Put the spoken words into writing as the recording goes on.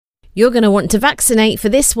You're going to want to vaccinate for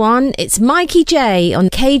this one. It's Mikey J on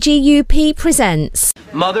KGUP Presents.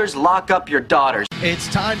 Mothers, lock up your daughters. It's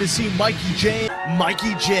time to see Mikey J.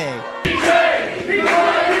 Mikey J.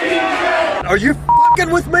 Are you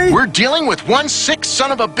fucking with me? We're dealing with one sick son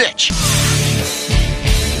of a bitch.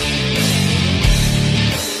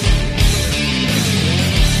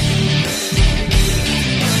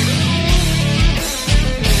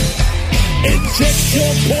 Inject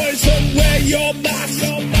your poison where your mask.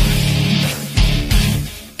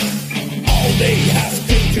 All they have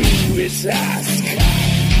to do is ask.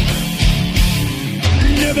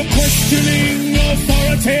 Never questioning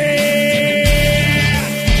authority.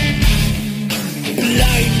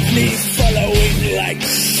 Blindly following like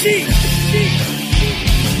sheep.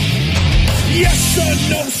 Yes sir,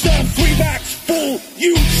 no sir, free backs full.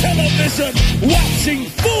 You television watching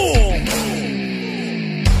fool.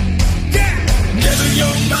 Never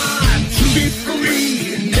your mind to be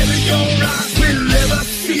free. Never your eyes will ever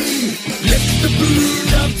see. Lift the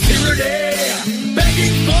boot of tyranny.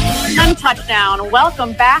 Begging for your touchdown.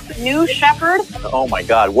 Welcome back, New Shepard. Oh my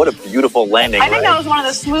God, what a beautiful landing. I think that was one of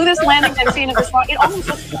the smoothest landings I've seen of this one. It almost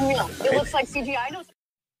looks real. It looks like CGI.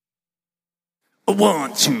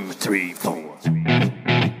 1, 2, 3, 4.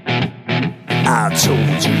 I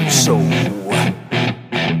told you so.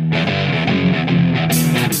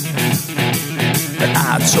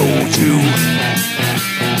 I told you.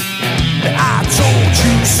 I told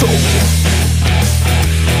you so.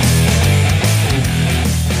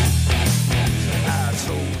 I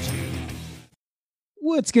told you.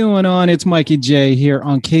 What's going on? It's Mikey J here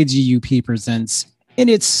on KGUP Presents, and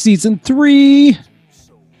it's season 3.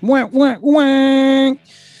 Wah, wah, wah.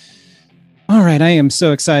 All right, I am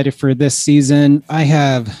so excited for this season. I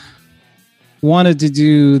have wanted to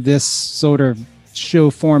do this sort of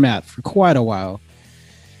show format for quite a while.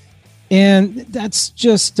 And that's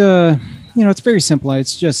just, it's very simple.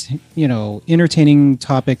 It's just, entertaining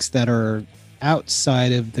topics that are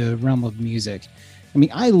outside of the realm of music. I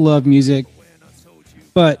mean, I love music,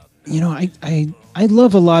 but, I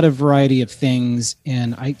love a lot of variety of things.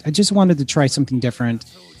 And I just wanted to try something different.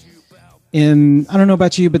 And I don't know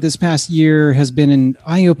about you, but this past year has been an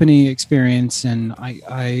eye-opening experience. And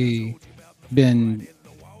I been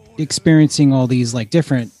experiencing all these like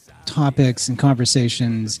different topics and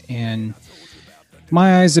conversations, and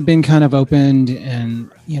my eyes have been kind of opened,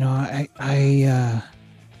 and I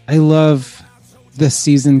love this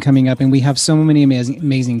season coming up, and we have so many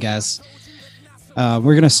amazing guests. We're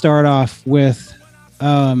going to start off with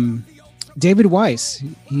David Weiss.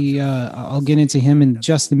 I'll get into him in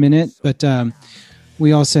just a minute, but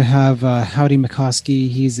we also have Howdy McCoskey.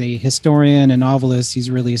 He's a historian and novelist.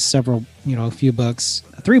 He's released several, a few books,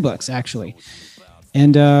 3 books actually.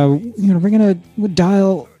 And, we're going to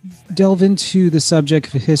delve into the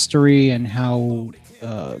subject of history and how,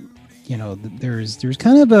 there's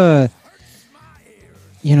kind of a,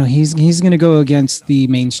 he's going to go against the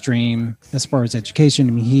mainstream as far as education.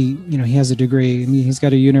 I mean, he has a degree. I mean, he's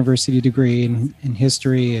got a university degree in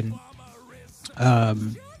history, and,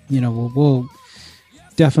 we'll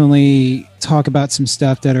definitely talk about some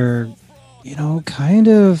stuff that are, kind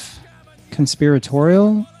of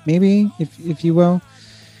conspiratorial, maybe, if you will.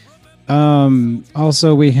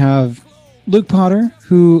 Also, we have Luke Potter,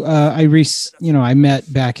 who I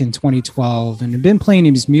met back in 2012 and have been playing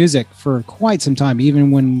his music for quite some time,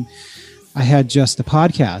 even when I had just a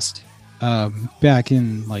podcast back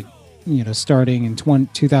in starting in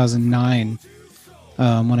 2009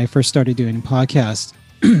 when I first started doing a podcast.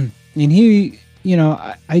 And he,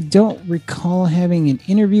 I don't recall having an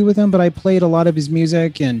interview with him, but I played a lot of his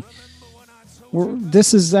music, and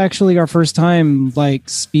this is actually our first time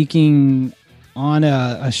speaking on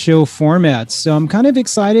a show format. So I'm kind of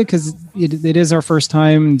excited because it is our first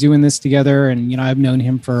time doing this together. And, I've known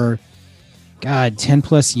him for 10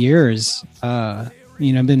 plus years. If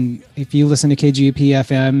you listen to KGUP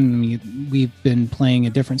FM, we've been playing a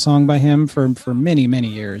different song by him for many, many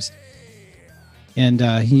years. And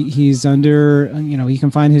he's under, you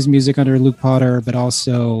can find his music under Luke Potter, but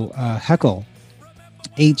also Heckle.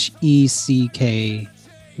 Heckyl.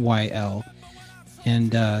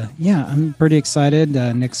 And I'm pretty excited.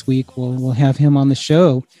 Next week we'll have him on the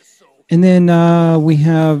show. And then we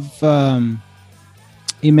have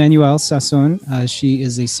Emmanuelle Sasson. She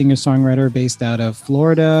is a singer-songwriter based out of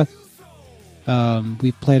Florida.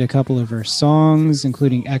 We've played a couple of her songs,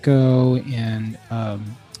 including Echo and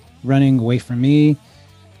Running Away From Me.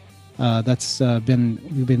 We've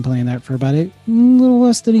been playing that for about a little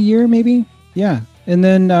less than a year, maybe. Yeah. And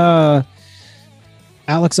then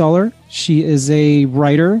Alex Oller, she is a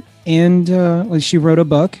writer, and she wrote a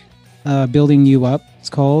book Building You Up, it's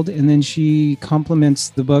called. And then she complements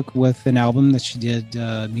the book with an album that she did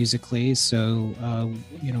musically. So,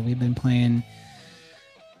 we've been playing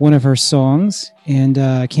one of her songs, and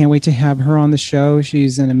I can't wait to have her on the show.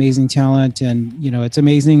 She's an amazing talent, and it's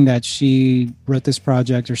amazing that she wrote this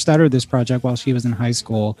project or started this project while she was in high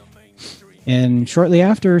school. And shortly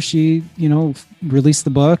after, she released the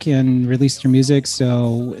book and released her music.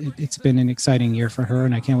 So it's been an exciting year for her,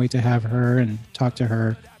 and I can't wait to have her and talk to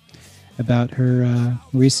her about her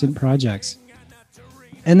recent projects.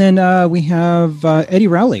 And then we have Eddie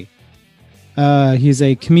Rowley. He's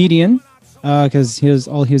a comedian, because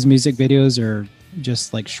all his music videos are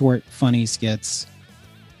just like short, funny skits.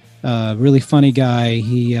 Really funny guy.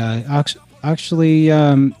 He actually,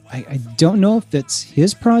 I don't know if that's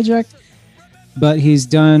his project, but he's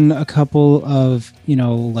done a couple of,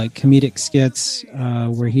 like comedic skits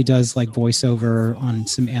where he does like voiceover on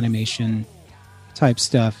some animation type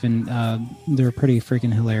stuff. And they're pretty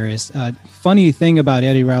freaking hilarious. Funny thing about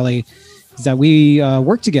Eddie Rowley is that we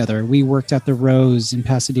worked together. We worked at the Rose in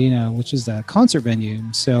Pasadena, which is a concert venue.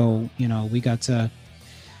 So, we got to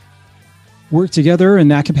work together in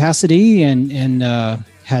that capacity, and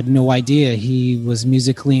had no idea he was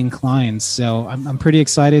musically inclined. So I'm pretty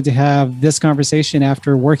excited to have this conversation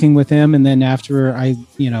after working with him. And then after I,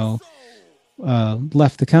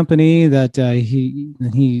 left the company, that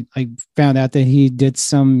I found out that he did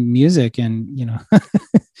some music, and,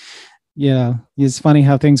 yeah, it's funny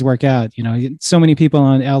how things work out. So many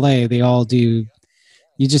people in LA, they all do.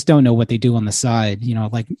 You just don't know what they do on the side.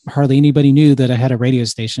 Like hardly anybody knew that I had a radio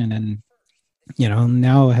station, and,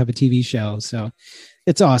 now I have a TV show. So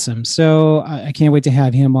it's awesome. So I can't wait to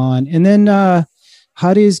have him on. And then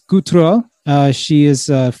Haris Goutreau, she is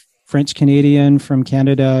a French Canadian from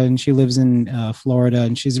Canada, and she lives in Florida,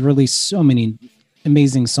 and she's released so many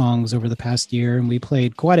amazing songs over the past year. And we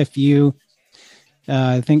played quite a few.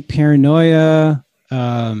 I think Paranoia,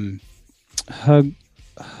 Hug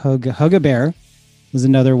a Bear was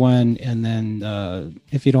another one. And then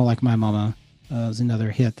If You Don't Like My Mama was another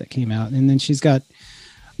hit that came out. And then she's got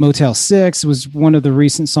Motel 6 was one of the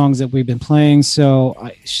recent songs that we've been playing. So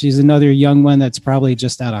she's another young one that's probably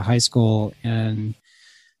just out of high school, and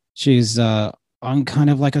she's on kind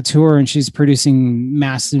of like a tour, and she's producing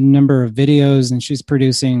massive number of videos, and she's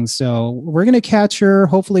producing. So we're going to catch her.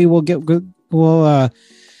 Hopefully we'll get good.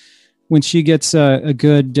 When she gets a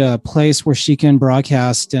good place where she can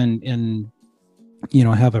broadcast and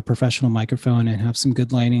have a professional microphone and have some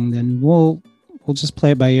good lighting, then we'll just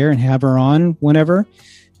play it by ear and have her on whenever.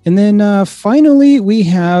 And then finally we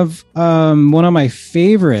have one of my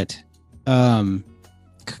favorite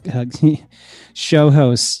show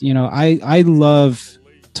hosts. I love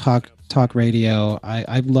talk radio.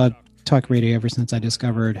 I've loved talk radio ever since I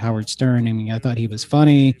discovered Howard Stern. I mean, I thought he was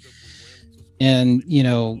funny, and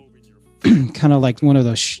kind of like one of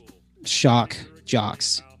those shock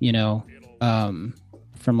jocks, from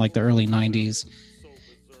like the early 90s.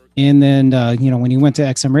 And then when he went to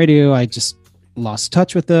XM Radio, I just lost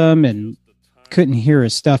touch with them and couldn't hear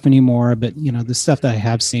his stuff anymore. But the stuff that I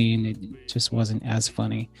have seen, it just wasn't as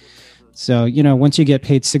funny. So once you get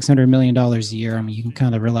paid $600 million a year, I mean, you can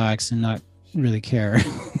kind of relax and not really care.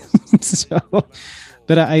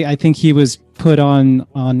 But I think he was put on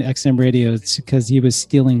XM Radio because he was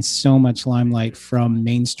stealing so much limelight from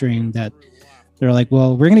mainstream that they're like,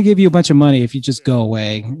 well, we're going to give you a bunch of money if you just go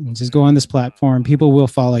away and just go on this platform. People will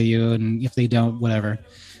follow you, and if they don't, whatever.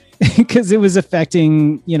 Because it was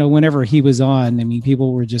affecting, whenever he was on. I mean,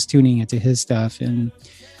 people were just tuning into his stuff, and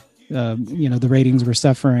the ratings were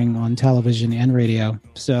suffering on television and radio.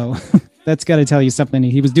 So that's got to tell you something.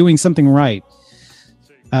 He was doing something right.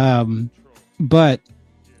 But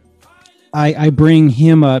I bring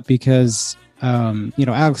him up because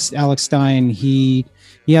Alex Stein, he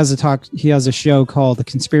has a show called The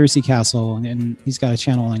Conspiracy Castle, and he's got a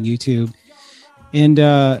channel on YouTube. And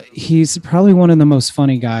he's probably one of the most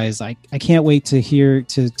funny guys. I can't wait to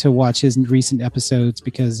watch his recent episodes,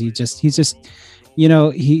 because he's just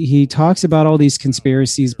he talks about all these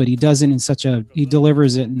conspiracies, but he does it he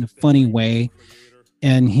delivers it in a funny way.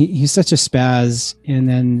 And he's such a spaz. And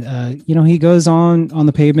then he goes on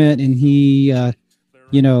the pavement, and he'll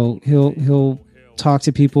talk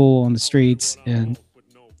to people on the streets, and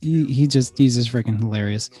he's just freaking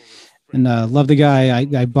hilarious. And love the guy.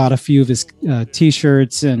 I bought a few of his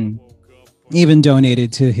T-shirts and even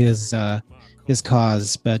donated to his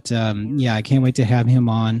cause. But I can't wait to have him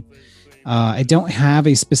on. I don't have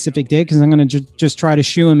a specific date, because I'm going to just try to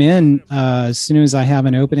shoo him in as soon as I have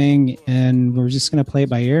an opening, and we're just going to play it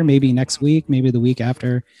by ear. Maybe next week, maybe the week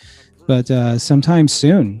after. but sometime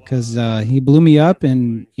soon, because he blew me up,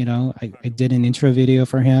 and I did an intro video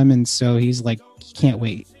for him, and so he's like, he can't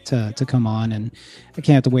wait to come on, and I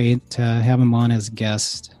can't wait to have him on as a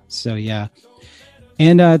guest. So yeah,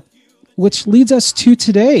 and which leads us to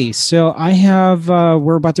today. So I have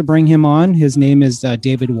we're about to bring him on. His name is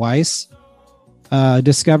David Weiss.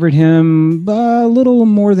 Discovered him a little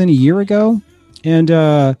more than a year ago,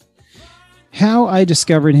 and how I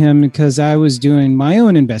discovered him, because I was doing my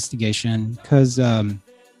own investigation, because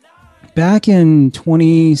back in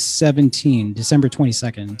 2017, December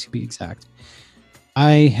 22nd to be exact,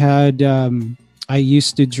 I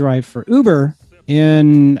used to drive for Uber,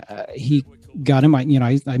 and he got him.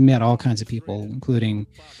 I met all kinds of people, including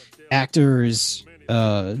actors,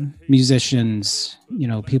 musicians,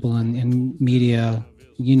 people in media,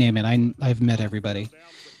 you name it. I've met everybody.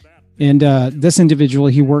 And this individual,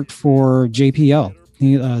 he worked for JPL,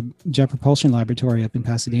 Jet Propulsion Laboratory up in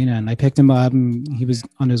Pasadena. And I picked him up, and he was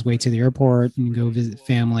on his way to the airport and go visit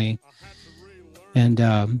family. And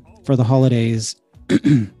for the holidays.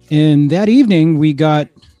 And that evening, we got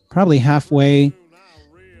probably halfway.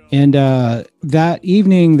 And that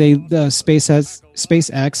evening,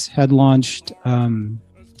 SpaceX had launched either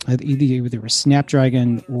it was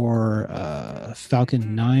Snapdragon or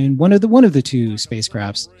Falcon 9, one of the two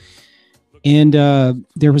spacecrafts. And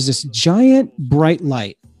there was this giant bright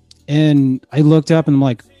light, and I looked up and I'm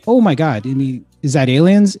like, "Oh my God! I mean, is that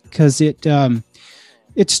aliens?" Because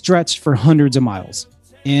it stretched for hundreds of miles,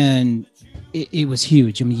 and it was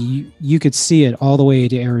huge. I mean, you could see it all the way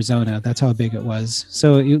to Arizona. That's how big it was.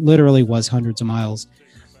 So it literally was hundreds of miles.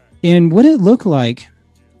 And what it looked like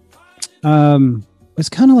was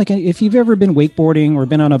kind of like, if you've ever been wakeboarding or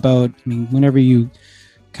been on a boat. I mean, whenever you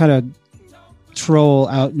kind of troll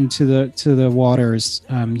out into the waters,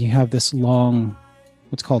 you have this long,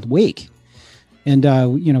 what's called wake. And I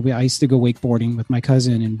used to go wakeboarding with my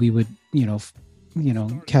cousin, and we would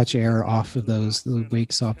catch air off of the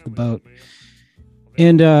wakes off the boat.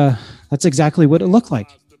 And that's exactly what it looked like,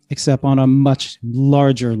 except on a much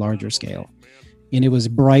larger scale. And it was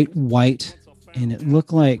bright white, and it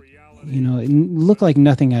looked like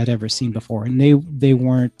nothing I'd ever seen before. And they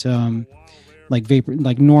weren't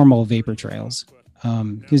like normal vapor trails.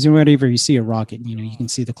 Because whenever you see a rocket, you can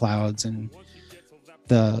see the clouds and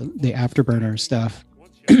the afterburner stuff.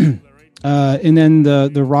 And then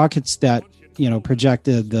the rockets that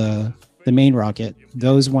projected the main rocket,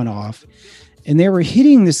 those went off, and they were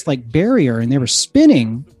hitting this like barrier, and they were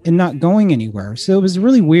spinning and not going anywhere. So it was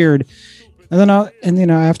really weird. And then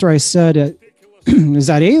after I said, is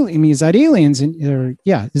that alien? I mean, is that aliens? Or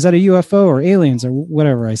yeah, is that a UFO or aliens or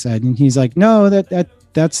whatever I said? And he's like, no,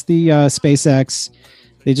 that's the SpaceX.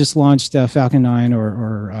 They just launched Falcon 9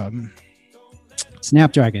 or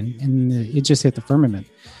Snapdragon, and it just hit the firmament.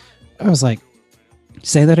 I was like,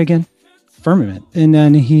 say that again, firmament. And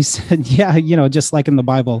then he said, yeah, just like in the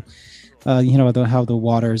Bible, how the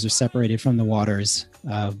waters are separated from the waters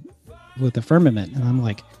with the firmament. And I'm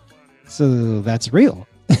like, so that's real.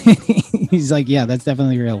 He's like, yeah, that's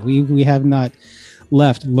definitely real. We have not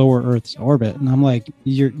left lower Earth's orbit. And I'm like,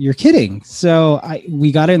 you're kidding. So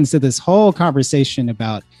we got into this whole conversation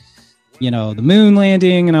about, the moon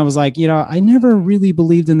landing. And I was like, I never really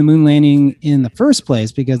believed in the moon landing in the first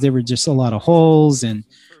place, because there were just a lot of holes. And,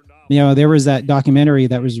 there was that documentary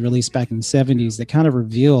that was released back in the 70s that kind of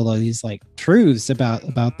revealed all these like truths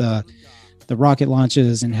about the rocket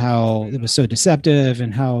launches, and how it was so deceptive,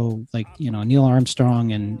 and how Neil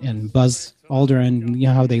Armstrong and Buzz Aldrin,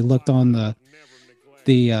 how they looked on the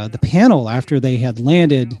panel after they had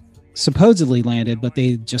supposedly landed, but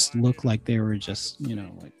they just looked like they were just,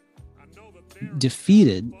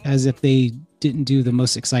 defeated, as if they didn't do the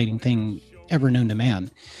most exciting thing ever known to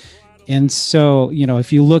man. And so,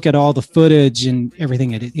 if you look at all the footage and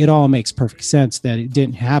everything, it all makes perfect sense that it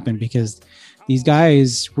didn't happen, because these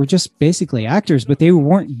guys were just basically actors, but they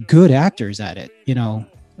weren't good actors at it. They've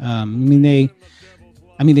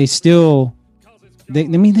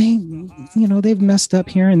messed up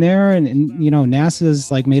here and there, and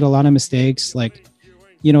NASA's like made a lot of mistakes. Like,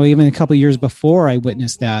 even a couple of years before I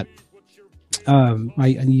witnessed that, I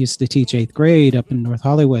used to teach 8th grade up in North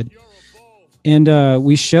Hollywood. And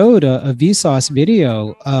we showed a Vsauce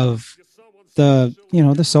video of the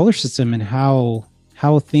solar system and how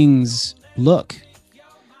things look.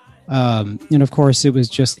 And of course, it was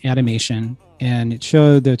just animation, and it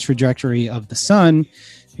showed the trajectory of the sun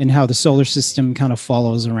and how the solar system kind of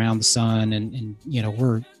follows around the sun. And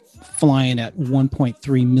we're flying at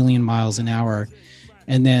 1.3 million miles an hour.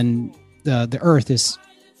 And then the Earth is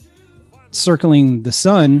circling the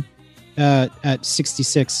sun at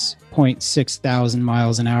 66 26.6 thousand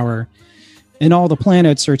miles an hour. And all the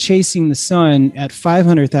planets are chasing the sun at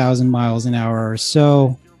 500,000 miles an hour.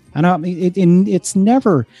 So it's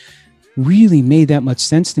never really made that much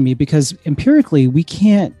sense to me, because empirically we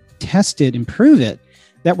can't test it and prove it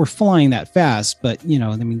that we're flying that fast. But,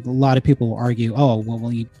 a lot of people will argue, oh, well,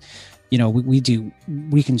 we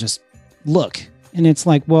can just look. And it's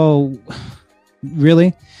like, well,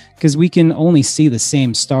 really? Because we can only see the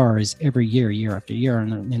same stars every year after year.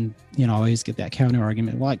 And I always get that counter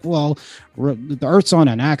argument like, well, the Earth's on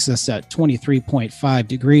an axis at 23.5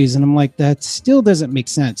 degrees. And I'm like, that still doesn't make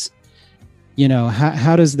sense.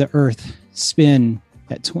 How does the Earth spin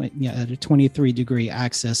at at a 23 degree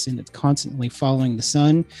axis, and it's constantly following the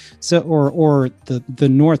sun? So, or the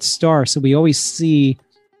North Star. So we always see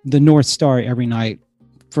the North Star every night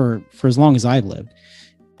for as long as I've lived,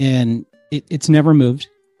 and it's never moved.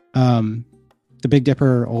 The Big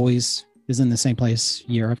Dipper always is in the same place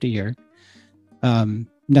year after year.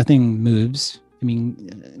 Nothing moves.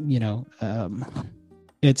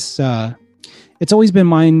 It's always been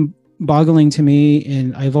mind-boggling to me,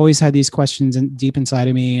 and I've always had these questions deep inside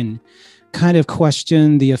of me, and kind of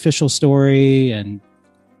questioned the official story.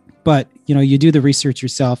 But you do the research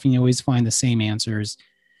yourself, and you always find the same answers.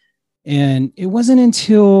 And it wasn't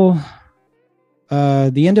until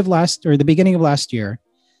the beginning of last year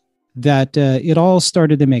that it all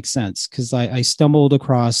started to make sense, because I stumbled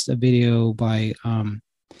across a video by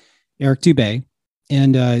Eric Dubé,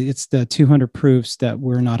 and it's the 200 proofs that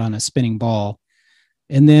we're not on a spinning ball.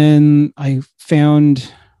 And then I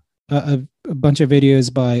found a bunch of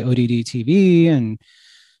videos by ODD TV, and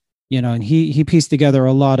he pieced together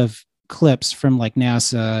a lot of clips from like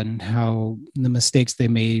NASA and how the mistakes they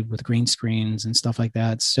made with green screens and stuff like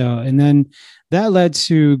that. So, and then that led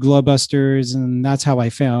to Globebusters, and that's how I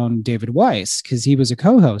found David Weiss, because he was a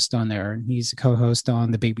co-host on there. He's a co-host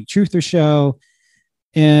on the Big Truther Show,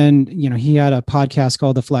 and he had a podcast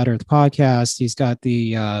called the Flat Earth Podcast. He's got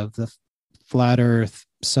the Flat Earth,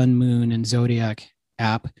 Sun, Moon, and Zodiac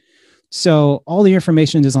app. So all the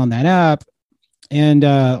information is on that app, and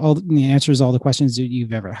all the answers, all the questions that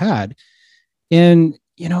you've ever had. And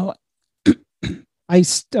I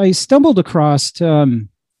stumbled across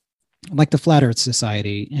like the Flat Earth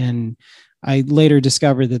Society, and I later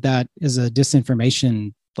discovered that is a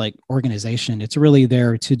disinformation like organization. It's really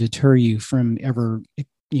there to deter you from ever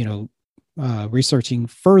researching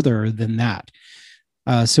further than that.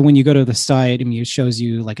 So when you go to the site, it shows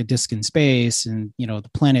you like a disk in space, and the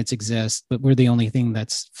planets exist, but we're the only thing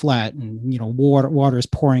that's flat, and water is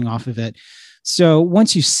pouring off of it. So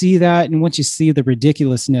once you see that, and once you see the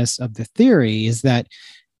ridiculousness of the theory, is that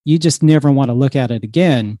you just never want to look at it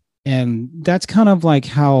again. And that's kind of like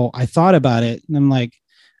how I thought about it. And I'm like,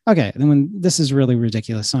 okay, then this is really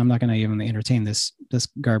ridiculous, so I'm not going to even entertain this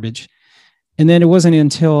garbage. And then it wasn't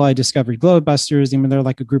until I discovered Globebusters. They're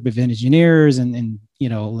like a group of engineers, and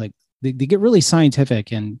like they get really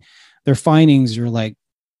scientific, and their findings are like,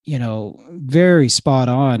 very spot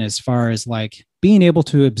on as far as like being able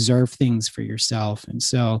to observe things for yourself. And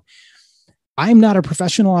so I'm not a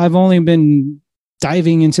professional. I've only been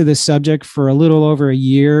diving into this subject for a little over a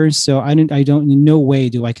year. So I don't, in no way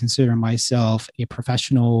do I consider myself a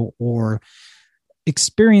professional or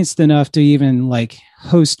experienced enough to even like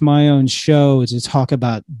host my own show to talk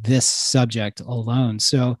about this subject alone.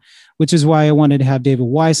 So, which is why I wanted to have David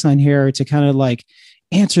Weiss on here to kind of like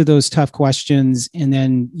answer those tough questions. And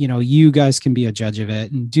then, you guys can be a judge of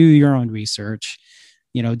it and do your own research,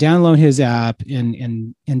 download his app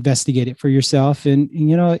and investigate it for yourself. And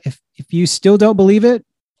if you still don't believe it,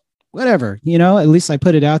 whatever, at least I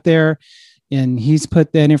put it out there, and he's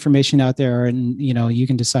put that information out there, and, you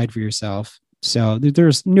can decide for yourself. So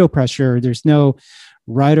there's no pressure. There's no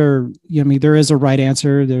right or, there is a right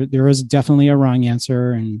answer. There is definitely a wrong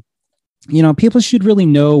answer. And, people should really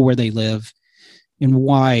know where they live and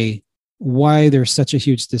why there's such a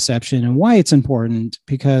huge deception, and why it's important,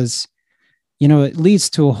 because, it leads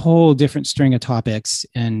to a whole different string of topics,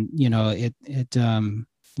 and, it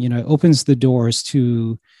opens the doors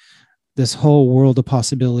to this whole world of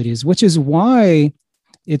possibilities, which is why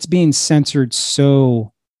it's being censored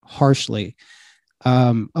so harshly.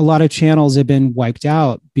 A lot of channels have been wiped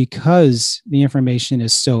out because the information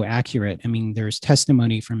is so accurate. There's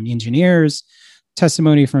testimony from engineers,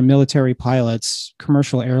 testimony from military pilots,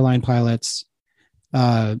 commercial airline pilots,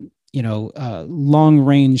 long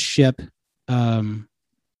range ship,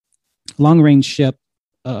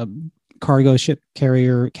 cargo ship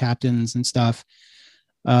carrier captains and stuff,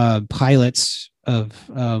 pilots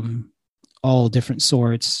of all different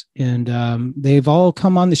sorts. And they've all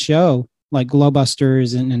come on the show like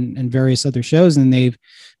Globusters and various other shows, and they've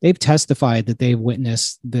testified that they've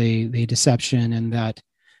witnessed the deception, and that,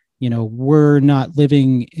 you know, we're not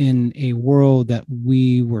living in a world that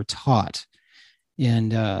we were taught.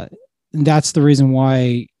 And that's the reason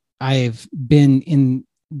why I've been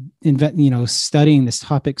studying this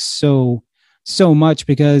topic so much,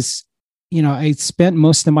 because, you know, I spent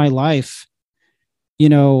most of my life, you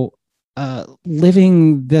know,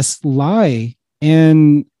 living this lie.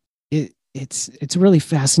 And it's really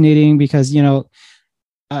fascinating because,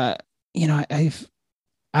 I've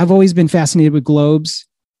always been fascinated with globes,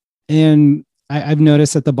 and I've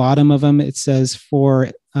noticed at the bottom of them, it says for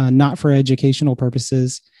not for educational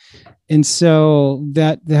purposes. And so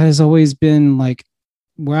that has always been like,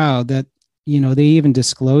 wow, that, you know, they even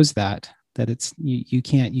disclose that it's, you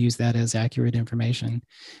can't use that as accurate information.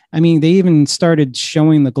 I mean, they even started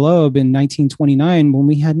showing the globe in 1929 when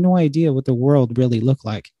we had no idea what the world really looked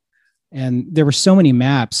like. And there were so many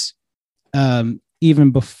maps,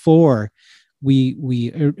 even before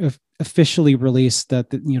we officially released that,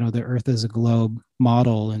 the Earth is a globe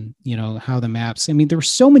model, and, you know, how the maps, I mean, there were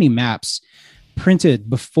so many maps printed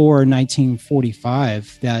before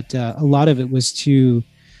 1945 that a lot of it was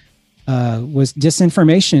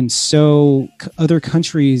disinformation. So other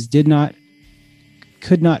countries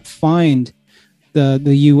could not find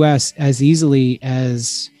the US as easily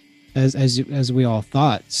as we all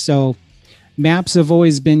thought. So maps have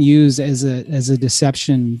always been used as a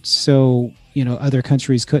deception. So, you know, other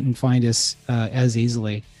countries couldn't find us as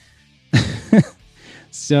easily.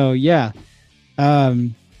 So yeah,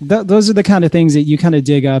 those are the kind of things that you kind of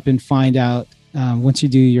dig up and find out once you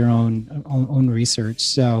do your own research.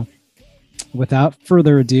 So without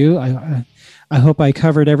further ado, I hope I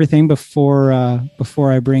covered everything before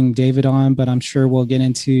I bring David on, but I'm sure we'll get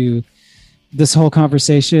into this whole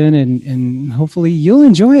conversation, and hopefully you'll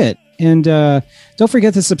enjoy it. And don't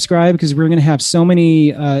forget to subscribe, because we're going to have so many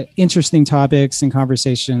interesting topics and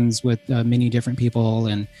conversations with many different people,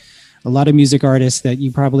 and a lot of music artists that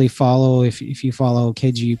you probably follow if you follow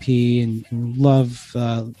KGUP and love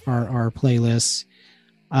our playlists.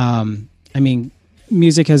 I mean,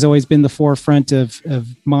 music has always been the forefront of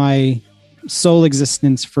my sole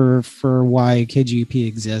existence for why KGUP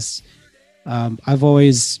exists. I've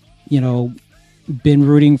always, you know, been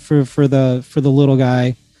rooting for the little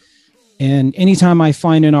guy, and anytime I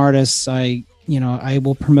find an artist, I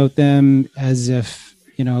will promote them as if,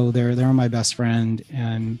 you know, they're my best friend.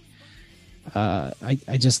 And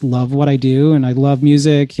I just love what I do, and I love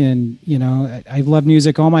music, and, you know, I've loved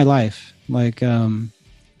music all my life. Like,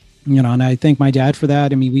 you know, and I thank my dad for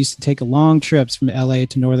that. I mean, we used to take long trips from LA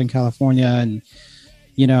to Northern California, and,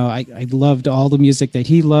 you know, I loved all the music that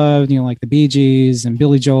he loved, you know, like the Bee Gees and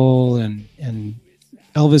Billy Joel and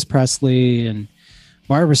Elvis Presley and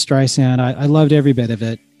Barbra Streisand. I loved every bit of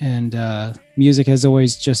it. And music has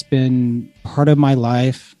always just been part of my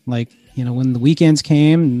life. Like, you know, when the weekends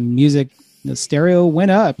came, the stereo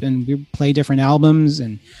went up and we play different albums.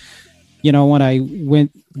 And, you know, when I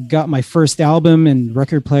got my first album and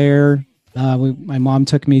record player, my mom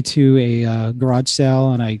took me to a garage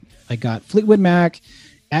sale, and I got Fleetwood Mac,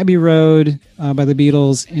 Abbey Road by the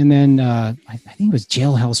Beatles, and then I think it was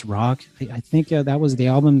Jailhouse Rock. I think that was the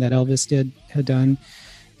album that Elvis had done.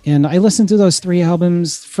 And I listened to those three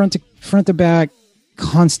albums front to back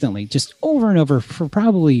constantly, just over and over for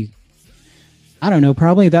probably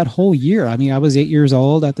that whole year. I mean, I was 8 years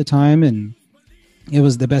old at the time, and it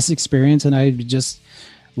was the best experience. And I just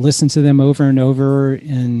listen to them over and over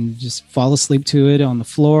and just fall asleep to it on the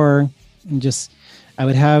floor. And I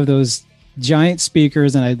would have those giant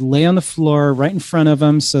speakers, and I'd lay on the floor right in front of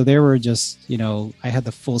them. So they were just, you know, I had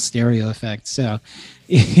the full stereo effect. So,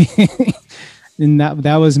 and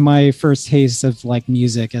that was my first taste of like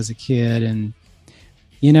music as a kid. And,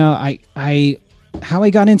 you know, how I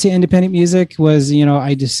got into independent music was, you know,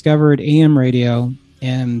 I discovered AM radio,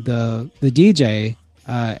 and the DJ,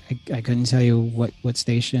 I couldn't tell you what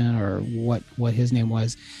station or what his name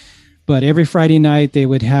was, but every Friday night they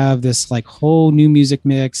would have this like whole new music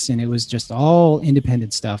mix, and it was just all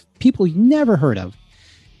independent stuff, people you never heard of.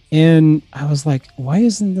 And I was like, why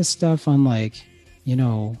isn't this stuff on on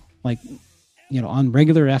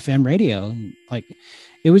regular FM radio? And like,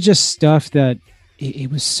 it was just stuff that it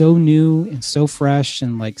was so new and so fresh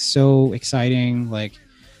and like so exciting. Like,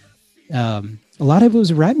 a lot of it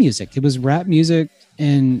was rap music. It was rap music.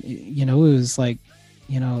 And, you know, it was like,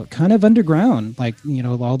 you know, kind of underground, like, you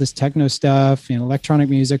know, all this techno stuff, and electronic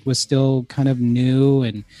music was still kind of new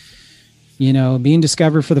and, you know, being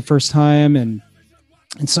discovered for the first time. And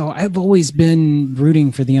so I've always been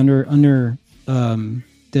rooting for the underground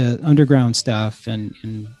stuff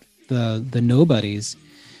and the nobodies.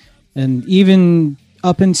 And even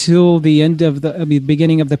up until the end of the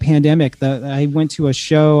beginning of the pandemic, I went to a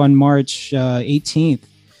show on March 18th,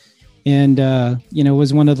 and it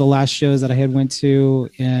was one of the last shows that I had went to,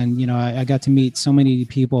 and I got to meet so many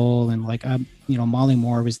people, and like Molly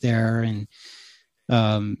Moore was there, and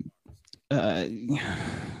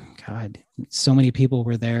God, so many people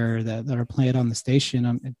were there that are playing on the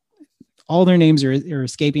station. All their names are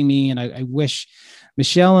escaping me, and I wish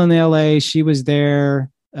Michelle in LA, she was there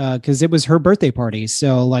because it was her birthday party.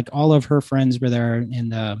 So like all of her friends were there,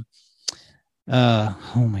 and oh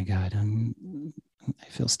my God, I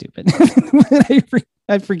feel stupid.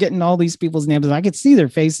 I'm forgetting all these people's names. I could see their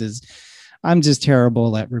faces. I'm just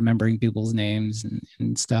terrible at remembering people's names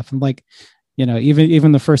and stuff. And like,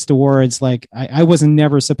 even the first awards, like I wasn't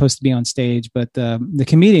never supposed to be on stage, but the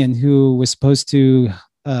comedian who was supposed to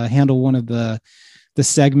handle one of the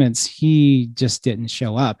segments, he just didn't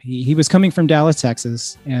show up. He was coming from Dallas,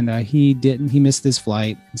 Texas, and he missed his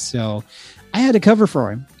flight. So I had to cover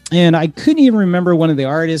for him. And I couldn't even remember one of the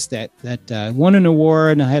artists that won an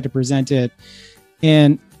award, and I had to present it.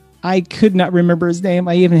 And I could not remember his name.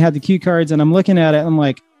 I even had the cue cards, and I'm looking at it. And I'm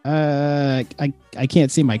like, I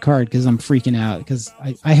can't see my card because I'm freaking out because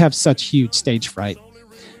I have such huge stage fright,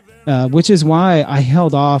 which is why I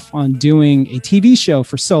held off on doing a TV show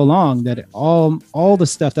for so long that all the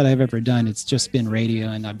stuff that I've ever done, it's just been radio,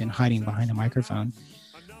 and I've been hiding behind a microphone.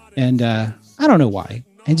 And I don't know why.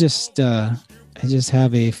 I just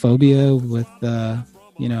have a phobia with,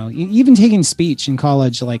 even taking speech in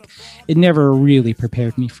college, like it never really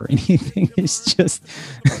prepared me for anything. It's just,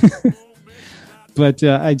 but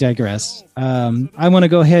I digress. I want to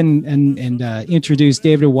go ahead and introduce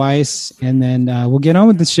David Weiss, and then we'll get on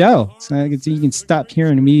with the show. So you can stop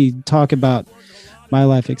hearing me talk about my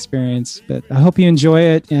life experience, but I hope you enjoy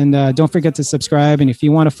it. And don't forget to subscribe. And if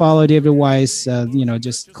you want to follow David Weiss,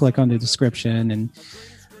 just click on the description and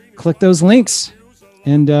click those links,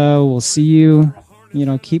 and we'll see you.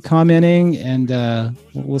 Keep commenting, and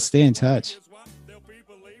we'll stay in touch.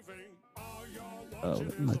 Oh,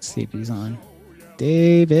 let's see if he's on.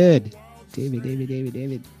 David.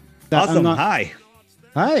 Awesome. Hi.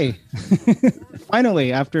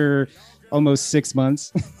 Finally, after almost 6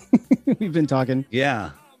 months, we've been talking.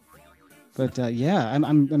 Yeah. But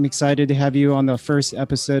I'm excited to have you on the first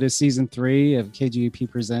episode of season 3 of KGUP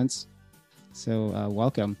Presents. So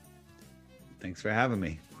welcome. Thanks for having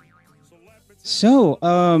me. So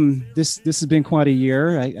this has been quite a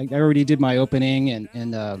year. I already did my opening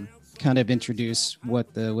and kind of introduce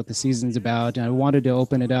what the season's about. And I wanted to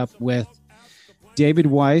open it up with David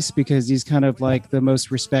Weiss because he's kind of like the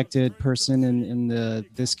most respected person in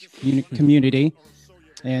this community.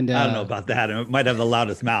 And I don't know about that. It might have the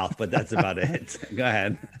loudest mouth, but that's about it. Go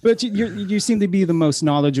ahead. But you seem to be the most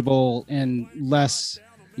knowledgeable and less,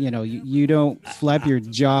 you don't flap your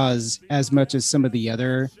jaws as much as some of the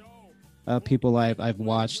other people I've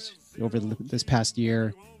watched over this past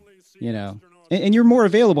year, and you're more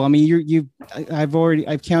available. I mean,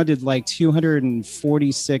 I've counted like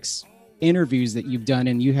 246 interviews that you've done,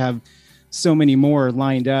 and you have so many more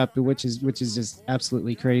lined up, which is just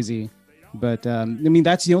absolutely crazy. But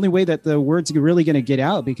that's the only way that the word's really going to get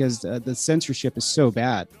out, because the censorship is so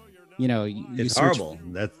bad. It's horrible.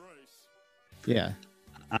 Yeah.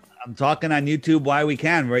 I'm talking on YouTube why we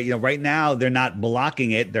can, right? Right now they're not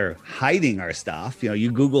blocking it; they're hiding our stuff.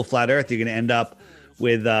 You Google flat Earth, you're going to end up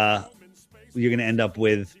with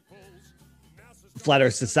Flat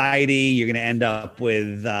Earth Society. You're going to end up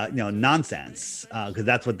with nonsense because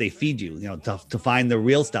that's what they feed you. To find the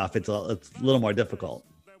real stuff, it's a little more difficult.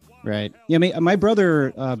 Right. Yeah. My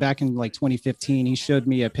brother back in like 2015, he showed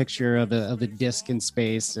me a picture of a disc in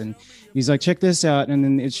space, and he's like, "Check this out!" And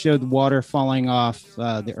then it showed water falling off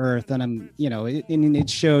the Earth, and it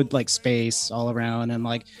showed like space all around. I'm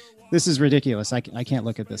like, "This is ridiculous! I can't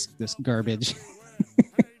look at this garbage."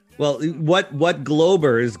 Well, what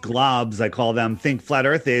globs, I call them, think flat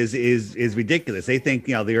Earth is ridiculous. They think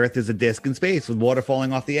the Earth is a disc in space with water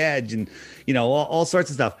falling off the edge, and all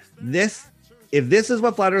sorts of stuff. If this is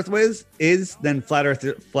what flat Earth is, then flat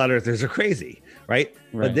earthers are crazy, right?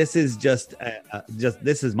 But this is just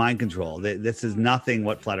this is mind control. This is nothing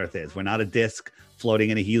what flat Earth is. We're not a disk floating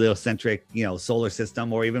in a heliocentric, solar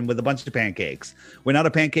system, or even with a bunch of pancakes. We're not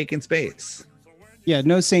a pancake in space. Yeah,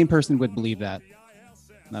 no sane person would believe that.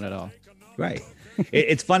 Not at all. Right.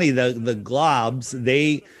 It's funny. The globs,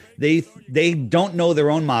 they don't know their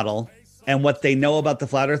own model, and what they know about the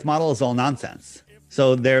flat Earth model is all nonsense.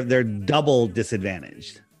 So they're double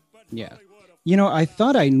disadvantaged. Yeah. I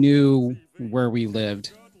thought I knew where we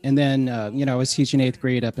lived. And then, I was teaching 8th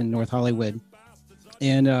grade up in North Hollywood.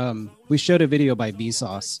 And we showed a video by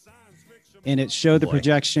Vsauce, and it showed the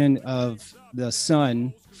projection of the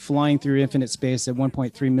sun flying through infinite space at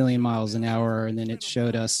 1.3 million miles an hour. And then it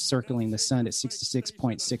showed us circling the sun at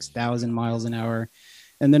 66.6 thousand miles an hour.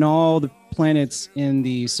 And then all the planets in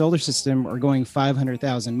the solar system are going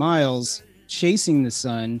 500,000 miles chasing the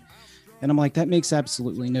sun. And I'm like, that makes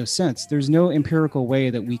absolutely no sense. There's no empirical way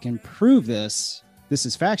that we can prove this. This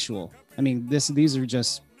is factual. I mean, these are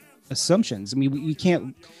just assumptions. I mean, you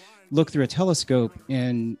can't look through a telescope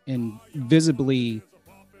and visibly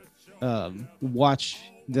watch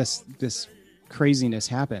this craziness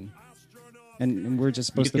happen, and we're just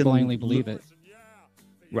supposed to blindly believe it.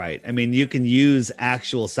 Right. I mean, you can use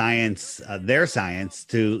actual science, their science,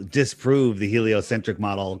 to disprove the heliocentric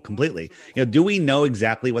model completely. You know, do we know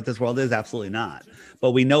exactly what this world is? Absolutely not.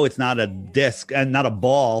 But we know it's not a disk and not a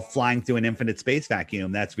ball flying through an infinite space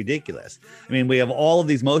vacuum. That's ridiculous. I mean, we have all of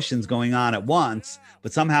these motions going on at once,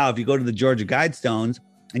 but somehow if you go to the Georgia Guidestones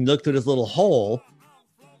and you look through this little hole,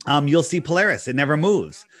 you'll see Polaris. It never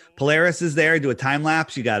moves. Polaris is there. Do a time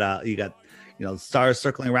lapse. You got stars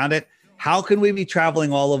circling around it. How can we be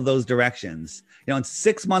traveling all of those directions? You know, in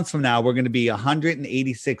 6 months from now, we're going to be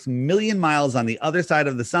 186 million miles on the other side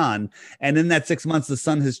of the sun. And in that 6 months, the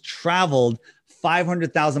sun has traveled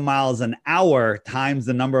 500,000 miles an hour times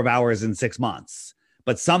the number of hours in 6 months.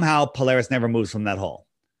 But somehow Polaris never moves from that hole.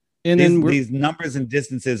 And these numbers and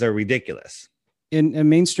distances are ridiculous. And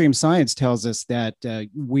mainstream science tells us that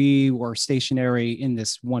we were stationary in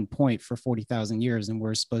this one point for 40,000 years, and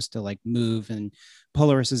we're supposed to like move, and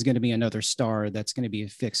Polaris is going to be another star that's going to be a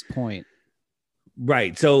fixed point.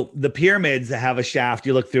 Right. So the pyramids have a shaft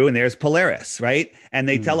you look through, and there's Polaris, right? And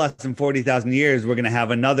they tell us in 40,000 years, we're going to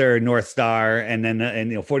have another North Star. And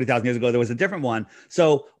then, 40,000 years ago, there was a different one.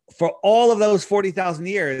 So for all of those 40,000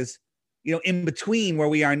 years, in between where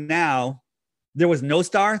we are now, there was no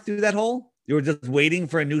star through that hole. You were just waiting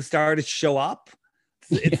for a new star to show up.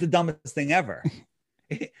 It's the dumbest thing ever.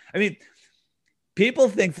 I mean, people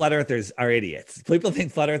think flat earthers are idiots. People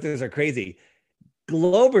think flat earthers are crazy.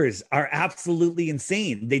 Globers are absolutely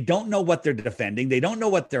insane. They don't know what they're defending. They don't know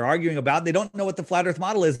what they're arguing about. They don't know what the flat earth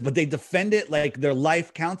model is, but they defend it like their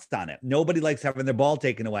life counts on it. Nobody likes having their ball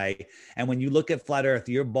taken away. And when you look at flat earth,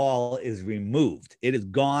 your ball is removed. It is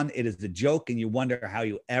gone. It is a joke. And you wonder how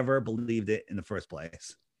you ever believed it in the first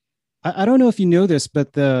place. I don't know if you know this,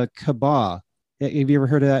 but the Kaaba, have you ever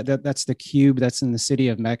heard of that? That's the cube that's in the city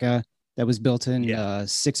of Mecca that was built in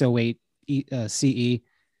 608 CE.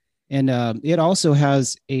 And it also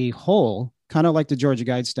has a hole, kind of like the Georgia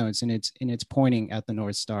Guidestones, and it's pointing at the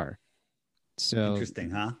North Star. So interesting,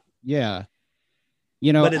 huh? Yeah.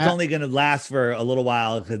 But it's only going to last for a little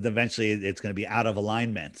while, because eventually it's going to be out of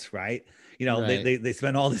alignment, right? Right. They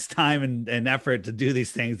spend all this time and effort to do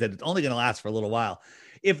these things that it's only going to last for a little while.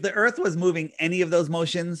 If the Earth was moving any of those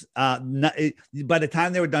motions, by the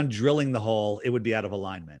time they were done drilling the hole, it would be out of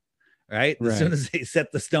alignment, right? As soon as they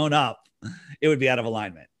set the stone up, it would be out of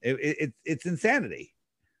alignment. It's insanity.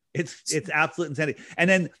 It's absolute insanity. And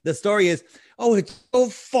then the story is, it's so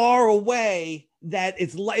far away that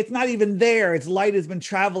it's not even there. Its light has been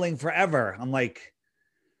traveling forever. I'm like,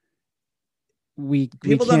 we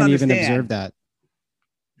can't even observe that.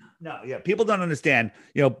 No, yeah, people don't understand.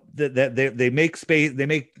 They make space.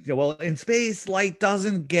 In space, light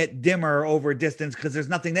doesn't get dimmer over distance because there's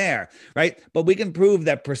nothing there, right? But we can prove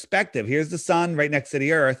that perspective. Here's the sun right next to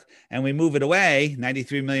the Earth, and we move it away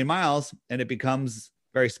 93 million miles, and it becomes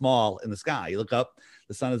very small in the sky. You look up,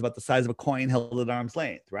 the sun is about the size of a coin held at arm's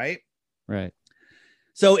length, right? Right.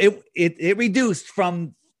 So it reduced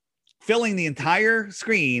from filling the entire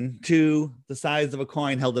screen to the size of a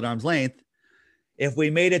coin held at arm's length. If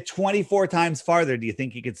we made it 24 times farther, do you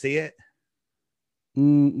think you could see it?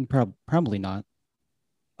 Probably not.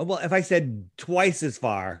 Well, if I said twice as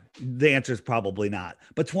far, the answer is probably not.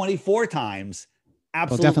 But 24 times,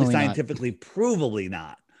 absolutely scientifically provably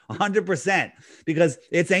not. 100%, because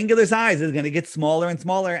its angular size is going to get smaller and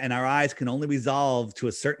smaller, and our eyes can only resolve to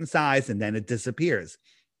a certain size, and then it disappears.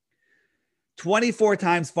 24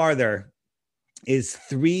 times farther is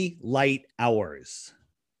 3 light hours.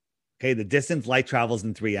 Okay, the distance light travels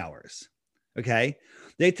in 3 hours. Okay,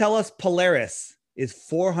 they tell us Polaris is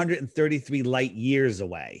 433 light years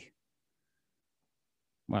away.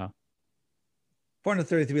 Wow.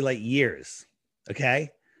 433 light years. Okay,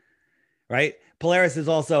 right? Polaris is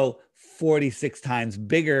also 46 times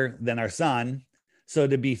bigger than our sun. So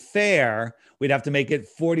to be fair, we'd have to make it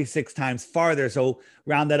 46 times farther. So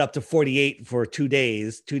round that up to 48 for 2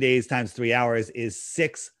 days. 2 days times 3 hours is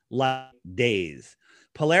 6 light days.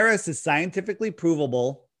 Polaris is scientifically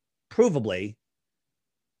provably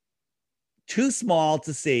too small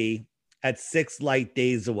to see at 6 light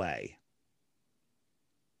days away.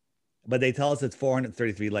 But they tell us it's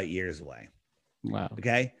 433 light years away. Wow.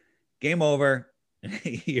 Okay. Game over.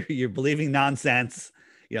 You're believing nonsense.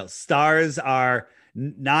 Stars are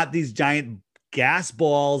not these giant gas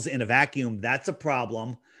balls in a vacuum. That's a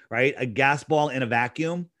problem, right? A gas ball in a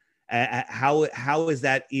vacuum. How is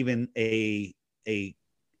that even an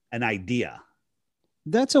idea?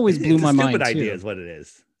 That's always blew my mind. Stupid idea too. Is what it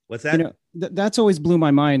is. What's that? That's always blew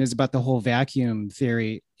my mind, is about the whole vacuum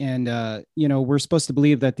theory. And, we're supposed to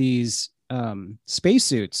believe that these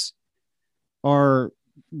spacesuits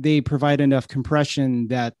they provide enough compression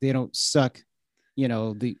that they don't suck,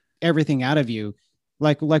 everything out of you.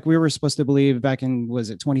 Like we were supposed to believe back in, was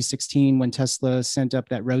it 2016 when Tesla sent up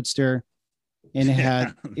that Roadster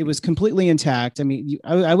and it was completely intact. I mean,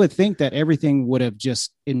 I would think that everything would have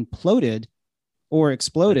just imploded or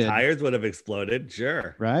exploded. The tires would have exploded.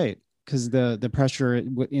 Sure. Right. Because the pressure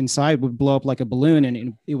inside would blow up like a balloon,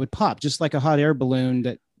 and it would pop just like a hot air balloon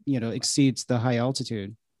that, exceeds the high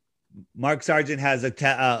altitude. Mark Sargent has a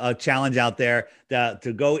challenge out there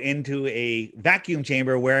to go into a vacuum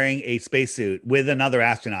chamber wearing a spacesuit with another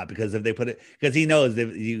astronaut, because if they put it, because he knows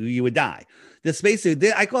that you would die. The spacesuit,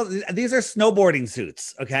 these are snowboarding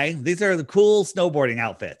suits. Okay. These are the cool snowboarding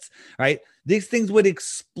outfits, right? These things would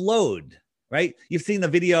explode, right? You've seen the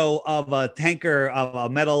video of a tanker, of a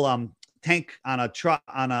metal tank on a truck,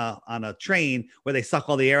 on a train, where they suck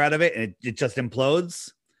all the air out of it and it just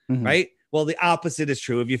implodes, right? Well, the opposite is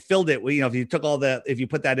true. If you filled it, if you if you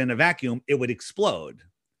put that in a vacuum, it would explode.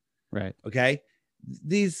 Right. Okay.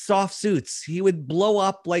 These soft suits, he would blow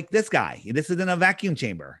up like this guy. This is in a vacuum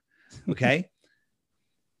chamber. Okay.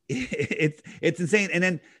 It's insane. And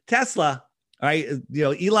then Tesla, all right,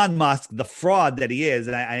 Elon Musk, the fraud that he is.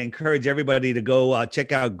 And I encourage everybody to go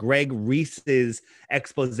check out Greg Reese's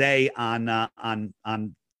expose on Elon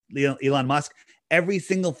Musk. Every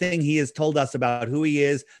single thing he has told us about who he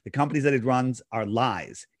is, the companies that he runs, are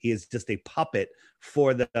lies. He is just a puppet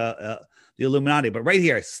for the Illuminati. But right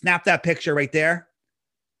here, snap that picture right there.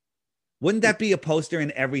 Wouldn't that be a poster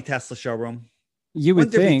in every Tesla showroom? You would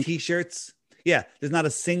Wouldn't there think. be T-shirts? Yeah, there's not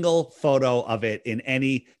a single photo of it in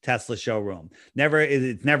any Tesla showroom.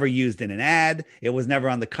 It's never used in an ad. It was never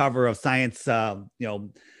on the cover of Science,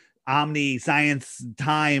 Omni, Science,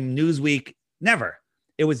 Time, Newsweek. Never.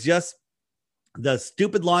 It was just the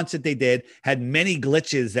stupid launch that they did. Had many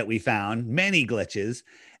glitches that we found, many glitches.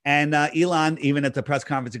 And Elon, even at the press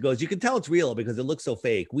conference, he goes, "You can tell it's real because it looks so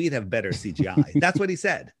fake. We'd have better CGI." That's what he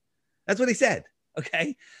said. That's what he said.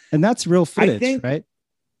 Okay. And that's real footage, right?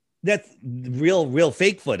 That's real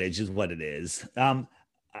fake footage is what it is.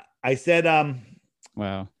 I said,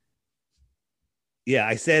 wow. Yeah,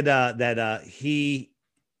 I said that he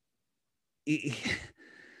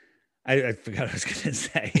I forgot what I was going to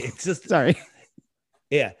say. It's just, sorry.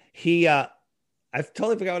 Yeah, I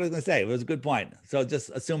totally forgot what I was going to say. It was a good point. So just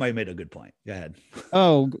assume I made a good point. Go ahead.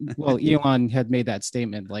 Oh, well, Elon had made that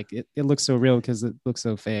statement. Like it looks so real because it looks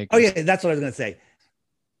so fake. Oh yeah, that's what I was going to say.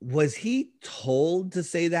 Was he told to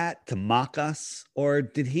say that to mock us, or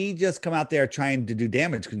did he just come out there trying to do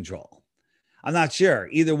damage control? I'm not sure.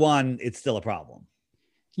 Either one, it's still a problem.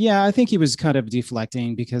 Yeah, I think he was kind of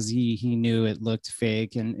deflecting because he knew it looked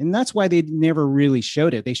fake. And that's why they never really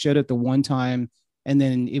showed it. They showed it the one time and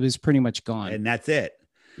then it was pretty much gone. And that's it.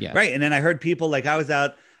 Yeah. Right. And then I heard people, like I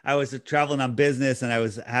was traveling on business and I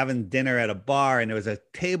was having dinner at a bar and there was a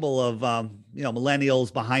table of,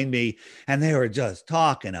 millennials behind me and they were just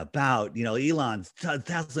talking about, Elon's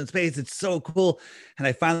Tesla in space. It's so cool. And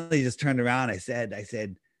I finally just turned around. I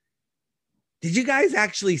said, did you guys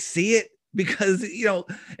actually see it? Because,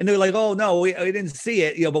 and they were like, "Oh no, we didn't see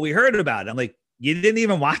it, but we heard about it." I'm like, "You didn't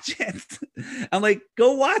even watch it?" I'm like,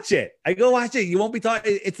 "Go watch it." I go watch it. You won't be taught.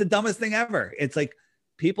 It's the dumbest thing ever. It's like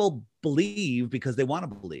people believe because they want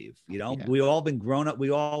to believe, Yeah. We've all been grown up.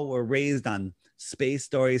 We all were raised on space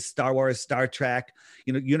stories, Star Wars, Star Trek,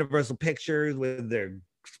 Universal Pictures with their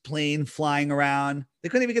plane flying around. They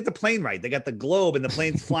couldn't even get the plane right. They got the globe and the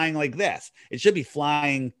plane's flying like this. It should be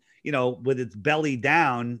flying, with its belly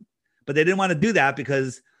down. But they didn't want to do that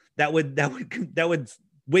because that would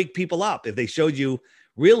wake people up if they showed you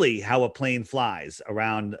really how a plane flies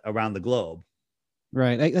around the globe.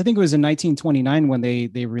 Right. I think it was in 1929 when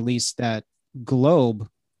they released that globe,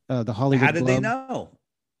 the Hollywood How did globe. they know?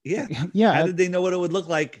 Yeah. Yeah. How did they know what it would look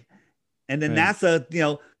like? And then right.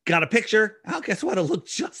 NASA, got a picture. Oh, guess what? It looked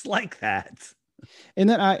just like that. And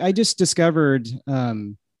then I just discovered a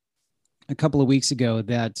couple of weeks ago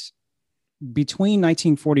that between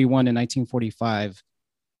 1941 and 1945,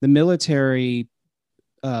 the military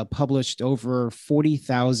published over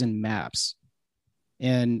 40,000 maps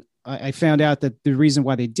And I found out that the reason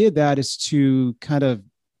why they did that is to kind of,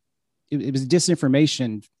 it was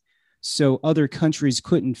disinformation. So other countries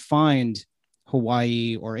couldn't find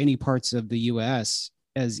Hawaii or any parts of the US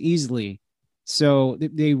as easily. So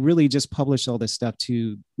they really just published all this stuff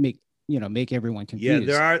to make everyone confused.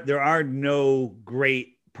 Yeah, there are no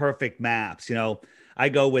great perfect maps. I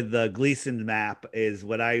go with the Gleason map is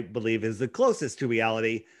what I believe is the closest to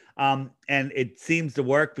reality. And it seems to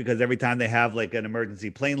work because every time they have like an emergency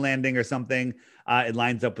plane landing or something, it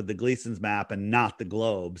lines up with the Gleason's map and not the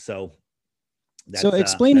globe. So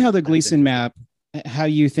explain how the Gleason map, how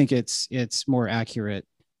you think it's more accurate.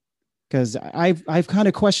 Because I've kind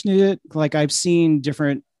of questioned it. Like I've seen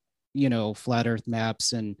different, flat Earth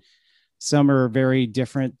maps, and some are very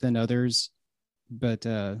different than others. But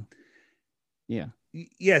yeah.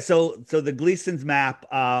 So the Gleason's map.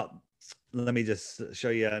 Let me just show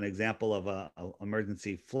you an example of a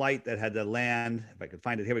emergency flight that had to land. If I could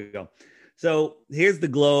find it, here we go. So here's the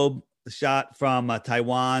globe shot from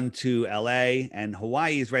Taiwan to LA, and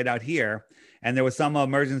Hawaii is right out here. And there was some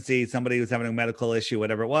emergency. Somebody was having a medical issue,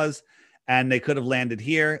 whatever it was. And they could have landed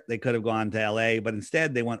here. They could have gone to LA, but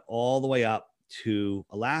instead they went all the way up to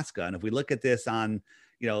Alaska. And if we look at this on,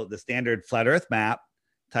 the standard flat Earth map,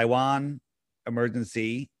 Taiwan,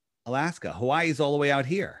 emergency, Alaska, Hawaii is all the way out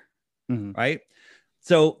here, right?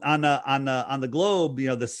 So on the globe,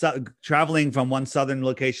 traveling from one southern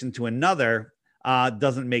location to another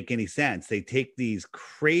doesn't make any sense. They take these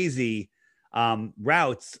crazy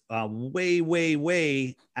routes way, way,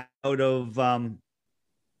 way out of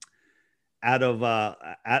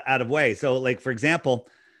way. So like, for example,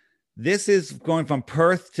 this is going from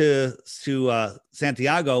Perth to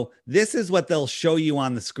Santiago. This is what they'll show you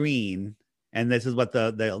on the screen. And this is what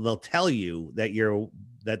they'll tell you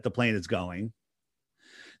that the plane is going.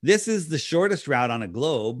 This is the shortest route on a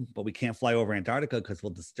globe, but we can't fly over Antarctica because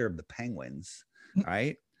we'll disturb the penguins.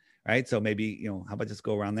 Right. So maybe, how about just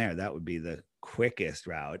go around there? That would be the quickest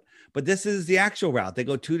route. But this is the actual route. They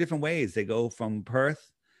go two different ways. They go from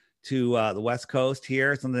Perth to the West Coast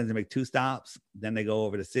here. Sometimes they make two stops. Then they go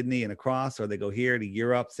over to Sydney and across, or they go here to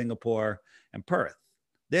Europe, Singapore, and Perth.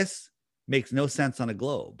 This makes no sense on a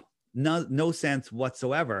globe. No sense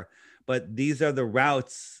whatsoever. But these are the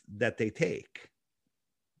routes that they take.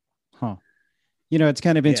 Huh. It's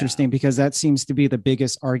kind of interesting because that seems to be the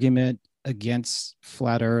biggest argument against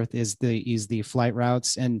flat Earth is the flight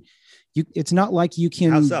routes. And it's not like you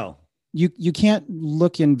can. How so? You can't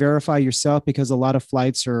look and verify yourself because a lot of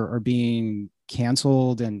flights are being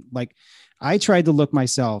canceled. And like, I tried to look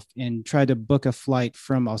myself and tried to book a flight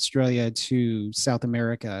from Australia to South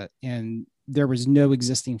America, and there was no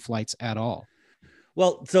existing flights at all.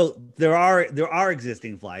 Well, so there are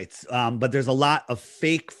existing flights, but there's a lot of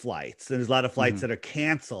fake flights. There's a lot of flights that are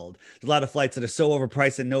canceled. There's a lot of flights that are so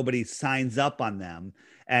overpriced that nobody signs up on them,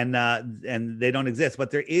 and they don't exist. But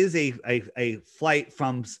there is a flight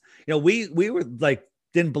from, we were like,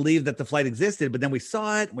 didn't believe that the flight existed, but then we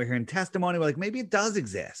saw it. We're hearing testimony. We're like, maybe it does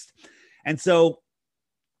exist. And so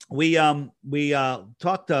we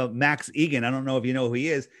talked to Max Egan. I don't know if you know who he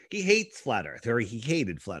is. He hates flat Earth, or he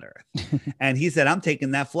hated flat Earth. And he said, I'm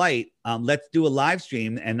taking that flight. Let's do a live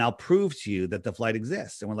stream and I'll prove to you that the flight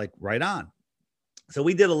exists. And we're like, right on. So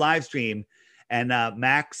we did a live stream, and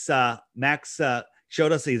Max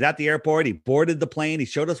showed us he's at the airport. He boarded the plane. He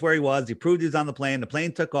showed us where he was. He proved he was on the plane. The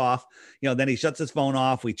plane took off. Then he shuts his phone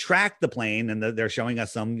off. We tracked the plane, and they're showing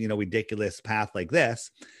us some, ridiculous path like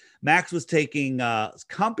this. Max was taking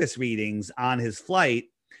compass readings on his flight,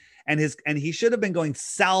 and he should have been going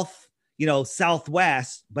south,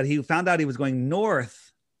 southwest, but he found out he was going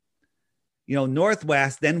north,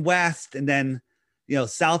 northwest, then west, and then,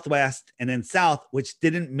 southwest, and then south, which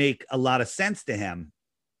didn't make a lot of sense to him.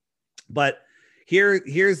 But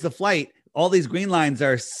here's the flight. All these green lines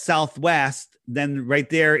are southwest. Then right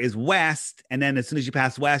there is west. And then as soon as you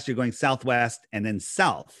pass west, you're going southwest and then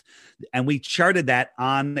south. And we charted that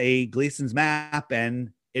on a Gleason's map,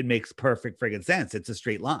 and it makes perfect friggin' sense. It's a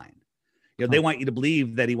straight line. They want you to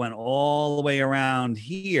believe that he went all the way around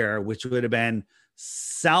here, which would have been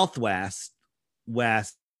southwest,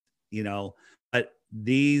 west, but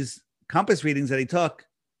these compass readings that he took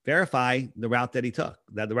verify the route that he took,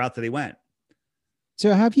 the route that he went.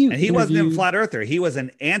 So have you? And he wasn't a flat earther. He was an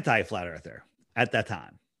anti-flat earther at that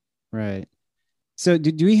time. Right. So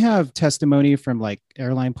do we have testimony from like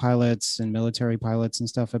airline pilots and military pilots and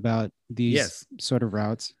stuff about these sort of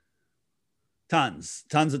routes? Tons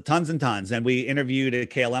and tons. And we interviewed a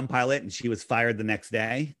KLM pilot, and she was fired the next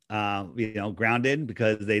day. Grounded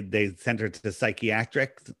because they sent her to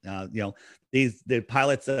psychiatric. The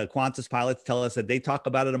pilots, Qantas pilots, tell us that they talk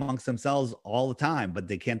about it amongst themselves all the time, but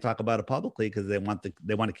they can't talk about it publicly because they want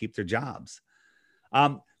to keep their jobs.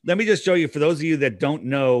 Let me just show you, for those of you that don't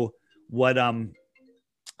know what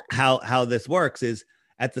how this works, is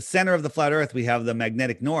at the center of the flat Earth we have the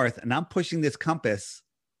magnetic north, and I'm pushing this compass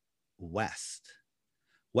west.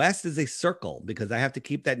 West is a circle because I have to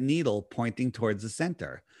keep that needle pointing towards the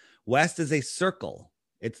center. West is a circle.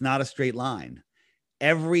 It's not a straight line.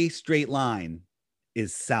 Every straight line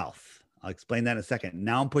is south. I'll explain that in a second.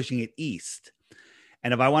 Now I'm pushing it east.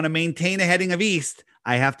 And if I want to maintain a heading of east,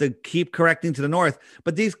 I have to keep correcting to the north.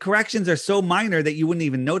 But these corrections are so minor that you wouldn't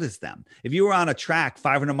even notice them. If you were on a track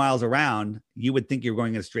 500 miles around, you would think you're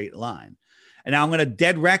going in a straight line. And now I'm going to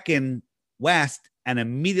dead reckon west, and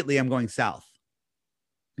immediately I'm going south.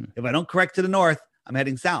 If I don't correct to the north, I'm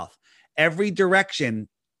heading south. Every direction,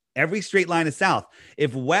 every straight line is south.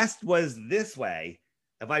 If west was this way,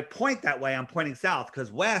 if I point that way, I'm pointing south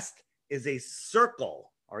because west is a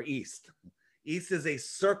circle, or east. East is a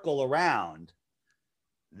circle around.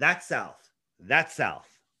 That's south. That's south.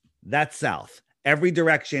 That's south. Every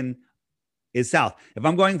direction is south. If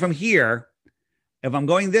I'm going from here, if I'm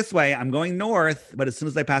going this way, I'm going north. But as soon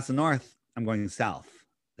as I pass the north, I'm going south.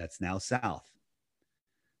 That's now south.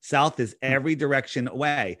 South is every direction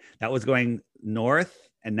away. That was going north,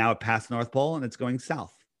 and now it passed North Pole, and it's going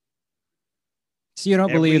south. So you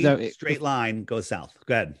don't believe that straight line goes south?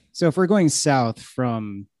 Go ahead. So if we're going south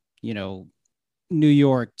from, New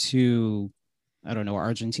York to, I don't know,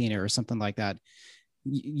 Argentina or something like that,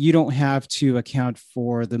 you don't have to account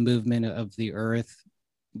for the movement of the Earth.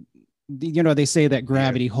 They say that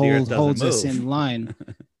gravity holds us in line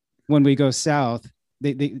when we go south.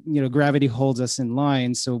 Gravity holds us in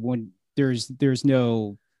line. So when there's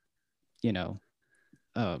no, there's no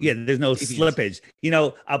slippage.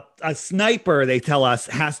 A sniper, they tell us,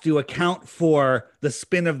 has to account for the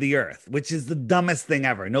spin of the Earth, which is the dumbest thing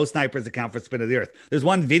ever. No snipers account for the spin of the Earth. There's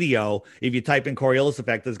one video, if you type in Coriolis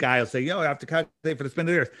effect, this guy will say, I have to calculate for the spin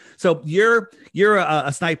of the Earth. So you're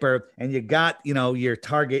a sniper, and you got, your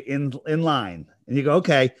target in line, and you go,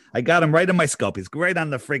 okay, I got him right on my scope. He's right on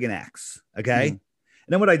the friggin' X. Okay. And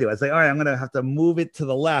then what I do, I say, all right, I'm going to have to move it to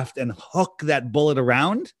the left and hook that bullet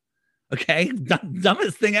around. Okay.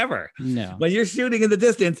 Dumbest thing ever. No. When you're shooting in the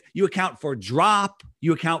distance, you account for drop,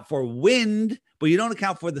 you account for wind, but you don't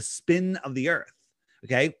account for the spin of the Earth.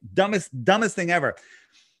 Okay. Dumbest thing ever.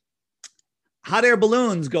 Hot air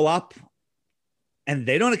balloons go up, and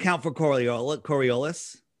they don't account for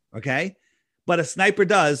Coriolis. Okay. But a sniper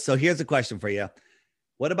does. So here's a question for you.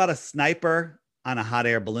 What about a sniper on a hot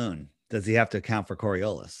air balloon? Does he have to account for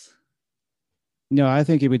Coriolis? No, I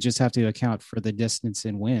think he would just have to account for the distance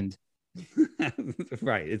and wind.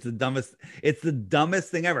 Right. It's the dumbest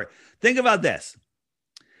thing ever. Think about this.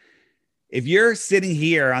 If you're sitting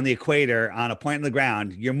here on the equator on a point in the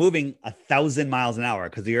ground, you're moving 1,000 miles an hour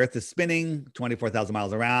because the Earth is spinning 24,000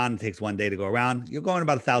 miles around. It takes one day to go around. You're going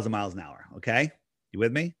about 1,000 miles an hour. Okay. You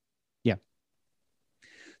with me? Yeah.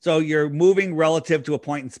 So you're moving relative to a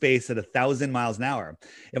point in space at 1,000 miles an hour.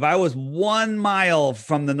 If I was 1 mile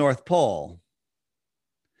from the North Pole,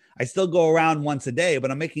 I still go around once a day,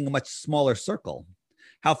 but I'm making a much smaller circle.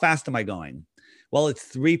 How fast am I going? Well,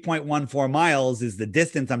 it's 3.14 miles is the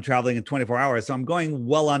distance I'm traveling in 24 hours. So I'm going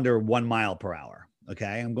well under 1 mile per hour.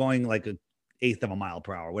 Okay. I'm going like an eighth of a mile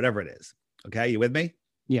per hour, whatever it is. Okay. You with me?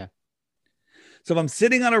 Yeah. So if I'm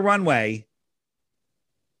sitting on a runway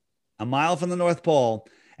 1 mile from the North Pole,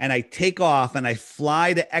 and I take off and I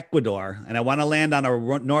fly to Ecuador, and I want to land on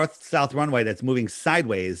a north-south runway that's moving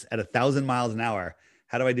sideways at 1,000 miles an hour,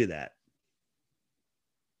 how do I do that?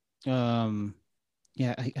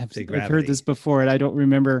 Yeah, I've heard this before, and I don't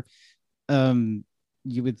remember. You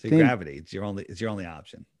would think gravity. It's your only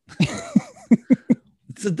option.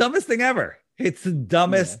 It's the dumbest thing ever. It's the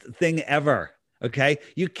dumbest thing ever. Okay,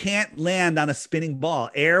 you can't land on a spinning ball.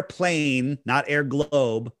 Airplane, not air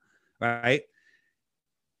globe, right?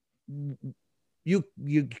 You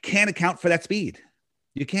can't account for that speed.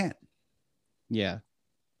 You can't. Yeah.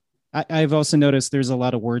 I've also noticed there's a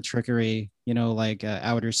lot of word trickery, like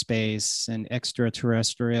outer space and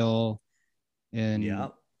extraterrestrial, and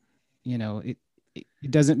it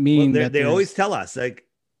doesn't mean that they always tell us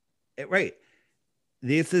right.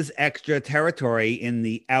 This is extra territory in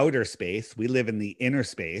the outer space. We live in the inner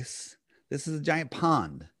space. This is a giant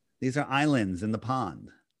pond. These are islands in the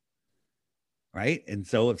pond. Right. And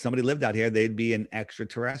so if somebody lived out here, they'd be an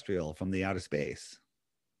extraterrestrial from the outer space.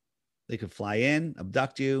 They could fly in,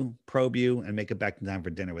 abduct you, probe you, and make it back in time for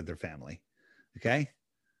dinner with their family. Okay.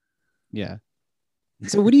 Yeah.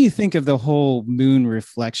 So what do you think of the whole moon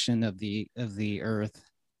reflection of the Earth?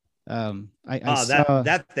 I saw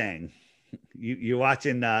that thing. You're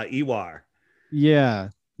watching Ewar. Yeah,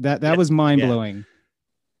 that was mind blowing. Yeah.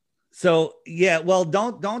 So yeah, well,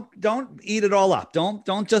 don't eat it all up.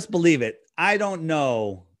 Don't just believe it. I don't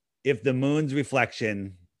know if the moon's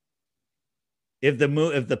reflection, if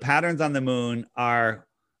the patterns on the moon are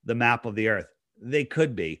the map of the Earth. They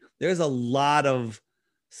could be. There's a lot of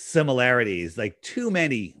similarities, like too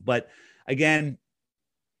many. But again,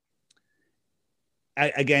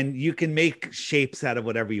 you can make shapes out of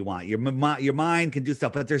whatever you want. Your mind can do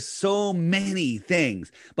stuff, but there's so many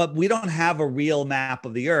things. But we don't have a real map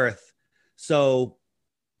of the Earth, so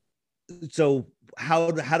how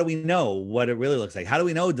do we know what it really looks like? How do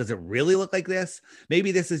we know? Does it really look like this?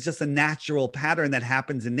 Maybe this is just a natural pattern that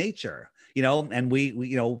happens in nature, and we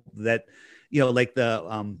that, like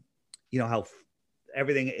the, how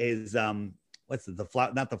everything is, what's the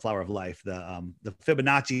flower, not the flower of life, the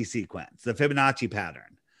Fibonacci sequence, the Fibonacci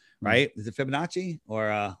pattern, right? Is it Fibonacci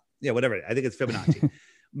or, whatever. I think it's Fibonacci.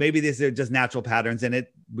 Maybe these are just natural patterns and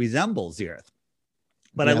it resembles the Earth.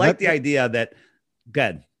 But I like the idea that,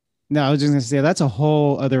 good. No, I was just going to say that's a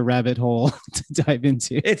whole other rabbit hole to dive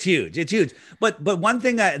into. It's huge. It's huge. But one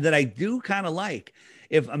thing that I do kind of like,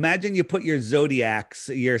 imagine you put your zodiacs,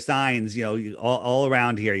 your signs, all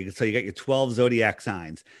around here. So you got your 12 zodiac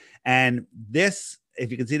signs. And this,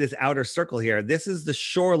 if you can see this outer circle here, this is the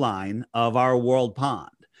shoreline of our world pond.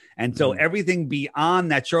 And so everything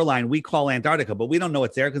beyond that shoreline, we call Antarctica, but we don't know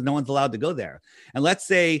it's there because no one's allowed to go there. And let's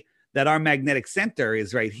say that our magnetic center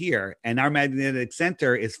is right here, and our magnetic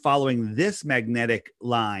center is following this magnetic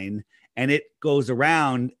line, and it goes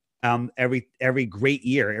around every great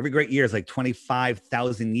year. Every great year is like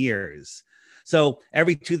 25,000 years. So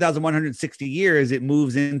every 2,160 years, it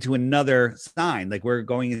moves into another sign. Like we're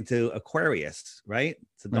going into Aquarius, right?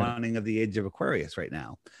 It's the dawning of the age of Aquarius right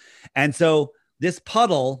now. And so this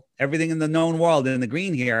puddle, everything in the known world in the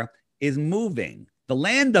green here, is moving. The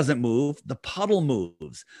land doesn't move, the puddle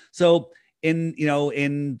moves. So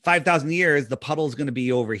in 5,000 years, the puddle is going to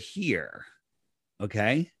be over here.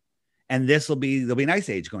 Okay. And there'll be an ice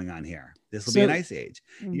age going on here. This will be an ice age.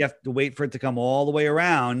 You have to wait for it to come all the way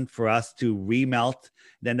around for us to remelt.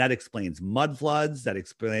 Then that explains mud floods. That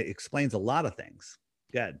explains a lot of things.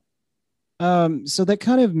 Good. So that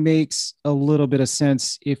kind of makes a little bit of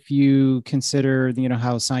sense if you consider,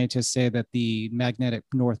 how scientists say that the magnetic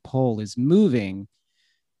North Pole is moving,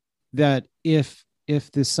 that if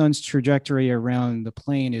the sun's trajectory around the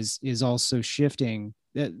plane is also shifting,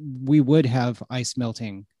 that we would have ice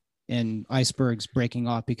melting and icebergs breaking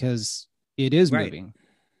off because it is moving.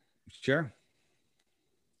 Sure.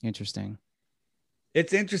 Interesting.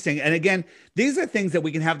 It's interesting. And again, these are things that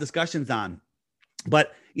we can have discussions on.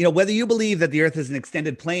 But, whether you believe that the Earth is an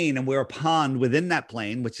extended plane and we're a pond within that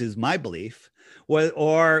plane, which is my belief,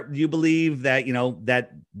 or you believe that,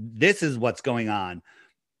 that this is what's going on,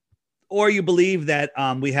 or you believe that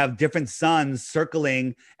we have different suns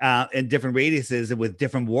circling in different radiuses and with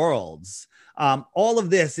different worlds. All of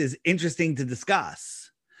this is interesting to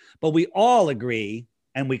discuss, but we all agree,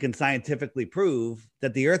 and we can scientifically prove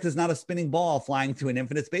that the Earth is not a spinning ball flying through an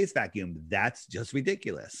infinite space vacuum. That's just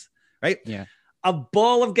ridiculous, right? Yeah. A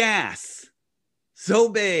ball of gas so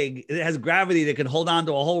big, it has gravity that can hold on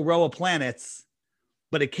to a whole row of planets,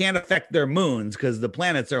 but it can't affect their moons because the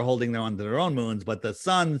planets are holding on to their own moons, but the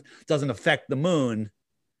sun doesn't affect the moon.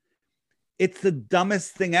 It's the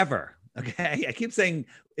dumbest thing ever. Okay. I keep saying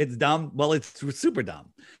it's dumb. Well, it's super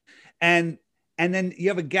dumb. And then you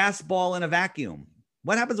have a gas ball in a vacuum.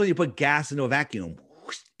 What happens when you put gas into a vacuum?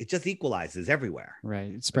 It just equalizes everywhere.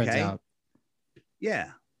 Right. It spreads out. Yeah.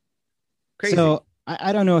 Crazy. So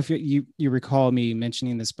I don't know if you recall me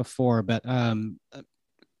mentioning this before, but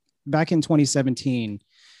back in 2017,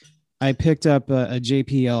 I picked up a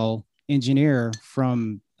JPL engineer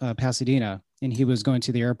from Pasadena, and he was going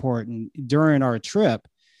to the airport. And during our trip,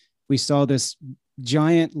 we saw this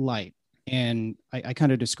giant light, and I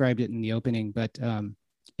kind of described it in the opening, but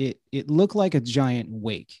it looked like a giant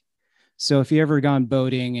wake. So if you ever gone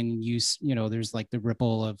boating and there's like the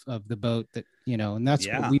ripple of the boat that, and that's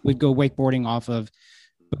what we would go wakeboarding off of.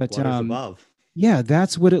 But above. Yeah,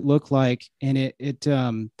 that's what it looked like. And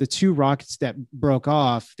the two rockets that broke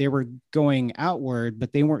off, they were going outward,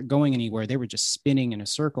 but they weren't going anywhere. They were just spinning in a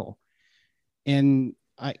circle. And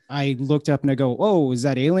I looked up and I go, "Oh, is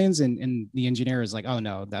that aliens?" And the engineer is like, "Oh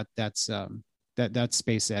no, that's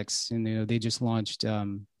SpaceX." And they just launched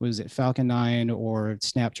was it Falcon 9 or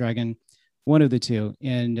Snapdragon, one of the two.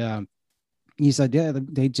 And He said, yeah,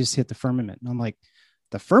 they just hit the firmament. And I'm like,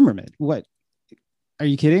 the firmament? What? Are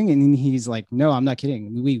you kidding? And he's like, no, I'm not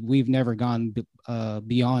kidding. We've never gone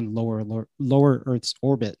beyond lower Earth's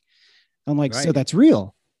orbit. I'm like, Right. so that's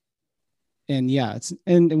real. And yeah,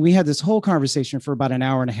 and we had this whole conversation for about an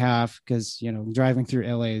hour and a half because, you know, driving through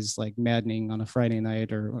LA is like maddening on a Friday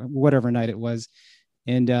night or whatever night it was.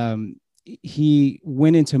 And he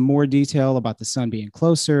went into more detail about the sun being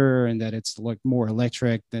closer and that it's like more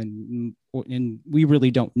electric than, and we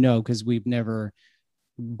really don't know because we've never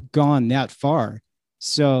gone that far.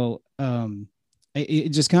 So it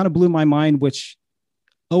just kind of blew my mind, which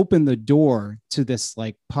opened the door to this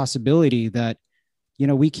like possibility that, you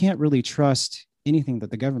know, we can't really trust anything that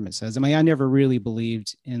the government says. I mean, I never really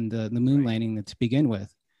believed in the moon landing to begin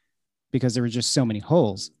with because there were just so many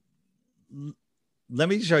holes. Let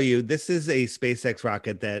me show you. This is a SpaceX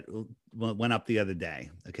rocket that went up the other day.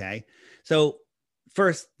 Okay. So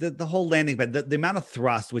first, the whole landing pad, the amount of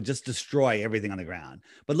thrust would just destroy everything on the ground.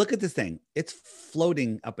 But look at this thing. It's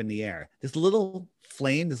floating up in the air. This little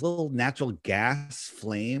flame, this little natural gas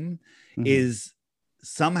flame is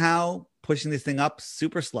somehow pushing this thing up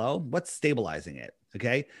super slow. What's stabilizing it?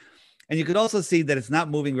 Okay. And you could also see that it's not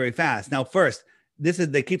moving very fast. Now, first,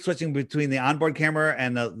 they keep switching between the onboard camera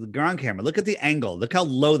and the ground camera. Look at the angle. Look how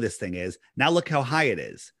low this thing is. Now look how high it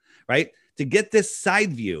is, right? To get this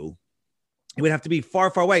side view, it would have to be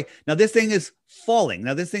far, far away. Now this thing is falling.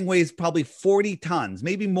 Now this thing weighs probably 40 tons,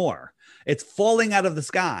 maybe more. It's falling out of the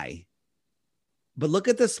sky. But look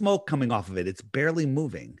at the smoke coming off of it. It's barely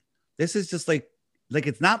moving. This is just like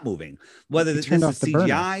it's not moving. Whether this is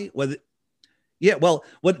CGI, well,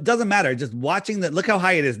 what doesn't matter. Just watching that. Look how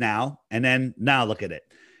high it is now. And then now look at it.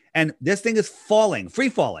 And this thing is falling, free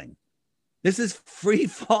falling. This is free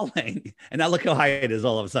falling. And now look how high it is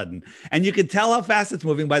all of a sudden. And you can tell how fast it's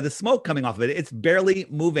moving by the smoke coming off of it. It's barely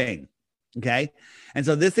moving. Okay. And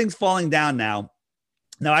so this thing's falling down now.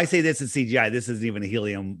 Now I say this is CGI. This isn't even a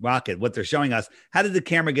helium rocket. What they're showing us, how did the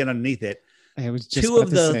camera get underneath it? I was just Two of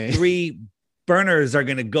the three burners are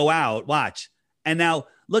going to go out. Watch. And now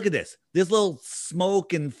look at this little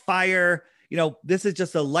smoke and fire. You know, this is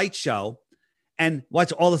just a light show. And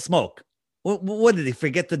watch all the smoke. What did they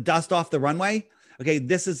forget to dust off the runway? Okay,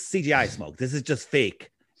 this is CGI smoke. This is just fake.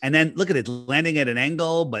 And then look at it landing at an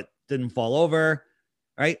angle, but didn't fall over.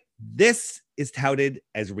 Right? This is touted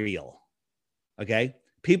as real. Okay,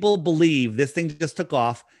 people believe this thing just took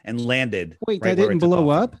off and landed. Wait, that didn't blow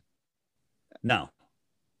up? No.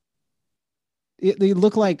 They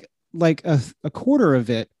look like a quarter of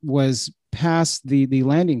it was past the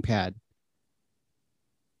landing pad.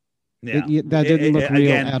 Yeah, that didn't look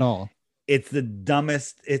real at all. It's the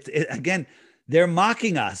dumbest. Again, they're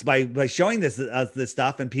mocking us by showing this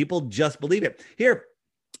stuff, and people just believe it. Here,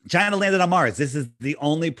 China landed on Mars. This is the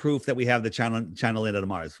only proof that we have that China landed on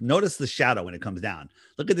Mars. Notice the shadow when it comes down.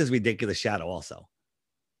 Look at this ridiculous shadow. Also,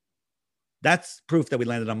 that's proof that we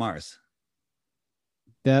landed on Mars.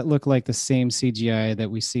 That looked like the same CGI that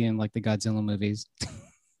we see in like the Godzilla movies.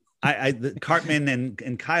 Cartman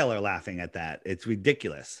and Kyle are laughing at that. It's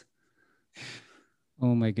ridiculous.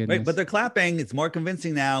 Oh my goodness. Right, but they're clapping. It's more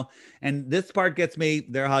convincing now. And this part gets me.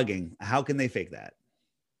 They're hugging. How can they fake that?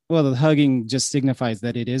 Well, the hugging just signifies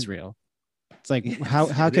that it is real. It's like, yes,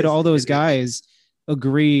 how could all those guys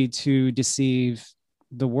agree to deceive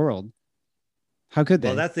the world? How could they?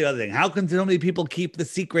 Well, that's the other thing. How can so many people keep the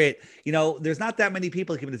secret? You know, there's not that many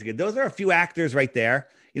people keeping the secret. Those are a few actors right there.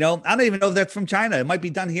 You know, I don't even know if that's from China. It might be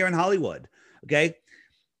done here in Hollywood. Okay.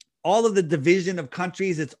 All of the division of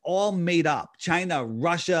countries, it's all made up. China,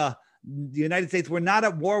 Russia, the United States, we're not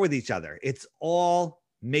at war with each other. It's all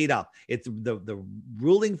made up. It's the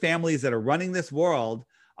ruling families that are running this world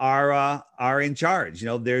are in charge. You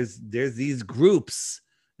know, there's these groups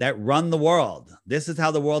that run the world. This is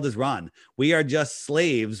how the world is run. We are just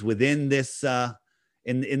slaves within this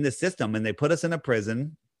in this system, and they put us in a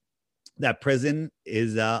prison. That prison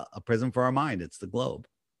is a prison for our mind. It's the globe.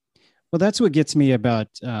 Well, that's what gets me about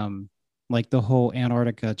like the whole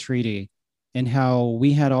Antarctica Treaty and how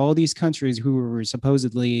we had all these countries who we were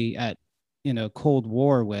supposedly in a Cold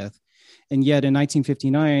War with. And yet in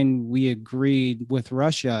 1959, we agreed with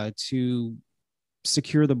Russia to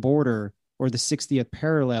secure the border or the 60th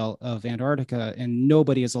parallel of Antarctica, and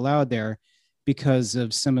nobody is allowed there because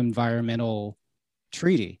of some environmental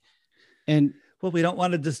treaty. And well, we don't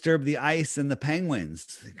want to disturb the ice and the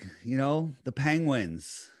penguins, you know, the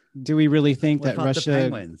penguins. Do we really think that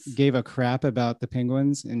Russia gave a crap about the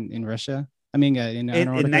penguins in Russia? I mean, in In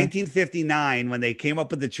Antarctica? 1959, when they came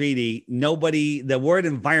up with the treaty, the word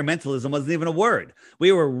environmentalism wasn't even a word.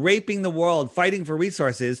 We were raping the world, fighting for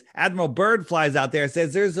resources. Admiral Byrd flies out there and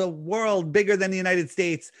says there's a world bigger than the United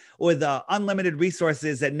States with unlimited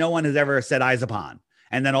resources that no one has ever set eyes upon.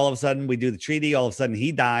 And then all of a sudden we do the treaty. All of a sudden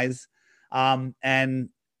he dies. And,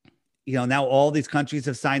 now all these countries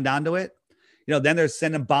have signed on to it. Then they're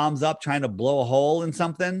sending bombs up, trying to blow a hole in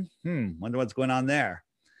something. Wonder what's going on there.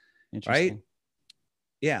 Right?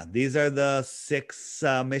 Yeah, these are the 6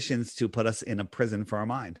 missions to put us in a prison for our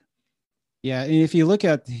mind. Yeah, and if you look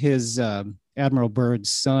at his Admiral Byrd's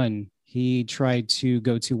son, he tried to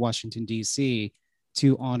go to Washington, D.C.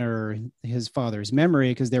 to honor his father's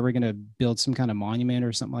memory because they were going to build some kind of monument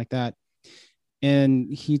or something like that. And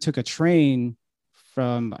he took a train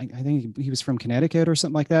from, I think he was from Connecticut or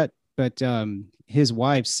something like that. But his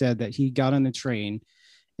wife said that he got on the train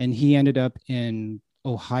and he ended up in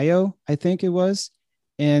Ohio, I think it was.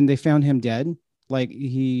 And they found him dead. Like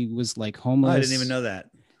he was like homeless. I didn't even know that.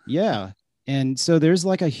 Yeah. And so there's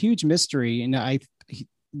like a huge mystery. And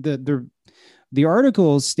the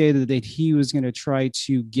article stated that he was going to try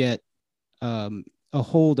to get a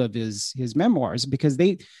hold of his memoirs because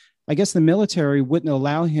I guess the military wouldn't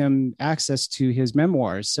allow him access to his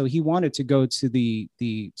memoirs. So he wanted to go to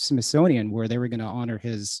the Smithsonian where they were going to honor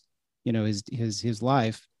his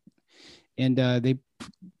life. And they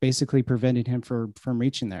basically prevented him from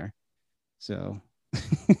reaching there. So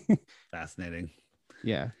fascinating.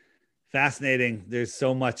 Yeah. Fascinating. There's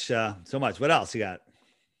so much. What else you got?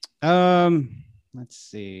 Let's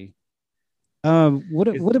see.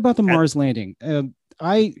 What about the Mars landing?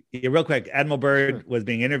 Real quick, Admiral Byrd was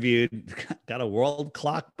being interviewed, got a world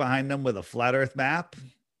clock behind him with a flat Earth map.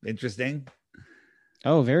 Interesting.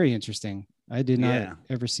 Oh, very interesting. I did not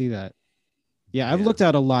ever see that. Yeah, I've looked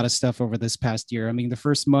at a lot of stuff over this past year. I mean, the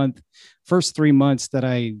first 3 months that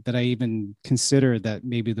I even considered that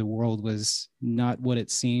maybe the world was not what it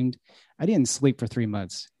seemed, I didn't sleep for 3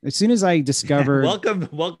 months. As soon as I discovered welcome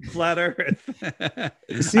flat Earth.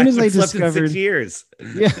 As soon as I discovered 6 years.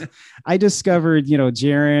 Yeah, I discovered,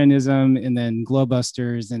 Jeranism and then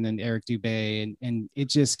Glowbusters and then Eric Dubay and it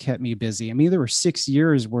just kept me busy. I mean, there were 6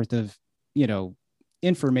 years worth of,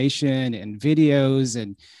 information and videos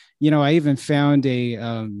and I even found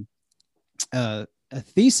a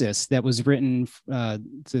thesis that was written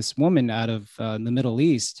this woman out of the Middle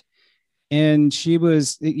East, and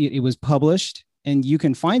it was published, and you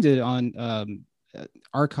can find it on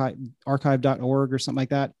archive.org or something like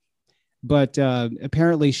that. But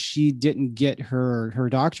apparently, she didn't get her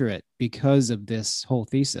doctorate because of this whole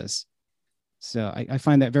thesis. So I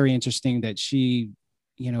find that very interesting that she,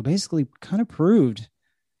 basically kind of proved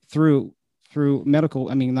through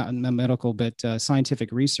medical, I mean, not medical, but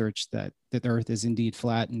scientific research that the Earth is indeed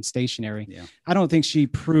flat and stationary. Yeah. I don't think she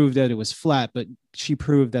proved that it was flat, but she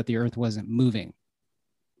proved that the Earth wasn't moving.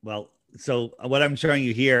 Well, so what I'm showing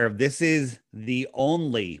you here, this is the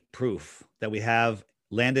only proof that we have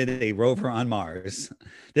landed a rover on Mars.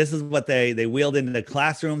 This is what they wheeled into the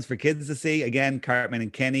classrooms for kids to see. Again, Cartman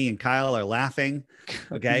and Kenny and Kyle are laughing.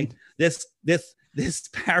 Okay. This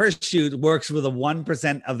parachute works with a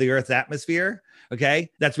 1% of the Earth's atmosphere. Okay.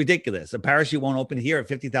 That's ridiculous. A parachute won't open here at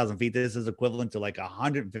 50,000 feet. This is equivalent to like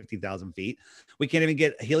 150,000 feet. We can't even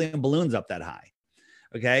get helium balloons up that high.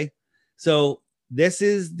 Okay. So this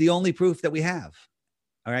is the only proof that we have.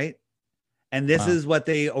 All right. And this is what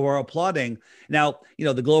they are applauding. Now,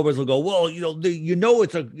 the Globers will go, well,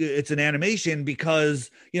 it's an animation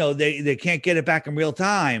because, they can't get it back in real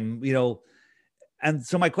time, And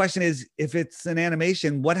so my question is, if it's an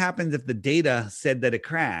animation, what happens if the data said that it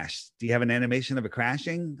crashed? Do you have an animation of it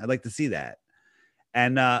crashing? I'd like to see that.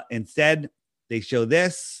 And instead, they show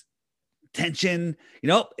this tension.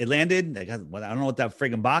 It landed. I don't know what that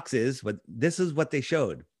friggin' box is, but this is what they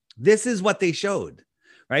showed.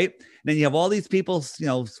 Right? And then you have all these people,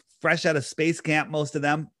 fresh out of space camp, most of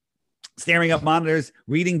them, staring up monitors,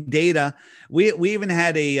 reading data. We even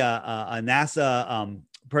had a NASA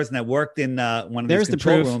person that worked in one of these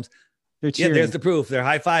control rooms. There's the proof. They're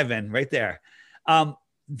high-fiving right there.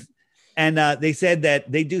 And they said that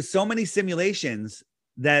they do so many simulations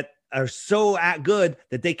that are so good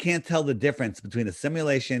that they can't tell the difference between a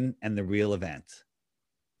simulation and the real event.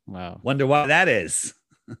 Wow. Wonder why that is.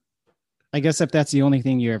 I guess if that's the only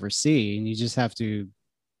thing you ever see, and you just have to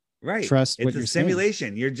trust what you're seeing. It's a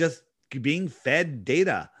simulation. You're just being fed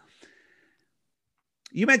data.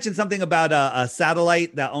 You mentioned something about a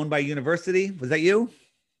satellite that owned by a university. Was that you?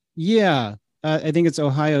 Yeah. I think it's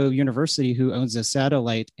Ohio University who owns a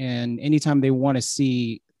satellite. And anytime they want to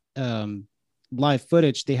see live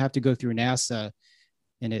footage, they have to go through NASA.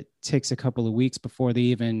 and it takes a couple of weeks before they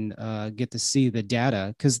even get to see the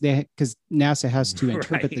data because NASA has to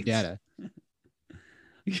interpret the data.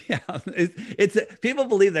 Yeah, it's people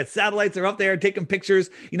believe that satellites are up there taking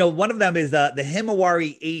pictures. You know, one of them is the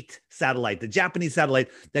Himawari 8 satellite, the Japanese satellite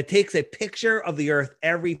that takes a picture of the Earth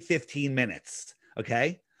every 15 minutes.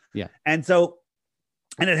 Okay. Yeah. And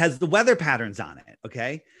it has the weather patterns on it.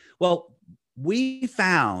 Okay. Well, we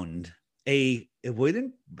found if we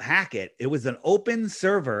didn't hack it, it was an open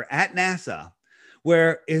server at NASA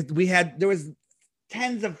where there was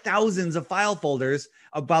tens of thousands of file folders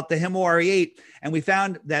about the Himawari 8. And we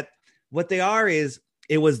found that what they are is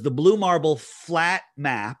it was the Blue Marble flat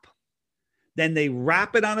map. Then they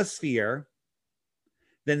wrap it on a sphere.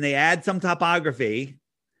 Then they add some topography.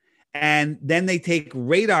 And then they take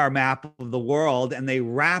radar map of the world and they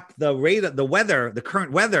wrap the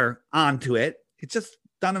current weather onto it. It's just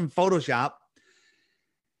done in Photoshop.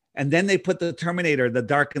 And then they put the Terminator, the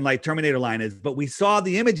dark and light Terminator line is, but we saw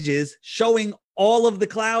the images showing all of the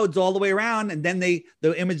clouds all the way around. And then the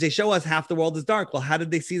image they show us, half the world is dark. Well, how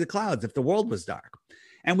did they see the clouds if the world was dark?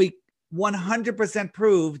 And we 100%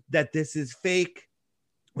 proved that this is fake.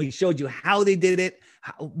 We showed you how they did it,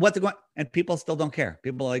 what they're going, and people still don't care.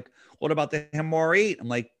 People are like, what about the Himawari 8? I'm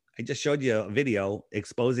like, I just showed you a video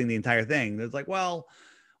exposing the entire thing. It's like, well,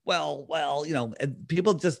 you know,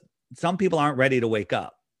 some people aren't ready to wake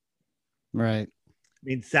up. Right. I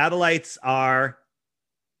mean, satellites are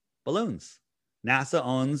balloons. NASA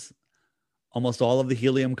owns almost all of the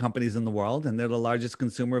helium companies in the world, and they're the largest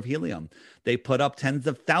consumer of helium. They put up tens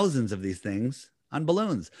of thousands of these things on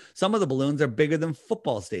balloons. Some of the balloons are bigger than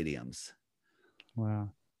football stadiums.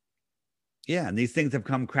 Wow. Yeah, and these things have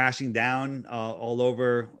come crashing down all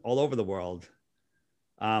over the world.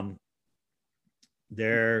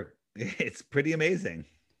 It's pretty amazing.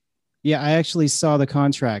 Yeah, I actually saw the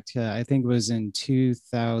contract. I think it was in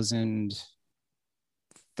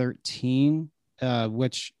 2013,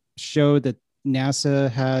 which showed that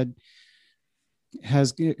NASA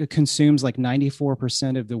consumes like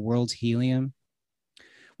 94% of the world's helium.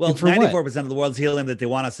 Well, 94% of the world's helium that they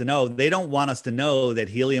want us to know. They don't want us to know that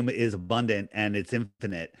helium is abundant and it's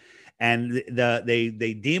infinite. And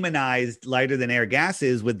they demonized lighter than air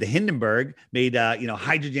gases with the Hindenburg, made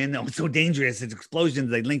hydrogen. Oh, it's so dangerous. It's explosions.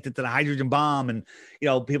 They linked it to the hydrogen bomb, and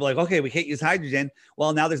people are like, okay, we can't use hydrogen.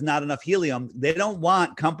 Well, now there's not enough helium. They don't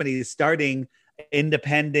want companies starting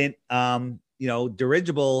independent,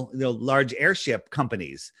 dirigible, large airship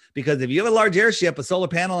companies, because if you have a large airship, a solar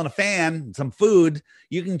panel, and a fan, some food,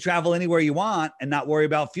 you can travel anywhere you want and not worry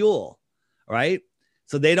about fuel, right?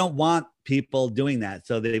 So they don't want people doing that.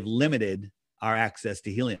 So they've limited our access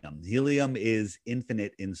to helium. Helium is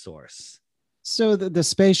infinite in source. So the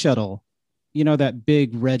space shuttle, that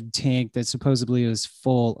big red tank that supposedly is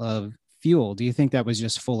full of fuel, do you think that was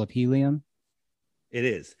just full of helium? It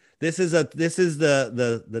is. This is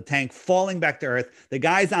the tank falling back to Earth. The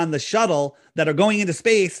guys on the shuttle that are going into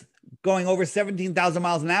space, going over 17,000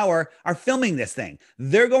 miles an hour, are filming this thing.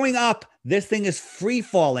 They're going up. This thing is free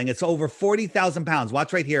falling. It's over 40,000 pounds.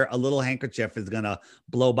 Watch right here. A little handkerchief is going to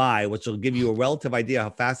blow by, which will give you a relative idea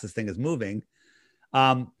how fast this thing is moving.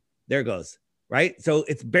 There it goes. Right. So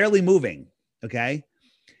it's barely moving. Okay.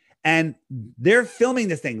 And they're filming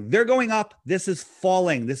this thing. They're going up. This is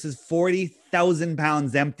falling. This is 40,000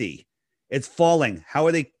 pounds empty. It's falling. How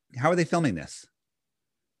are they filming this?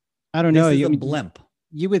 I don't know. This is a blimp.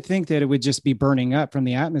 You would think that it would just be burning up from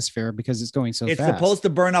the atmosphere because it's going so fast. It's supposed to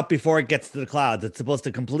burn up before it gets to the clouds. It's supposed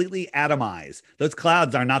to completely atomize. Those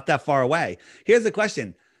clouds are not that far away. Here's the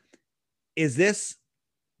question. Is this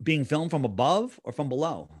being filmed from above or from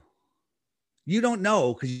below? You don't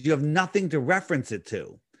know because you have nothing to reference it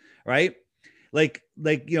to, right? Like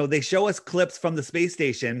they show us clips from the space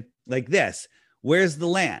station like this. Where's the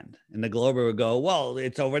land? And the Glober would go, well,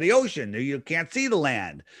 it's over the ocean. You can't see the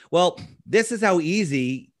land. Well, this is how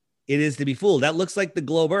easy it is to be fooled. That looks like the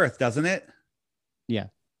globe Earth, doesn't it? Yeah.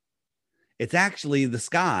 It's actually the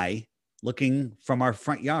sky looking from our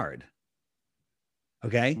front yard.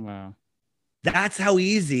 Okay. Wow. That's how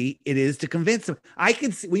easy it is to convince them. I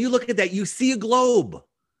can see, when you look at that, you see a globe.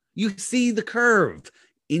 You see the curve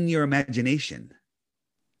in your imagination.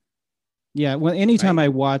 Yeah, well, anytime I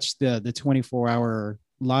watch the 24-hour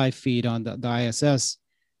live feed on the ISS,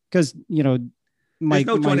 because there's no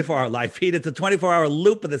 24-hour live feed. It's a 24-hour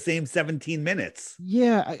loop of the same 17 minutes.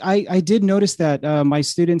 Yeah, I did notice that my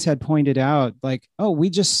students had pointed out, like, oh, we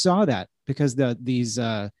just saw that because these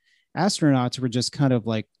astronauts were just kind of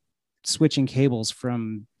like switching cables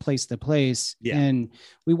from place to place, and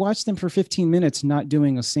we watched them for 15 minutes not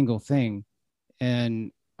doing a single thing,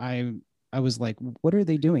 and I was like, what are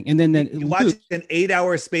they doing? And then you watch an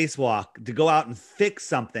 8-hour spacewalk to go out and fix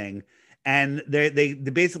something. And they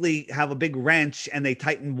basically have a big wrench and they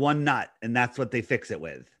tighten one nut, and that's what they fix it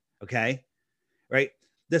with. Okay. Right.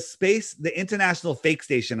 The International Fake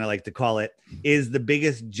Station, I like to call it, is the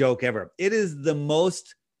biggest joke ever. It is the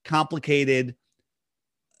most complicated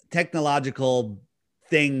technological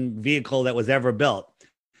vehicle that was ever built.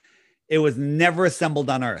 It was never assembled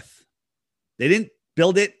on Earth. They didn't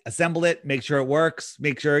build it, assemble it, make sure it works,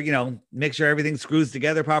 make sure everything screws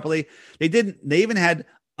together properly. They even had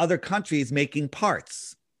other countries making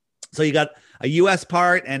parts. So you got a US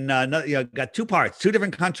part and got two parts, two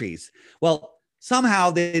different countries. Well, somehow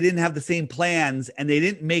they didn't have the same plans and they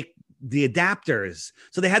didn't make the adapters.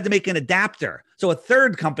 So they had to make an adapter. So a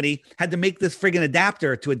third company had to make this friggin'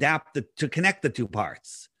 adapter to connect the two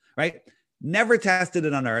parts, right? Never tested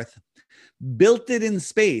it on Earth, built it in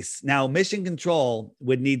space. Now, Mission Control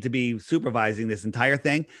would need to be supervising this entire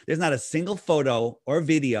thing. There's not a single photo or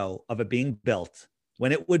video of it being built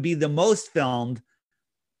when it would be the most filmed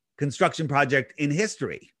construction project in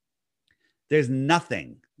history. There's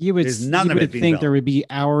nothing. You would think there would be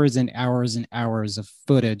hours and hours and hours of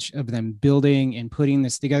footage of them building and putting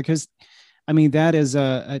this together. Because, I mean, that is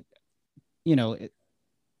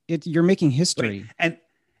you're making history. Right.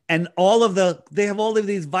 And they have all of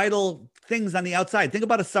these vital things on the outside. Think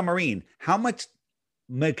about a submarine. How much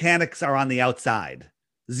mechanics are on the outside?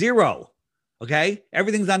 Zero. Okay.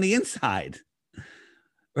 Everything's on the inside.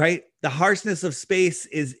 Right? The harshness of space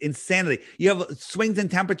is insanity. You have swings in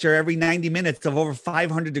temperature every 90 minutes of over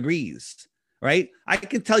 500 degrees, right? I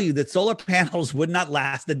can tell you that solar panels would not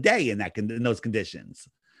last a day in those conditions,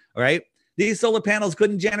 all right? These solar panels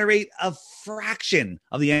couldn't generate a fraction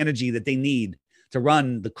of the energy that they need to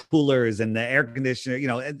run the coolers and the air conditioner,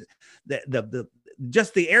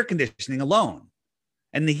 just the air conditioning alone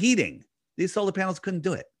and the heating. These solar panels couldn't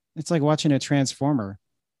do it. It's like watching a transformer.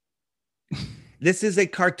 This is a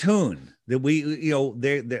cartoon that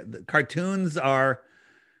the cartoons are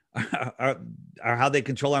how they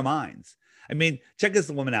control our minds. I mean, check this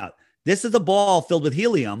woman out. This is a ball filled with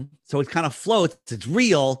helium, so it kind of floats. It's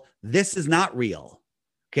real. This is not real.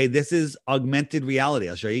 Okay, this is augmented reality.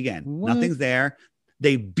 I'll show you again. What? Nothing's there.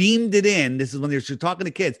 They beamed it in. This is when they're talking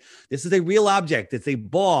to kids. This is a real object. It's a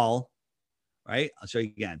ball, right? I'll show you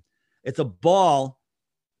again. It's a ball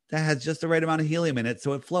that has just the right amount of helium in it,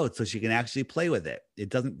 so it floats, so she can actually play with it. It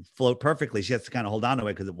doesn't float perfectly. She has to kind of hold on to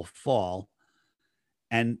it because it will fall.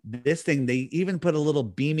 And this thing, they even put a little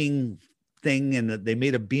beaming thing and they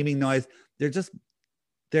made a beaming noise. They're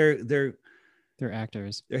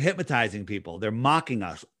actors. They're hypnotizing people. They're mocking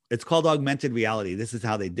us. It's called augmented reality. This is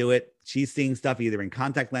how they do it. She's seeing stuff either in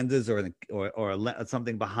contact lenses or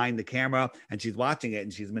something behind the camera, and she's watching it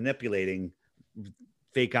and she's manipulating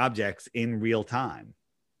fake objects in real time.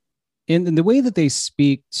 And the way that they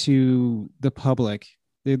speak to the public,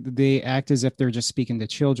 they act as if they're just speaking to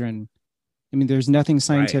children. I mean, there's nothing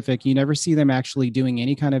scientific. Right. You never see them actually doing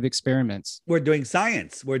any kind of experiments. We're doing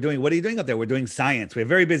science. What are you doing up there? We're doing science. We have a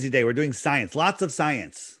very busy day. We're doing science. Lots of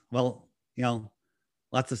science. Well,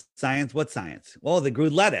 lots of science. What science? Well, they grew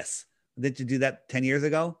lettuce. Did you do that 10 years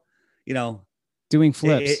ago? Doing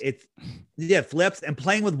flips. Flips and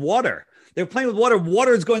playing with water. They're playing with water.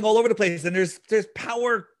 Water is going all over the place, and there's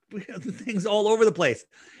power things all over the place.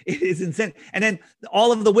 It is insane. And then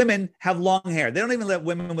all of the women have long hair. They don't even let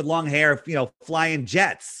women with long hair, fly in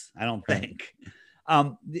jets. I don't think.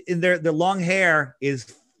 In their long hair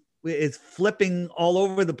is flipping all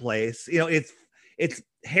over the place. It's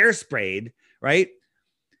hairsprayed, right?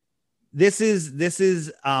 This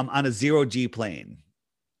is on a 0G plane.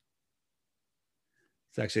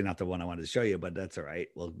 It's actually not the one I wanted to show you, but that's all right.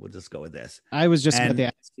 We'll just go with this. I was just going to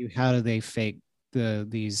ask you, how do they fake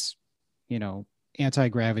these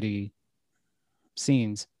anti-gravity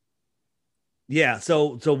scenes? Yeah,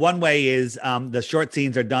 so one way is the short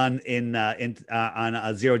scenes are done on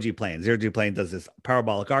a 0G plane. 0G plane does this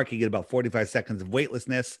parabolic arc. You get about 45 seconds of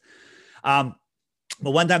weightlessness.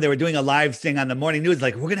 But one time they were doing a live thing on the morning news,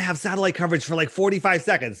 like, we're going to have satellite coverage for like 45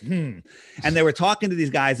 seconds. And they were talking to these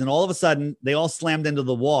guys, and all of a sudden they all slammed into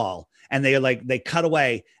the wall, and they cut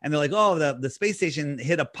away, and they're like, oh, the space station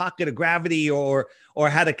hit a pocket of gravity or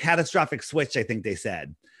had a catastrophic switch. I think they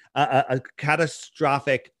said a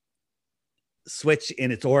catastrophic switch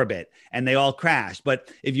in its orbit, and they all crashed. But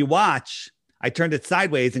if you watch, I turned it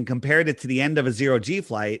sideways and compared it to the end of a 0G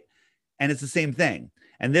flight, and it's the same thing.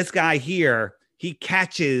 And this guy here, he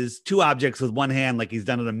catches two objects with one hand like he's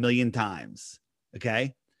done it a million times.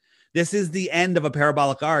 Okay. This is the end of a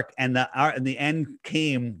parabolic arc, and the end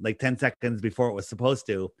came like 10 seconds before it was supposed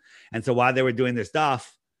to. And so while they were doing their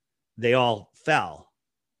stuff, they all fell.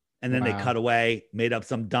 And then they Wow. cut away, made up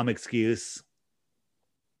some dumb excuse.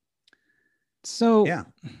 So, Yeah.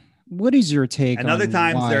 what is your take And on other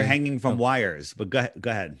times they're why- hanging from wires. But go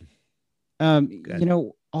ahead. You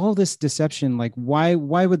know, all this deception, like why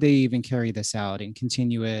would they even carry this out and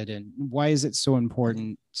continue it? And why is it so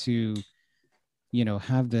important to, you know,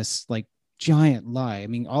 have this like giant lie? I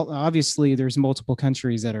mean, obviously there's multiple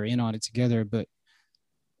countries that are in on it together, but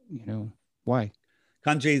you know, why?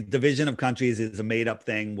 Countries, division of countries is a made up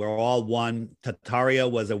thing. We're all one. Tartaria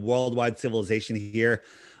was a worldwide civilization here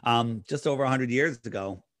just over 100 years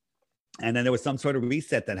ago. And then there was some sort of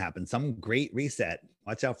reset that happened, some great reset.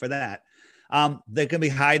 Watch out for that. They can be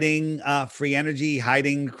hiding free energy,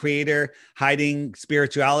 hiding creator, hiding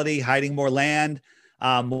spirituality, hiding more land,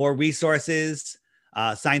 more resources,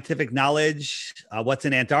 scientific knowledge, what's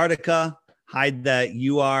in Antarctica, hide that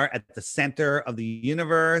you are at the center of the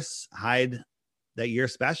universe, hide that you're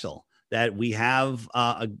special, that we have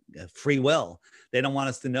a free will. They don't want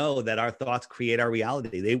us to know that our thoughts create our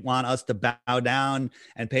reality. They want us to bow down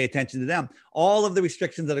and pay attention to them. All of the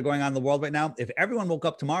restrictions that are going on in the world right now, if everyone woke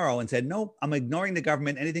up tomorrow and said, no, I'm ignoring the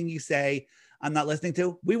government, anything you say, I'm not listening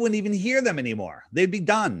to, we wouldn't even hear them anymore. They'd be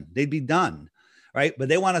done. Right. But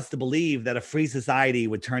they want us to believe that a free society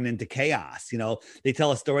would turn into chaos. You know, they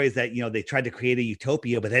tell us stories that, you know, they tried to create a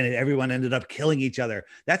utopia, but then everyone ended up killing each other.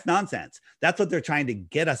 That's nonsense. That's what they're trying to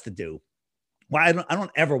get us to do. Well, I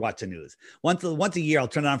don't ever watch the news. Once a year, I'll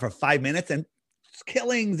turn it on for 5 minutes and it's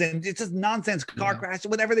killings and it's just nonsense, car crash,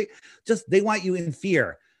 whatever. They want you in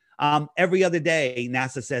fear. Every other day,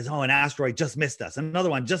 NASA says, oh, an asteroid just missed us. Another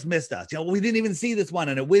one just missed us. You know, we didn't even see this one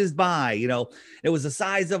and it whizzed by. You know, it was the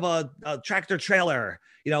size of a tractor trailer.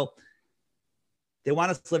 You know, they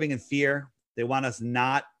want us living in fear. They want us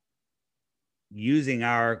not using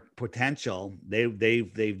our potential.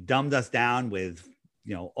 They've dumbed us down with,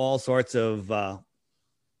 you know, all sorts of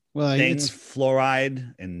things,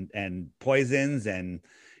 fluoride and poisons and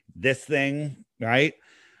this thing, right?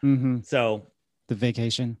 Mm-hmm. So the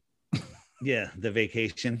vacation. Yeah, the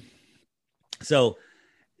vacation. So,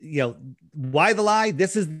 you know, why the lie?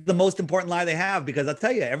 This is the most important lie they have, because I'll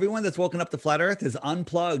tell you, everyone that's woken up to flat earth is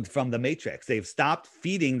unplugged from the matrix. They've stopped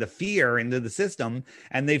feeding the fear into the system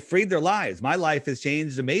and they've freed their lives. My life has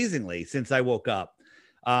changed amazingly since I woke up.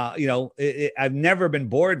 You know, I've never been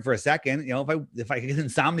bored for a second. You know, if I get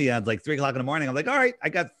insomnia at like 3 o'clock in the morning, I'm like, all right, I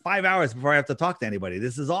got 5 hours before I have to talk to anybody.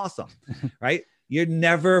 This is awesome. Right. You're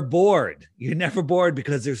never bored. You're never bored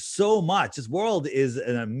because there's so much. This world is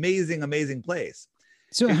an amazing, amazing place.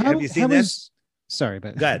 So have you seen this? Sorry,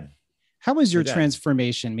 but go ahead. How was your Go ahead.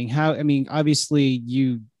 transformation? I mean, obviously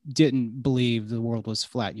you didn't believe the world was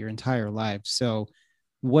flat your entire life. So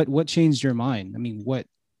what changed your mind? I mean, what?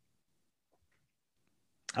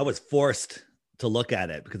 I was forced to look at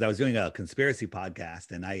it because I was doing a conspiracy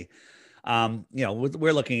podcast and I, you know,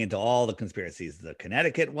 we're looking into all the conspiracies, the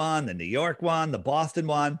Connecticut one, the New York one, the Boston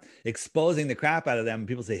one, exposing the crap out of them.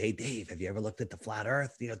 People say, hey, Dave, have you ever looked at the flat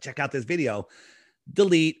earth? You know, check out this video.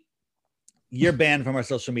 Delete. You're banned from our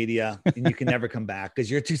social media and you can never come back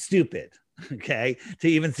because you're too stupid. Okay. To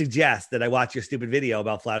even suggest that I watch your stupid video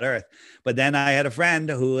about flat earth. But then I had a friend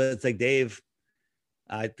who was like, Dave,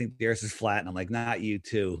 I think the earth is flat. And I'm like, not you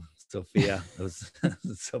too, Sophia. It was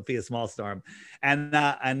Sophia Smallstorm.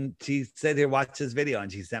 And she said, here, watch this video.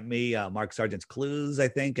 And she sent me Mark Sargent's Clues, I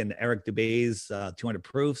think, and Eric Dubay's 200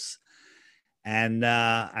 Proofs. And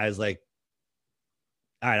I was like,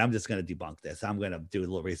 all right, I'm just going to debunk this. I'm going to do a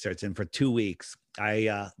little research. And for 2 weeks,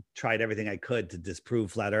 I tried everything I could to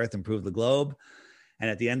disprove flat earth and prove the globe. And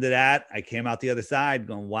at the end of that, I came out the other side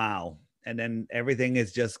going, wow. And then everything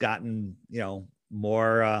has just gotten, you know,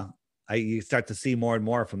 more, you start to see more and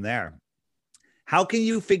more from there. How can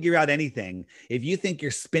you figure out anything if you think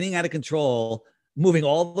you're spinning out of control, moving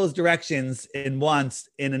all those directions in once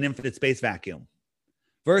in an infinite space vacuum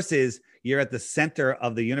versus you're at the center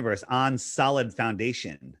of the universe on solid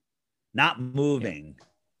foundation, not moving,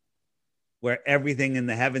 where everything in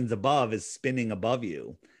the heavens above is spinning above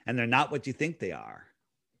you and they're not what you think they are.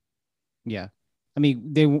 Yeah. I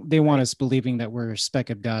mean, they want us believing that we're a speck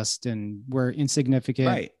of dust and we're insignificant,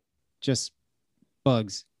 Right? Just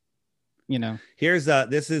bugs, you know. Here's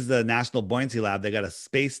this is the National Buoyancy Lab. They got the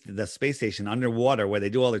space station underwater where they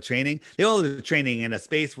do all their training. They do all their training in a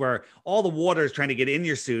space where all the water is trying to get in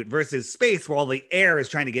your suit versus space where all the air is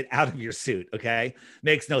trying to get out of your suit. Okay,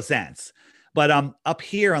 makes no sense. But up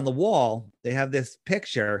here on the wall, they have this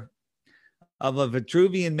picture of a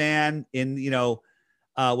Vitruvian man in, you know,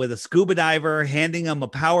 with a scuba diver handing him a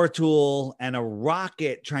power tool and a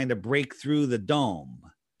rocket trying to break through the dome.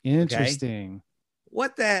 Interesting.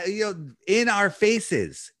 What the, in our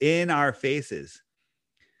faces.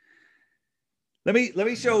 Let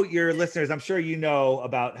me show your listeners. I'm sure you know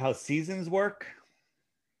about how seasons work.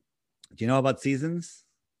 Do you know about seasons?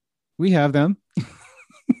 We have them.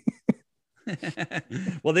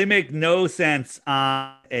 Well, they make no sense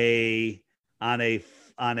on a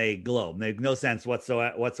globe. They make no sense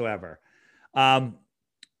whatsoever.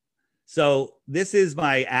 So this is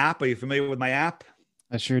my app. Are you familiar with my app?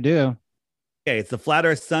 I sure do. Okay, it's the Flat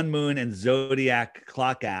Earth Sun, Moon, and Zodiac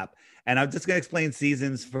Clock app. And I'm just going to explain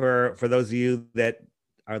seasons for those of you that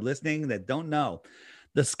are listening that don't know.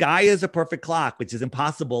 The sky is a perfect clock, which is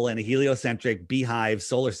impossible in a heliocentric beehive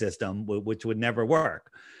solar system, which would never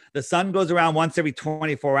work. The sun goes around once every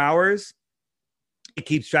 24 hours. It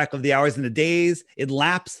keeps track of the hours and the days. It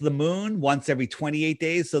laps the moon once every 28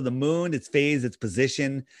 days. So the moon, its phase, its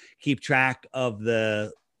position, keep track of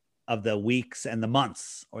the weeks and the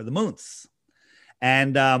months or the moons.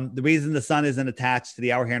 And the reason the sun isn't attached to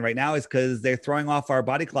the hour hand right now is because they're throwing off our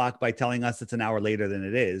body clock by telling us it's an hour later than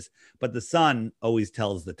it is. But the sun always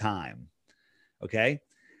tells the time. Okay.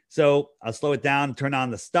 So I'll slow it down, turn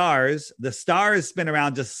on the stars. The stars spin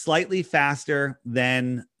around just slightly faster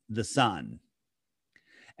than the sun.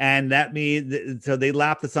 And that means, so they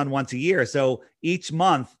lap the sun once a year. So each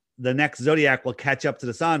month, the next zodiac will catch up to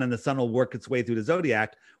the sun and the sun will work its way through the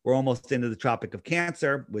zodiac. We're almost into the Tropic of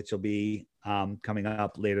Cancer, which will be coming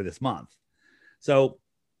up later this month. So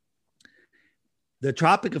the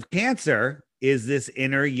Tropic of Cancer is this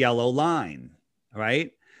inner yellow line,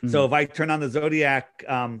 right? Mm-hmm. So if I turn on the zodiac,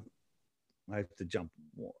 I have to jump.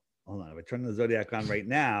 Hold on. If I turn the zodiac on right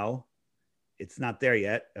now, it's not there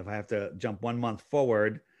yet. If I have to jump 1 month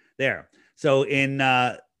forward, there. So in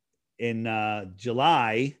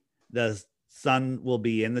July, the sun will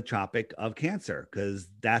be in the Tropic of Cancer because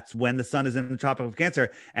that's when the sun is in the Tropic of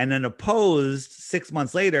Cancer. And then opposed 6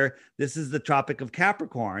 months later, this is the Tropic of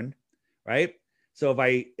Capricorn, right? So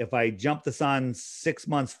if I jump the sun 6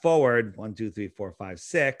 months forward, 1, 2, 3, 4, 5,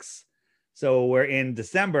 6. So we're in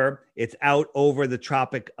December, it's out over the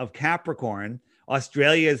Tropic of Capricorn.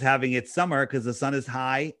 Australia is having its summer because the sun is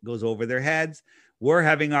high, goes over their heads. We're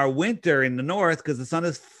having our winter in the north because the sun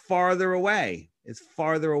is farther away. It's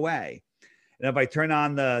farther away. And if I turn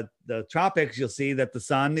on the tropics, you'll see that the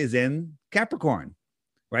sun is in Capricorn,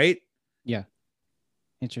 right? Yeah.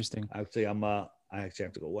 Interesting. Actually, I actually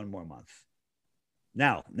have to go 1 more month.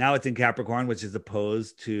 Now it's in Capricorn, which is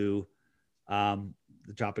opposed to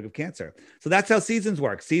the Tropic of Cancer. So that's how seasons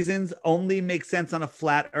work. Seasons only make sense on a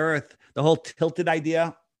flat earth. The whole tilted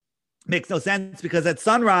idea makes no sense because at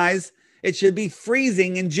sunrise, it should be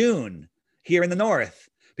freezing in June here in the north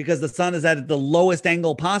because the sun is at the lowest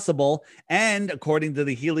angle possible. And according to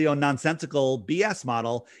the helio-nonsensical BS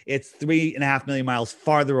model, it's 3.5 million miles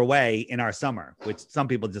farther away in our summer, which some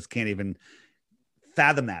people just can't even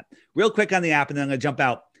fathom that. Real quick on the app, and then I'm going to jump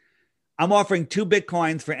out. I'm offering 2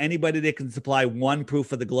 Bitcoins for anybody that can supply 1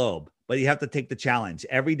 proof of the globe, but you have to take the challenge.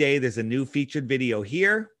 Every day there's a new featured video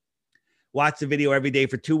here. Watch the video every day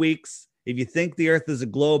for 2 weeks. If you think the earth is a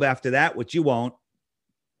globe after that, which you won't,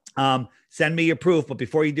 send me your proof. But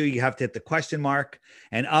before you do, you have to hit the question mark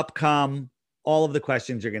and up come all of the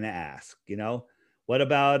questions you're going to ask. What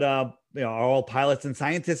about, are all pilots and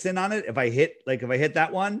scientists in on it? If I hit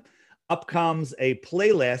that one, up comes a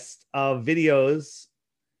playlist of videos.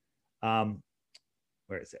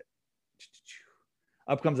 Where is it?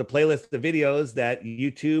 Up comes a playlist of videos that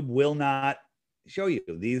YouTube will not show you.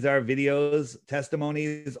 These are videos,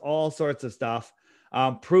 testimonies, all sorts of stuff,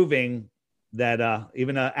 proving that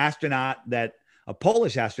even a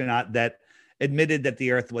Polish astronaut that admitted that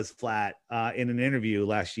the earth was flat in an interview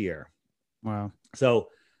last year. Wow. So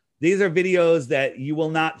these are videos that you will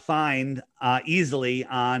not find easily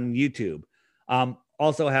on YouTube.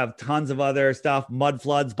 Also have tons of other stuff, mud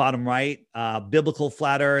floods, bottom right, biblical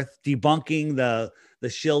flat earth, debunking the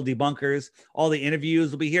shill debunkers. All the interviews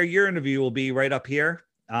will be here. Your interview will be right up here.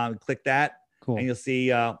 Click that. Cool. And you'll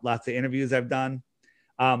see lots of interviews I've done.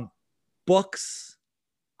 Books,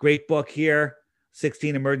 great book here,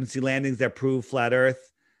 16 emergency landings that prove flat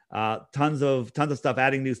earth. Tons of stuff,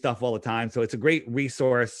 adding new stuff all the time. So it's a great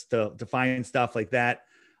resource to find stuff like that.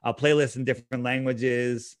 Playlists in different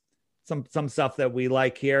languages, some stuff that we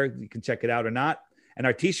like here. You can check it out or not. And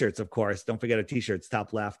our t-shirts, of course. Don't forget our t-shirts,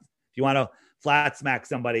 top left. If you want to flat smack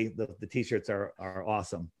somebody, the t-shirts are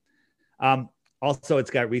awesome. Also,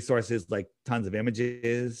 it's got resources like tons of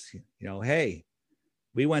images. Hey,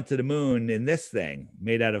 we went to the moon in this thing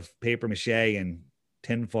made out of paper mache and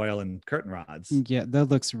tinfoil and curtain rods. Yeah, that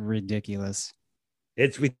looks ridiculous.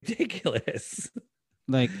 It's ridiculous.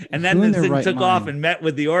 And then the thing took off and met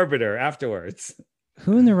with the orbiter afterwards.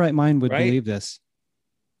 Who in their right mind would Right? believe this?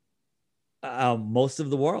 Most of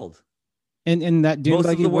the world. And that dune Most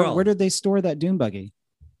of buggy, the where world. did they store that dune buggy?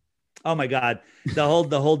 Oh my God, the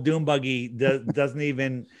whole dune buggy doesn't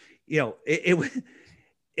even, they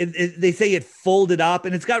say it folded up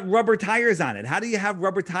and it's got rubber tires on it. How do you have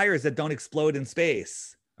rubber tires that don't explode in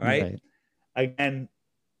space? All right. Again,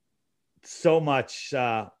 so much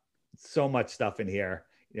stuff in here.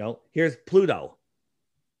 Here's Pluto,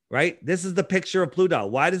 right? This is the picture of Pluto.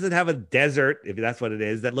 Why does it have a desert, if that's what it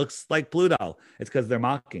is, that looks like Pluto? It's because they're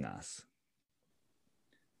mocking us.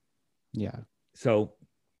 Yeah. So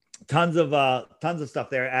tons of stuff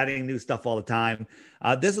there, adding new stuff all the time.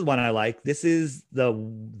 This is one I like. This is the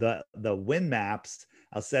wind maps.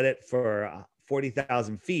 I'll set it for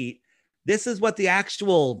 40,000 feet. This is what the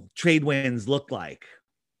actual trade winds look like.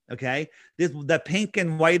 Okay. The pink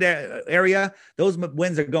and white area, those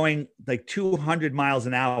winds are going like 200 miles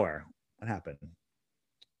an hour. What happened?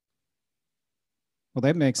 Well,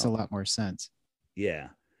 that makes a lot more sense. Yeah.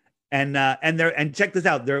 And check this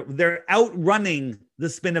out. They're outrunning the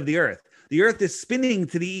spin of the earth. The earth is spinning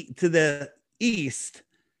to the east,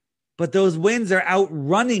 but those winds are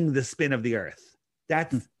outrunning the spin of the earth.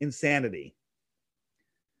 That's insanity.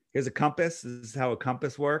 Here's a compass. This is how a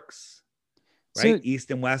compass works. Right? So,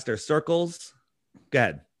 east and west are circles. Go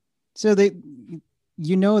ahead. So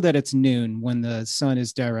you know that it's noon when the sun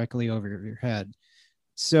is directly over your head.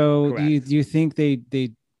 So do you think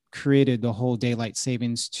they created the whole daylight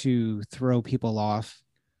savings to throw people off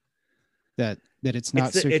that it's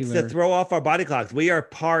not circular? It's to throw off our body clocks. We are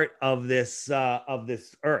part of this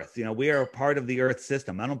earth. We are a part of the earth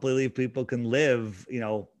system. I don't believe people can live,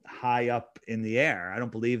 high up in the air. I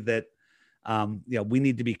don't believe that, we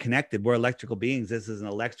need to be connected. We're electrical beings. This is an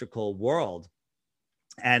electrical world.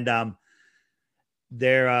 And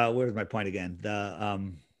where's my point again?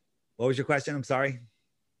 What was your question? I'm sorry.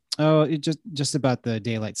 Oh, it just about the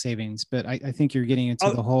daylight savings, but I think you're getting into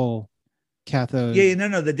the whole cathode. Yeah,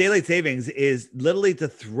 no. The daylight savings is literally to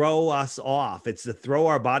throw us off. It's to throw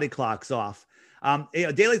our body clocks off.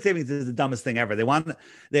 Daylight savings is the dumbest thing ever. They want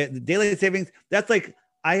the daylight savings. That's like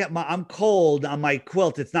I'm cold on my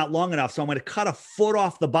quilt. It's not long enough, so I'm going to cut a foot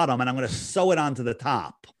off the bottom and I'm going to sew it onto the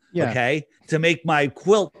top. Yeah. Okay, to make my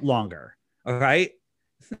quilt longer. All right,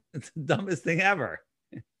 it's the dumbest thing ever.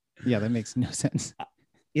 Yeah, that makes no sense.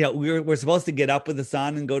 We're supposed to get up with the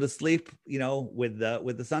sun and go to sleep, with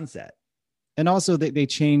the sunset. And also they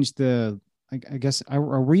changed I guess,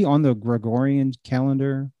 are we on the Gregorian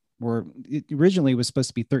calendar where it originally was supposed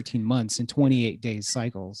to be 13 months and 28 days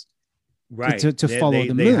cycles? Right. To follow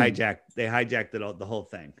the moon. They hijacked the whole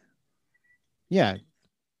thing. Yeah.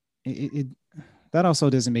 That also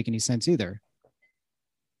doesn't make any sense either.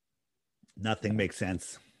 Nothing makes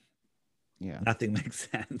sense. Yeah. Nothing makes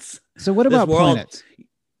sense. So what about planets?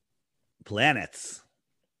 Planets.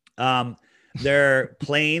 They're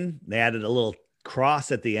plain. They added a little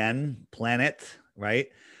cross at the end. Planet, right?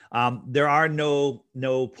 There are no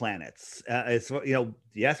planets. It's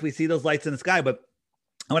yes, we see those lights in the sky, but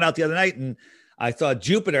I went out the other night and I saw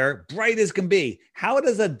Jupiter, bright as can be. How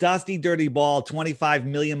does a dusty, dirty ball 25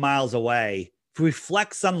 million miles away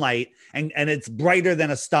reflect sunlight and it's brighter than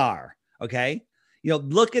a star? Okay.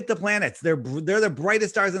 Look at the planets. They're the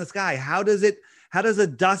brightest stars in the sky. How does a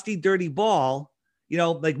dusty, dirty ball,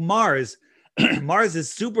 like Mars, Mars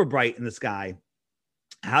is super bright in the sky.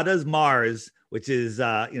 How does Mars, which is,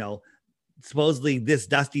 supposedly this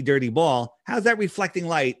dusty, dirty ball, how's that reflecting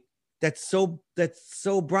light that's so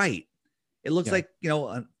bright? It looks like,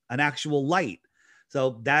 an actual light.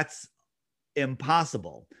 So that's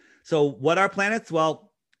impossible. So what are planets?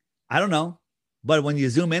 Well, I don't know. But when you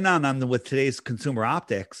zoom in on them with today's consumer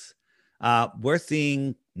optics, we're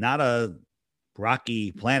seeing not a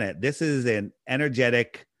rocky planet. This is an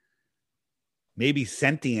energetic, maybe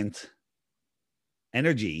sentient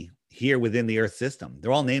energy here within the Earth system.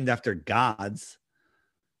 They're all named after gods.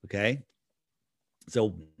 Okay.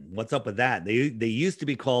 So what's up with that? They used to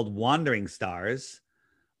be called wandering stars.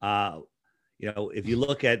 If you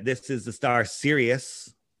look at this is the star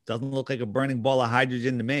Sirius. Doesn't look like a burning ball of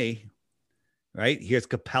hydrogen to me. Right? Here's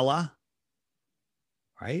Capella.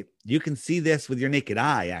 Right? You can see this with your naked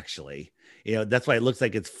eye, actually. That's why it looks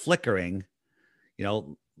like it's flickering.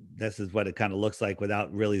 This is what it kind of looks like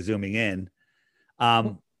without really zooming in.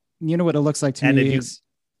 You know what it looks like to me is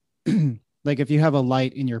like if you have a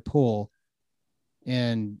light in your pool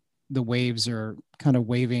and the waves are kind of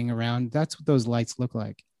waving around, that's what those lights look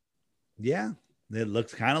like. Yeah. It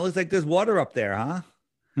looks like there's water up there, huh?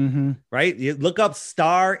 Mm-hmm. right? You look up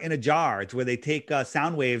star in a jar. It's where they take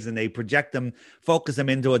sound waves and they project them, focus them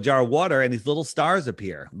into a jar of water, and these little stars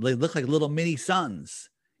appear. They look like little mini suns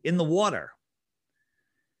in the water.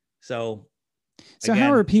 So again,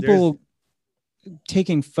 how are people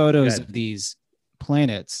taking photos of these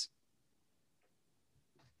planets?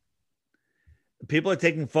 People are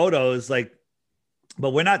taking photos, like,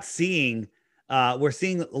 but we're not seeing, we're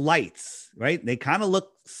seeing lights, right? They kind of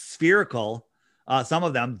look spherical. Some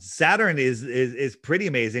of them. Saturn is pretty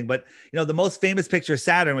amazing, but the most famous picture of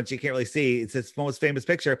Saturn, which you can't really see, it's its most famous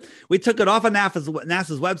picture. We took it off of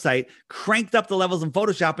NASA's website, cranked up the levels in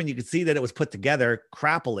Photoshop, and you could see that it was put together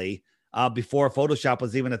crappily before Photoshop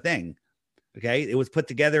was even a thing. Okay, it was put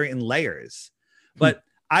together in layers. But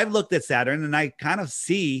I've looked at Saturn, and I kind of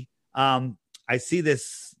see, I see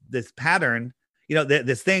this pattern,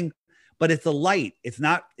 this thing, but it's a light. It's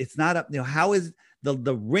not up. How is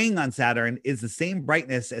the ring on Saturn is the same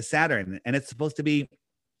brightness as Saturn, and it's supposed to be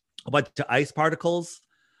a bunch of ice particles.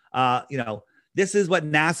 This is what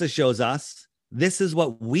NASA shows us. This is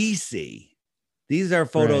what we see. These are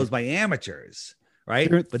photos by amateurs, right?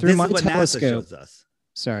 But this is what NASA shows us.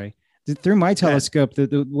 Sorry. Through my telescope,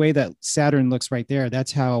 the way that Saturn looks right there,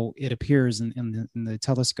 that's how it appears in the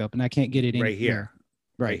telescope, and I can't get it in right here.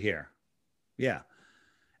 Right here. Yeah.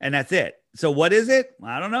 And that's it. So what is it?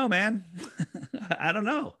 I don't know, man. I don't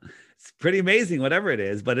know. It's pretty amazing, whatever it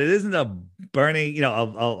is, but it isn't a burning,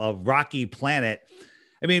 a rocky planet.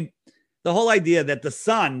 I mean, the whole idea that the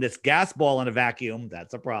sun, this gas ball in a vacuum,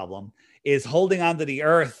 that's a problem, is holding on to the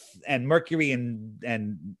Earth and Mercury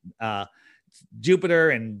and Jupiter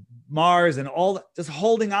and Mars and all, just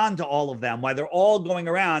holding on to all of them while they're all going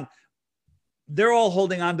around. They're all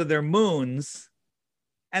holding on to their moons.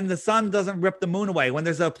 And the sun doesn't rip the moon away. When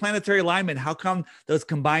there's a planetary alignment, how come those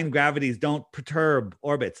combined gravities don't perturb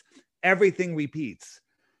orbits? Everything repeats.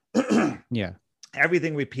 Yeah.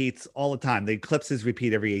 Everything repeats all the time. The eclipses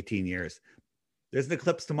repeat every 18 years. There's an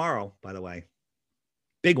eclipse tomorrow, by the way.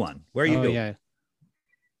 Big one. Where are you doing? Yeah.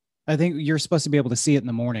 I think you're supposed to be able to see it in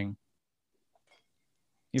the morning.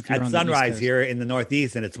 At sunrise here in the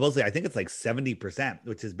Northeast, and it's supposedly, I think it's like 70%,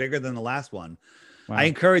 which is bigger than the last one. Wow. I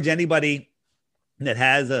encourage anybody that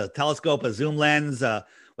has a telescope, a zoom lens,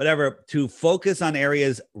 whatever, to focus on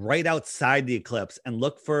areas right outside the eclipse and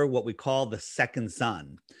look for what we call the second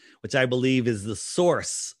sun, which I believe is the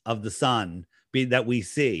source of the sun that we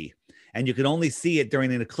see. And you can only see it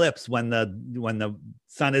during an eclipse when the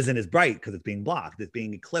sun isn't as bright because it's being blocked. It's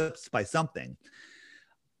being eclipsed by something.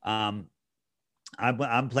 I'm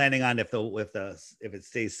planning on if it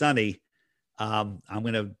stays sunny, I'm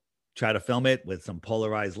going to try to film it with some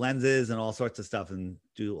polarized lenses and all sorts of stuff and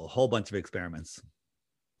do a whole bunch of experiments.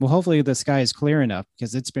 Well, hopefully the sky is clear enough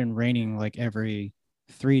because it's been raining like every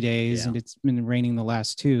 3 days and it's been raining the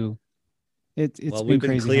last 2. We've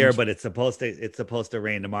been clear, but it's supposed to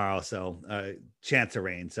rain tomorrow. So chance of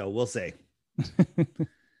rain. So we'll see.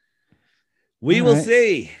 We will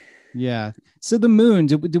see. Yeah. So the moon,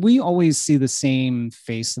 do we always see the same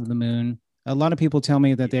face of the moon? A lot of people tell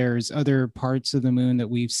me that there's other parts of the moon that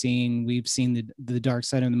we've seen. We've seen the dark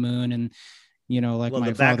side of the moon, and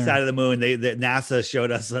the back side of the moon. NASA showed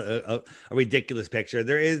us a ridiculous picture.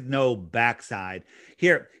 There is no backside.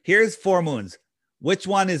 Here's 4 moons. Which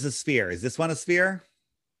one is a sphere? Is this one a sphere?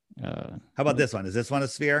 How about this one? Is this one a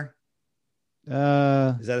sphere? Is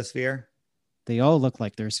that a sphere? They all look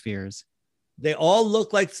like they're spheres. They all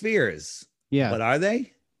look like spheres. Yeah, but are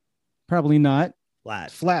they? Probably not.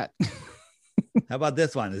 Flat. How about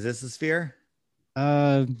this one? Is this a sphere?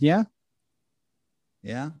 Yeah.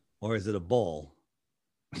 Yeah. Or is it a bowl?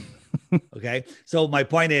 Okay. So my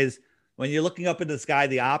point is, when you're looking up into the sky,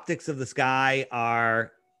 the optics of the sky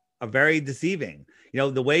are very deceiving.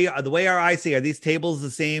 The way our eyes see, are these tables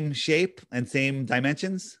the same shape and same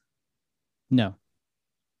dimensions? No.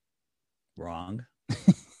 Wrong.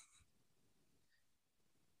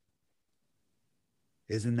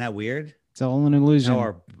 Isn't that weird? It's all an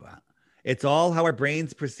illusion. It's all how our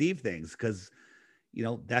brains perceive things because,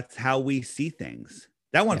 that's how we see things.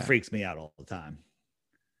 That one freaks me out all the time.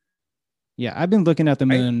 Yeah, I've been looking at the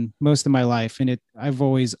moon most of my life, and I've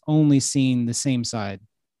always only seen the same side.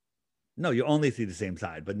 No, you only see the same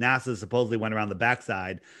side, but NASA supposedly went around the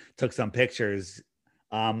backside, took some pictures,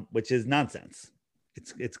 which is nonsense.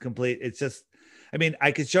 It's complete. It's just,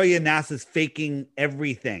 I could show you NASA's faking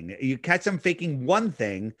everything. You catch them faking one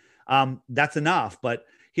thing, that's enough. But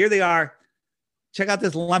here they are. Check out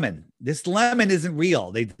this lemon. This lemon isn't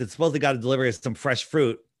real. They supposedly got to deliver us some fresh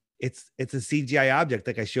fruit. It's a CGI object,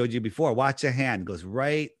 like I showed you before. Watch a hand goes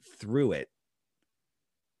right through it,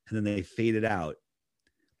 and then they fade it out.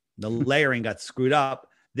 The layering got screwed up.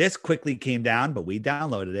 This quickly came down, but we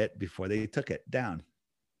downloaded it before they took it down.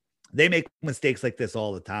 They make mistakes like this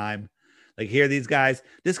all the time. Like here, these guys,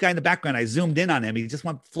 this guy in the background, I zoomed in on him. He just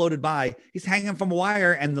floated by. He's hanging from a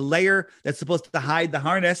wire, and the layer that's supposed to hide the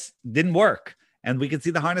harness didn't work. And we could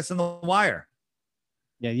see the harness in the wire.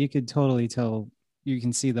 Yeah, you could totally tell. You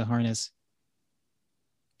can see the harness.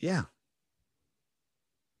 Yeah.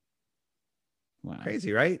 Wow.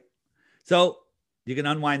 Crazy, right? So you can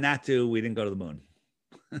unwind that too. We didn't go to the moon.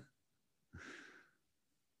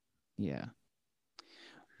 Yeah.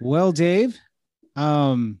 Well, Dave,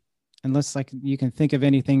 unless like you can think of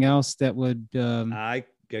anything else that would I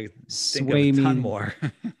think sway of a ton me more.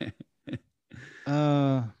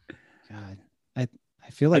 God, I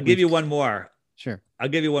feel like I'll give you one more. Sure. I'll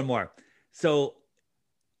give you one more. So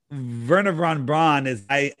Werner von Braun is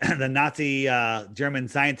the Nazi German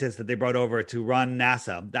scientist that they brought over to run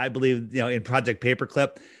NASA. I believe, in Project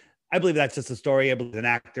Paperclip. I believe that's just a story. I believe an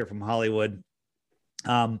actor from Hollywood.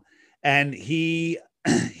 And he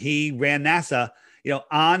ran NASA.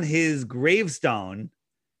 On his gravestone,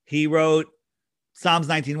 he wrote Psalms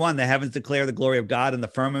 19:1, the heavens declare the glory of God and the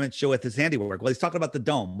firmament showeth his handiwork. Well, he's talking about the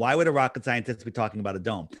dome. Why would a rocket scientist be talking about a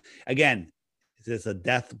dome? Again, is this a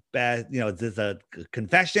deathbed? Is this a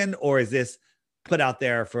confession, or is this put out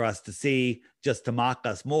there for us to see just to mock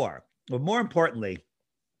us more? But more importantly,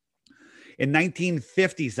 in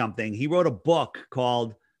 1950 something, he wrote a book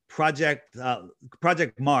called Project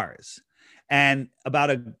Mars, and about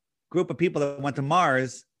a group of people that went to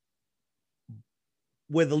Mars,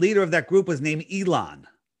 where the leader of that group was named Elon.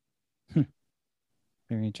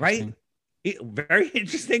 Very interesting. Right? Very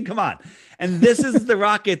interesting. Come on. And this is the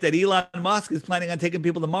rocket that Elon Musk is planning on taking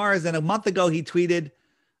people to Mars. And a month ago, he tweeted,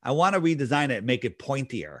 I want to redesign it and make it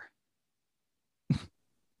pointier.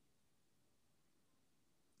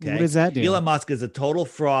 Okay. What does that do? Elon Musk is a total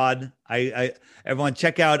fraud. Everyone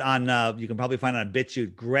check out on, you can probably find it on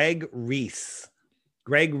BitChute, Greg Reese.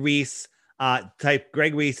 Type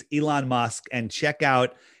Greg Reese, Elon Musk, and check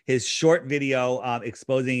out his short video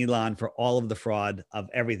exposing Elon for all of the fraud of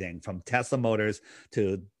everything from Tesla Motors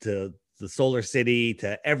to the Solar City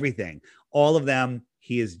to everything. All of them.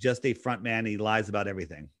 He is just a front man. He lies about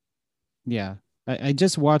everything. Yeah. I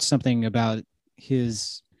just watched something about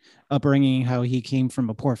his upbringing, how he came from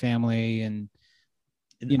a poor family, and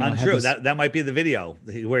untrue. That might be the video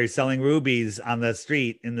where he's selling rubies on the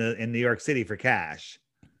street in New York City for cash.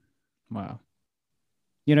 Wow.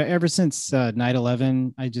 Ever since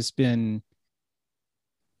 9/11, I just been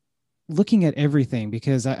looking at everything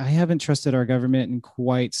because I haven't trusted our government in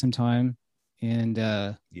quite some time. And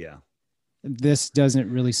this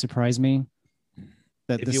doesn't really surprise me.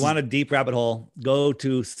 If you want a deep rabbit hole, go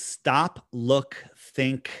to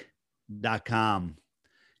stoplookthink.com.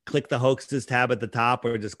 Click the hoaxes tab at the top,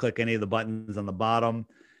 or just click any of the buttons on the bottom.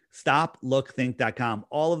 Stoplookthink.com.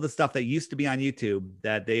 All of the stuff that used to be on YouTube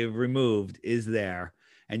that they've removed is there.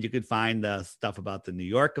 And you could find the stuff about the New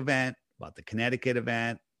York event, about the Connecticut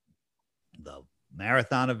event, the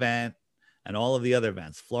marathon event, and all of the other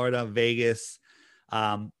events, Florida, Vegas,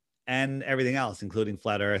 and everything else, including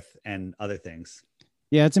Flat Earth and other things.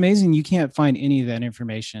 Yeah, it's amazing. You can't find any of that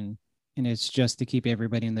information, and it's just to keep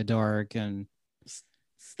everybody in the dark. And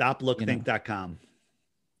stoplookthink.com.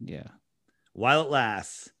 Yeah. While it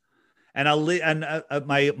lasts. And my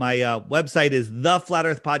website is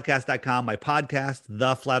theflatearthpodcast.com. My podcast,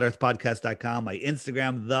 theflatearthpodcast.com. My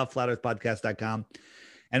Instagram, theflatearthpodcast.com.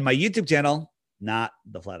 And my YouTube channel, not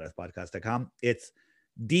theflatearthpodcast.com. It's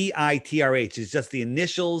DITRH. It's just the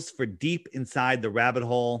initials for Deep Inside the Rabbit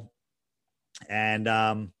Hole. And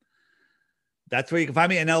that's where you can find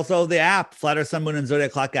me. And also the app, Flat Earth, Sun, Moon, and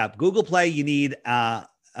Zodiac Clock app. Google Play, you need, for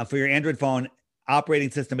your Android phone,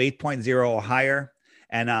 operating system 8.0 or higher.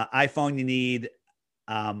 And iPhone, you need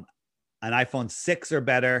an iPhone 6 or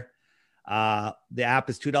better. The app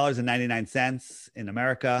is $2.99 in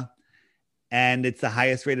America, and it's the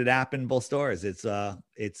highest rated app in both stores. I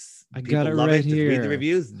got it right here. Just read the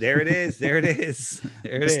reviews. There it is. There it is.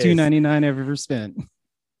 It's $2.99 I've ever spent.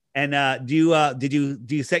 And do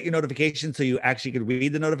you set your notification so you actually could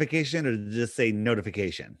read the notification, or did it just say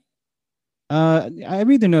notification? I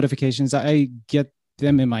read the notifications. I get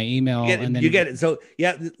them in my email. You get it. So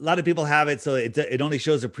yeah, a lot of people have it. So it only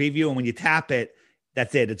shows a preview, and when you tap it,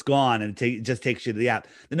 that's it. It's gone, and it just takes you to the app.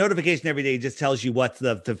 The notification every day just tells you what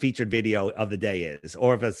the featured video of the day is,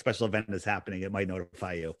 or if a special event is happening, it might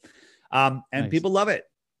notify you. And nice. People love it.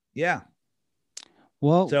 Yeah.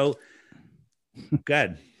 Well, so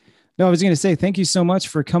good. No, I was going to say, thank you so much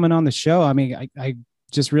for coming on the show. I mean, I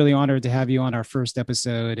just really honored to have you on our first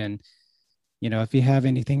episode. And, if you have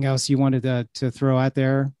anything else you wanted to throw out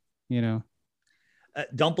there,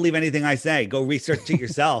 don't believe anything I say. Go research it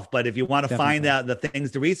yourself. But if you want to find out the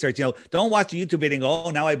things to research, don't watch a YouTube video and go,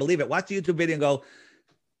 oh, now I believe it. Watch a YouTube video and go,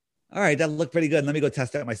 all right, that looked pretty good. Let me go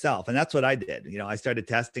test it myself. And that's what I did. I started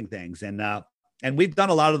testing things, and we've done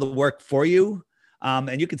a lot of the work for you.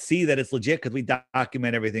 And you can see that it's legit because we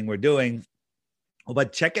document everything we're doing.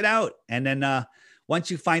 But check it out. And then once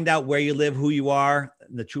you find out where you live, who you are,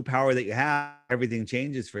 the true power that you have, everything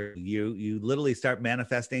changes for you. You literally start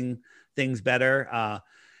manifesting things better.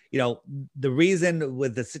 The reason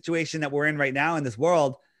with the situation that we're in right now in this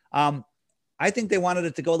world, I think they wanted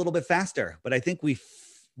it to go a little bit faster, but I think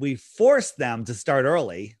we forced them to start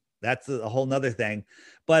early. That's a whole nother thing.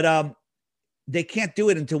 But they can't do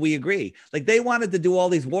it until we agree. Like, they wanted to do all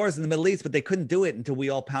these wars in the Middle East, but they couldn't do it until we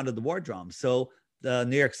all pounded the war drums. So the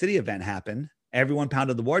New York City event happened. Everyone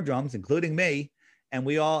pounded the war drums, including me. And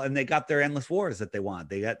they got their endless wars that they want.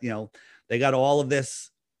 They got all of this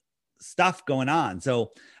stuff going on.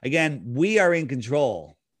 So again, we are in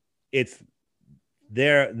control. It's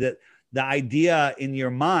the idea in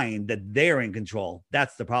your mind that they're in control.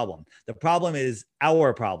 That's the problem. The problem is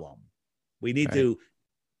our problem. We need to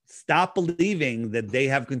stop believing that they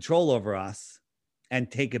have control over us and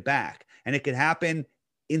take it back. And it could happen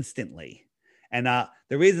instantly. And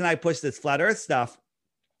the reason I push this flat earth stuff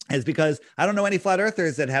is because I don't know any flat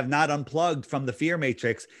earthers that have not unplugged from the fear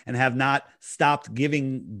matrix and have not stopped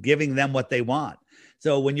giving them what they want.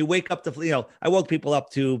 So when you wake up to, I woke people up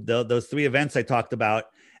to those 3 events I talked about,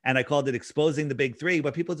 and I called it exposing the big 3,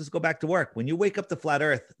 but people just go back to work. When you wake up to flat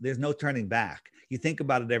earth, there's no turning back. You think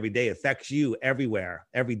about it every day. It affects you everywhere,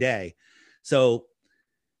 every day. So,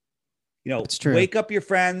 wake up your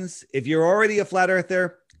friends. If you're already a flat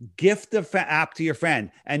earther, gift the app to your friend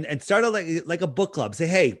and start like a book club. Say,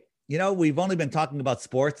 hey, we've only been talking about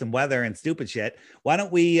sports and weather and stupid shit. Why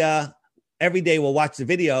don't we, every day we'll watch the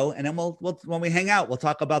video, and then we'll when we hang out, we'll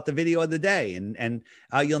talk about the video of the day, and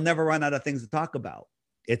you'll never run out of things to talk about.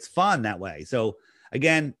 It's fun that way. So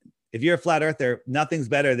again, if you're a flat earther, nothing's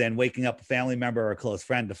better than waking up a family member or a close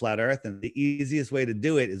friend to flat earth. And the easiest way to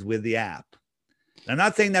do it is with the app. I'm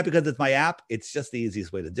not saying that because it's my app. It's just the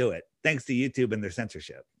easiest way to do it. Thanks to YouTube and their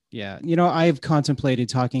censorship. Yeah. I've contemplated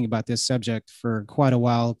talking about this subject for quite a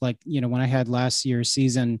while. Like, when I had last year's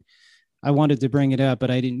season, I wanted to bring it up,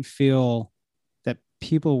 but I didn't feel that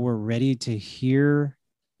people were ready to hear.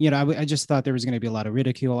 I just thought there was going to be a lot of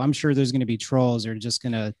ridicule. I'm sure there's going to be trolls that are just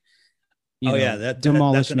going to,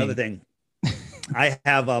 demolish that's another thing. I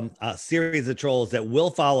have a series of trolls that will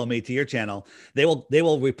follow me to your channel. They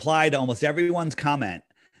will reply to almost everyone's comment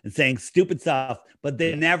and saying stupid stuff, but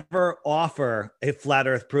they never offer a flat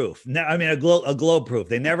earth proof. A globe proof.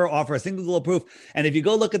 They never offer a single globe proof. And if you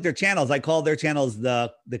go look at their channels, I call their channels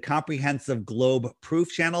the comprehensive globe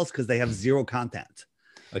proof channels because they have 0 content.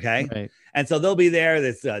 Okay. Right. And so they'll be there.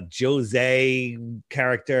 This Jose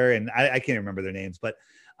character, and I can't remember their names, but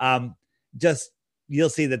just you'll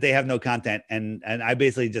see that they have no content. And I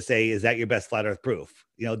basically just say, is that your best flat earth proof?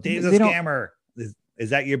 Dave's a scammer.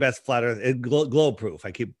 Is that your best flat earth globe proof?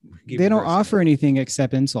 I keep they don't offer anything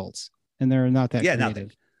except insults, and they're not that creative.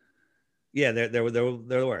 Nothing. Yeah, they're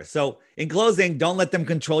the worst. So in closing, don't let them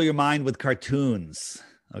control your mind with cartoons.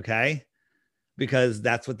 Okay. Because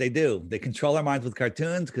that's what they do. They control our minds with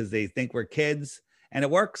cartoons because they think we're kids, and it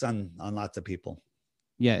works on lots of people.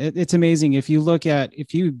 Yeah. It's amazing. If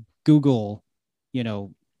you Google,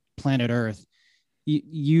 planet Earth,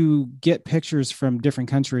 you get pictures from different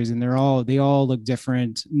countries, and they all look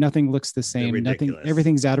different. Nothing looks the same.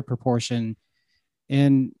 Everything's out of proportion.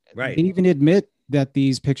 And they even admit that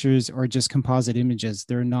these pictures are just composite images.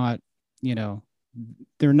 They're not,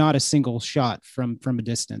 they're not a single shot from a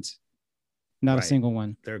distance. Not a single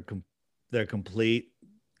one. They're complete,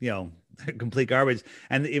 they're complete garbage.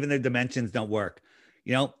 And even their dimensions don't work.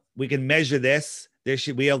 We can measure this. There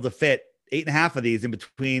should be able to fit 8.5 of these in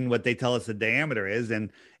between what they tell us the diameter is,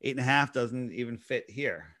 and 8.5 doesn't even fit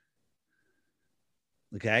here.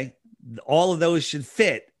 Okay. All of those should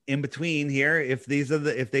fit in between here. If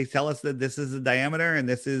they tell us that this is the diameter and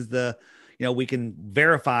this is the, we can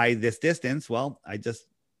verify this distance. Well, I just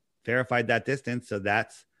verified that distance. So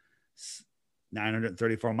that's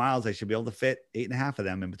 934 miles. I should be able to fit 8.5 of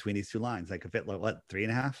them in between these 2 lines. I could fit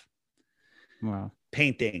 3.5. Wow.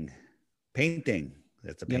 Painting.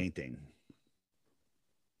 That's a painting.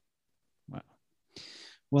 Wow.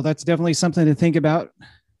 Well, that's definitely something to think about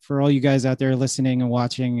for all you guys out there listening and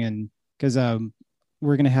watching. And because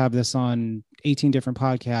we're going to have this on 18 different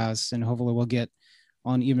podcasts, and hopefully we'll get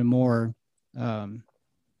on even more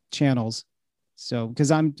channels. So,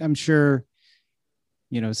 because I'm sure,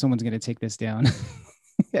 someone's going to take this down.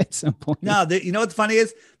 at some point. No, you know what's funny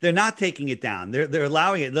is they're not taking it down. They're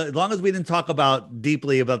allowing it. As long as we didn't talk about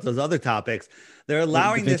deeply about those other topics, they're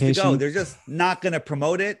allowing this to go. They're just not going to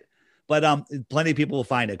promote it. But plenty of people will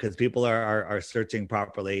find it because people are searching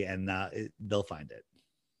properly, and they'll find it.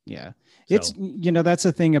 Yeah, it's that's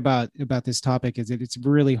the thing about this topic is that it's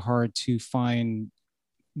really hard to find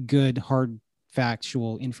good hard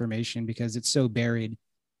factual information because it's so buried.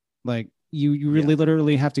 Like you really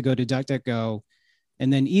literally have to go to DuckDuckGo,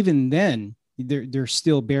 and then even then they're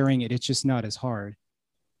still burying it. It's just not as hard.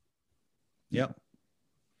 Yep.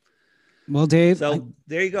 Well, Dave, so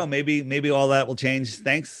there you go. Maybe all that will change.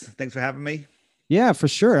 Thanks for having me. Yeah, for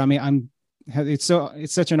sure. I mean, it's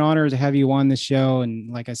such an honor to have you on the show. And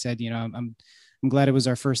like I said, I'm glad it was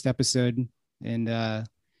our first episode, and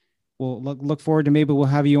we'll look forward to maybe we'll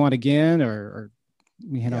have you on again or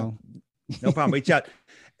no problem. Reach out.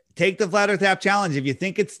 Take the Flat Earth app challenge. If you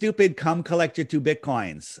think it's stupid, come collect your 2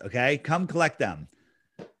 Bitcoins. Okay. Come collect them.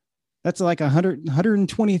 That's like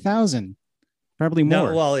 120,000. Probably more.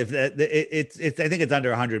 No, well, if it's I think it's under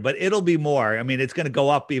 100, but it'll be more. I mean, it's going to go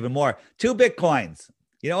up even more. 2 Bitcoins.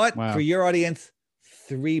 You know what? Wow. For your audience,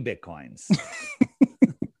 3 Bitcoins.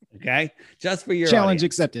 Okay, just for your challenge audience.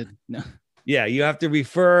 Accepted. No. Yeah, you have to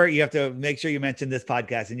refer. You have to make sure you mention this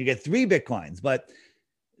podcast, and you get 3 Bitcoins. But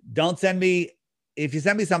don't send me. If you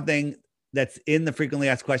send me something that's in the frequently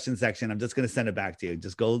asked questions section, I'm just going to send it back to you.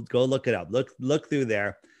 Just go look it up. Look through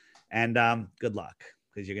there, and good luck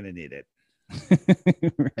because you're going to need it.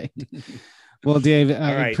 Right. Well, Dave,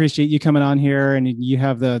 I appreciate you coming on here, and you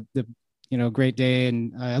have the great day,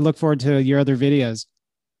 and I look forward to your other videos.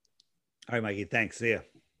 All right, Mikey. Thanks. See you.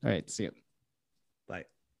 All right. See you. Bye.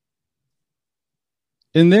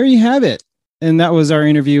 And there you have it. And that was our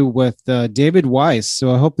interview with David Weiss.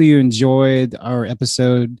 So I hope that you enjoyed our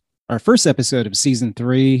first episode of season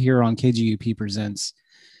 3 here on KGUP Presents.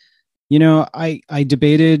 I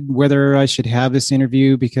debated whether I should have this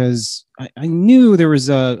interview because I knew there was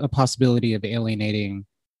a possibility of alienating,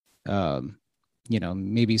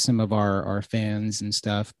 maybe some of our fans and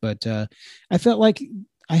stuff. But I felt like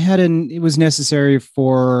it was necessary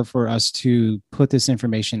for us to put this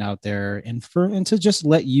information out there and to just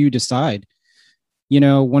let you decide.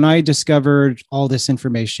 When I discovered all this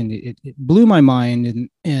information, it blew my mind,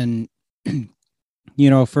 and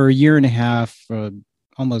for a year and a half,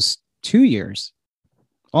 almost 2 years,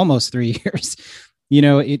 almost 3 years,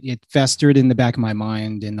 it festered in the back of my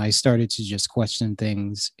mind, and I started to just question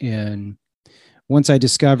things. And once I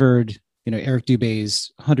discovered, Eric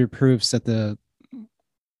Dubé's 100 proofs that the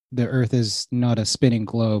Earth is not a spinning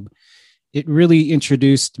globe, it really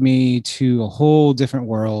introduced me to a whole different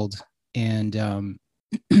world. And,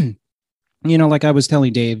 like I was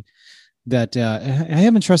telling Dave, that I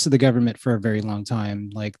haven't trusted the government for a very long time.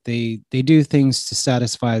 Like they do things to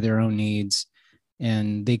satisfy their own needs,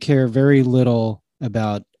 and they care very little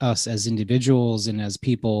about us as individuals and as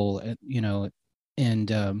people, and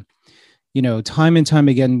time and time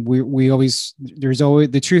again,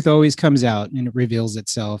 the truth always comes out, and it reveals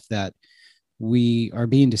itself that we are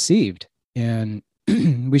being deceived, and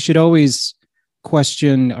we should always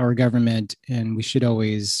question our government, and we should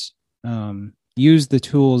always, use the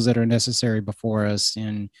tools that are necessary before us,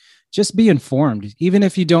 and just be informed. Even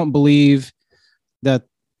if you don't believe that,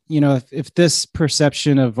 if this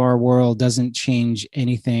perception of our world doesn't change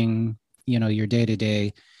anything, your day to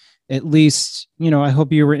day, at least, I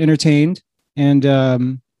hope you were entertained,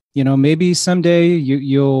 and, maybe someday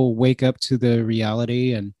you'll wake up to the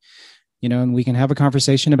reality, and, and we can have a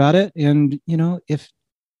conversation about it. And,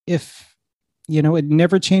 if it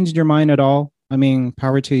never changed your mind at all, I mean,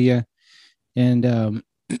 power to you. And,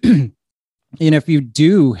 if you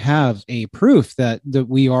do have a proof that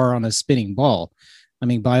we are on a spinning ball, I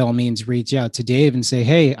mean, by all means, reach out to Dave and say,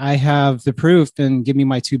 hey, I have the proof, and give me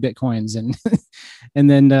my 2 Bitcoins. And, and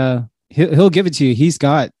then, he'll give it to you. He's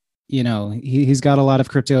got, he's got a lot of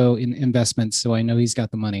crypto investments. So I know he's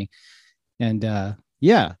got the money. And,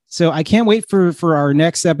 so I can't wait for our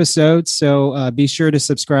next episode. So be sure to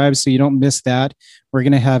subscribe so you don't miss that. We're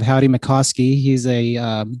going to have Howdy McCoskey. He's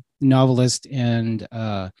a novelist and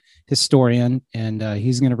historian, and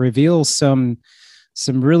he's going to reveal some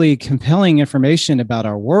really compelling information about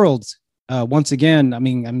our world. Once again, I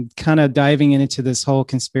mean, I'm kind of diving into this whole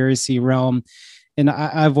conspiracy realm, and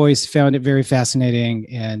I've always found it very fascinating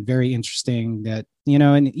and very interesting that,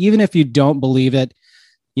 and even if you don't believe it,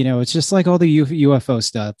 it's just like all the UFO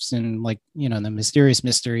stuffs, and like, the mysterious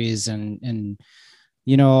mysteries, and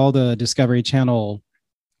all the Discovery Channel,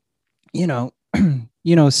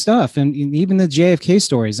 stuff, and even the JFK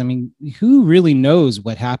stories. I mean, who really knows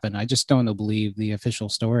what happened? I just don't believe the official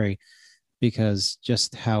story. because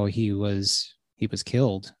just how he was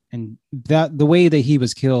killed, and that the way that he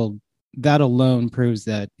was killed, that alone proves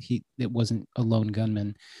that it wasn't a lone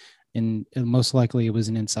gunman, and most likely it was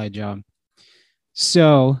an inside job.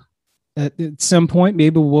 So at some point,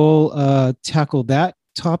 maybe we'll tackle that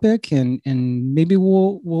topic, and maybe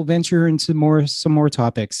we'll venture into some more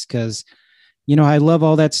topics, because I love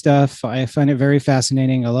all that stuff. I find it very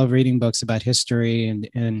fascinating. I love reading books about history,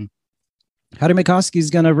 and Howdy McCoskey is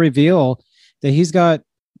going to reveal that he's got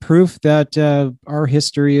proof that our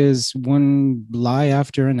history is one lie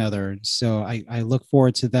after another. So I look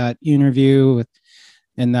forward to that interview,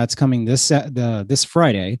 and that's coming this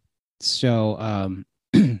Friday. So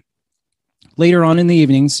later on in the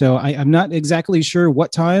evening. So I'm not exactly sure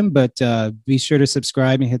what time, but be sure to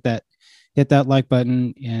subscribe and hit that like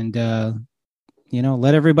button, and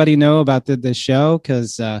let everybody know about the show,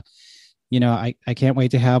 because I can't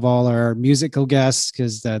wait to have all our musical guests,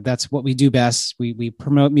 because that's what we do best. We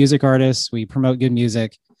promote music artists, we promote good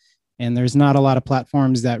music, and there's not a lot of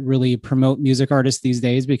platforms that really promote music artists these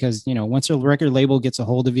days, because once a record label gets a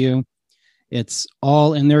hold of you, it's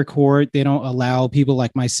all in their court. They don't allow people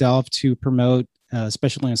like myself to promote,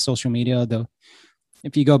 especially on social media. Though,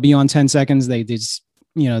 if you go beyond 10 seconds, they just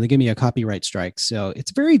they give me a copyright strike. So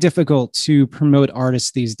it's very difficult to promote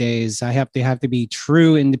artists these days. They have to be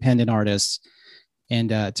true independent artists.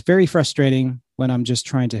 And it's very frustrating when I'm just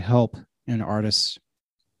trying to help an artist,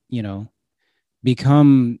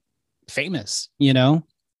 become famous, and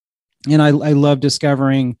I love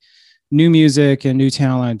discovering new music and new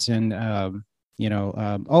talent. And,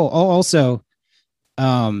 also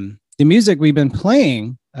the music we've been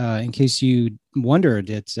playing, in case you wondered,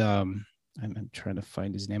 it's, I'm trying to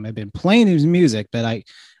find his name. I've been playing his music, but I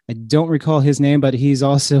don't recall his name, but he's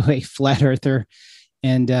also a flat earther.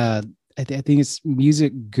 And I think it's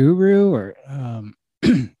Music Guru, or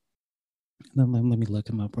let me look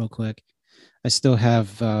him up real quick. I still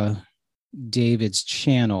have David's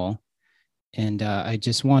channel, and I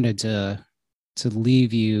just wanted to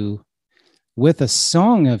leave you with a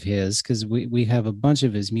song of his, because we have a bunch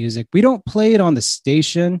of his music. We don't play it on the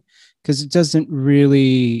station because it doesn't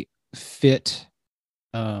really fit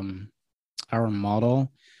our model,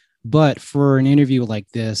 but for an interview like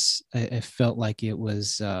this, I felt like it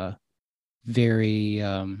was very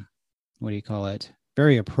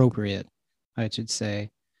very appropriate, I should say.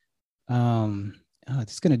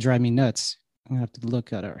 It's gonna drive me nuts. I'm gonna have to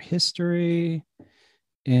look at our history,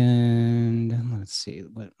 and let's see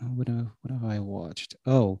what have I watched.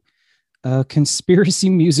 Conspiracy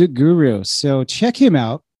Music Guru. So check him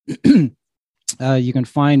out. You can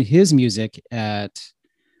find his music at,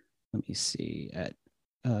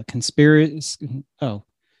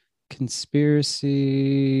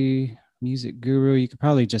 Conspiracy Music Guru. You could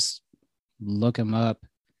probably just look him up.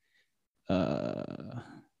 Let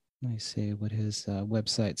me see what his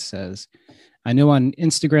website says. I know on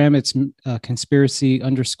Instagram it's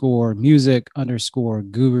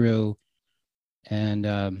conspiracy_music_guru.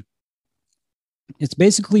 And it's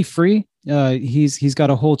basically free. He's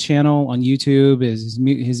got a whole channel on YouTube. His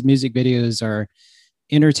music videos are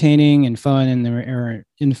entertaining and fun, and they're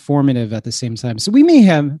informative at the same time. So we may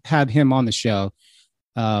have him on the show.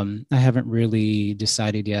 I haven't really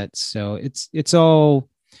decided yet. So it's all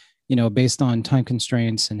based on time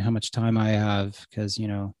constraints and how much time I have, because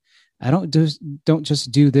I don't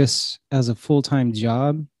just do this as a full-time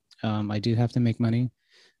job. I do have to make money.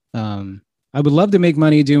 I would love to make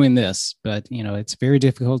money doing this, but it's very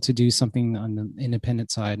difficult to do something on the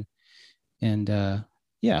independent side. And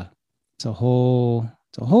it's a whole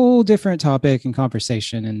different topic and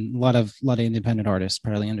conversation, and a lot of independent artists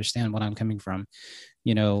probably understand what I'm coming from.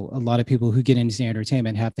 A lot of people who get into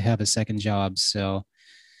entertainment have to have a second job. So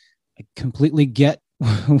I completely get,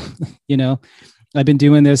 I've been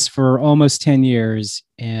doing this for almost 10 years,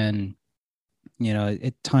 and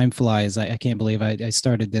time flies. I can't believe I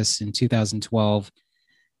started this in 2012.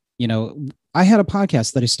 I had a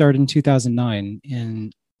podcast that I started in 2009,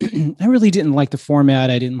 and I really didn't like the format.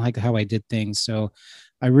 I didn't like how I did things. So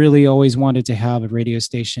I really always wanted to have a radio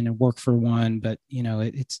station and work for one. But,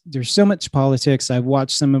 there's so much politics. I've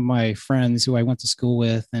watched some of my friends who I went to school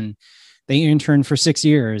with, and they interned for 6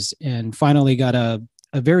 years and finally got a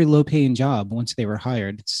very low paying job once they were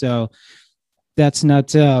hired. So that's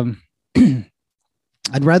not,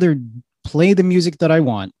 I'd rather play the music that I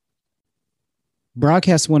want,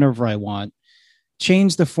 broadcast whenever I want,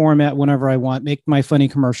 change the format whenever I want, make my funny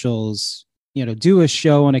commercials, do a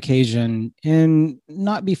show on occasion, and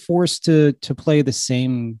not be forced to play the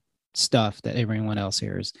same stuff that everyone else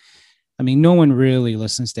hears. I mean, no one really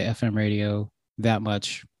listens to FM radio that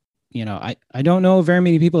much. I don't know very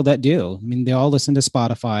many people that do. I mean, they all listen to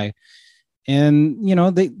Spotify, and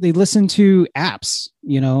they listen to apps.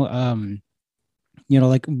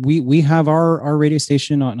 Like we have our radio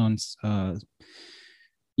station on.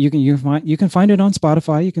 You can find it on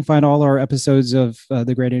Spotify. You can find all our episodes of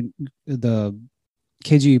the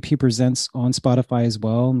KGUP Presents on Spotify as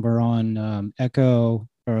well. And we're on Echo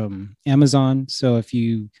from Amazon. So if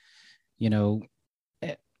you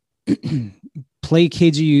play play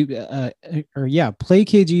KGUP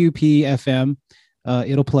FM,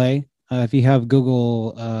 it'll play. If you have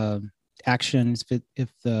Google Actions,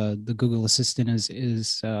 if the Google Assistant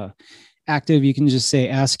is active, you can just say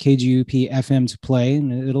ask KGUP FM to play,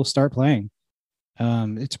 and it'll start playing.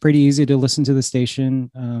 It's pretty easy to listen to the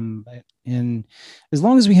station, and as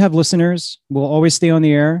long as we have listeners, we'll always stay on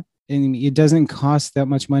the air, and it doesn't cost that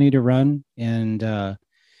much money to run. And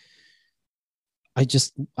I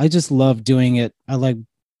just love doing it. I like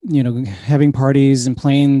having parties and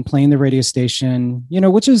playing the radio station,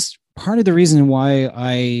 which is part of the reason why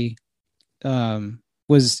I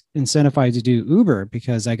was incentivized to do Uber,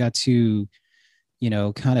 because I got to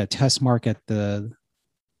kind of test market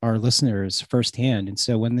our listeners firsthand. And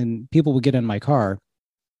so when then people would get in my car,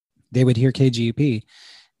 they would hear KGUP,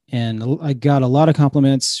 and I got a lot of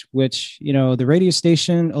compliments, which, the radio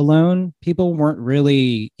station alone, people weren't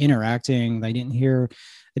really interacting. I didn't hear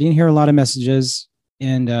a lot of messages.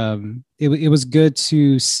 And it was good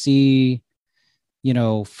to see,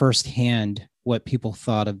 firsthand what people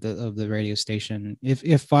thought of the radio station.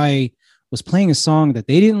 If I was playing a song that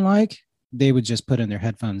they didn't like, they would just put in their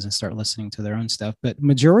headphones and start listening to their own stuff. But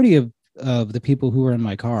majority of the people who were in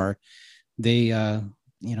my car, they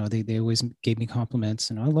always gave me compliments,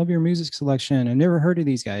 and I love your music selection. I've never heard of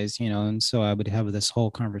these guys, and so I would have this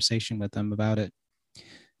whole conversation with them about it.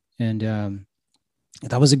 And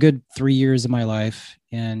that was a good 3 years of my life.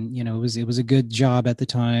 And, it was a good job at the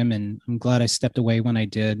time, and I'm glad I stepped away when I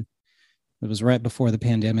did. It was right before the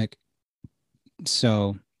pandemic.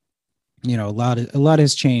 So, a lot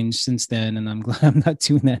has changed since then, and I'm glad I'm not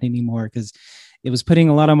doing that anymore, because it was putting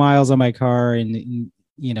a lot of miles on my car, and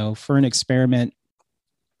for an experiment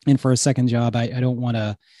and for a second job, I don't want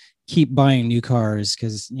to keep buying new cars,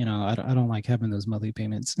 because, I don't like having those monthly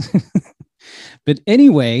payments. But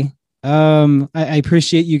anyway, I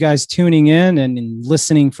appreciate you guys tuning in and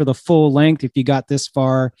listening for the full length. If you got this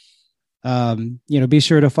far, be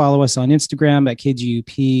sure to follow us on Instagram at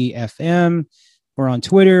KGUP FM. We're on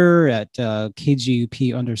Twitter at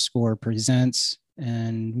KGUP_presents,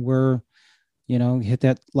 and we're, hit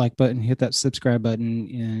that like button, hit that subscribe button.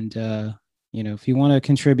 And, if you want to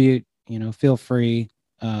contribute, feel free,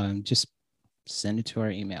 just send it to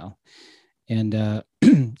our email. And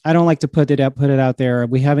I don't like to put it out there.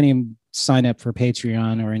 We haven't even signed up for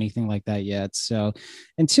Patreon or anything like that yet. So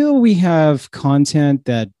until we have content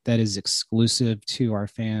that is exclusive to our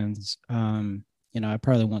fans, I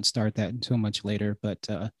probably won't start that until much later. But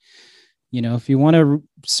if you want to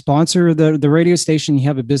sponsor the radio station, you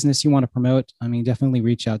have a business you want to promote, definitely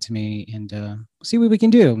reach out to me, and see what we can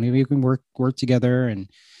do. Maybe we can work together. And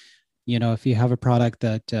if you have a product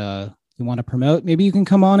that you want to promote, maybe you can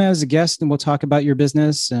come on as a guest, and we'll talk about your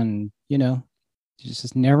business. And you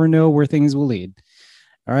just never know where things will lead.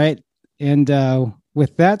 All right. And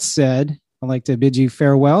with that said, I'd like to bid you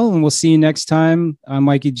farewell, and we'll see you next time. I'm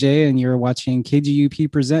Mikey J, and you're watching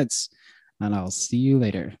KGUP Presents, and I'll see you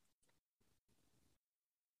later.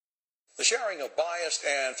 The sharing of biased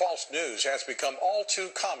and false news has become all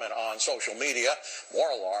too common on social media.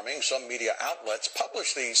 More alarming, some media outlets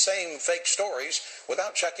publish these same fake stories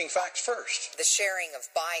without checking facts first. The sharing of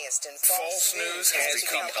biased and false news has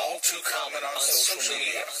become all too common on social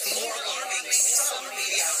media. More alarming, some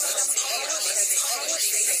media outlets publish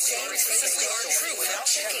these same fake stories without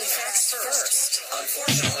checking facts first.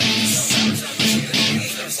 Unfortunately, some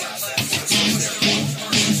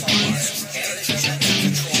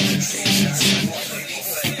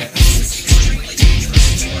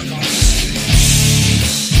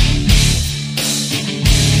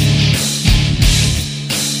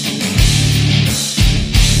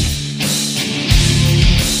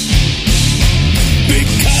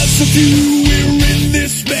of you, we're in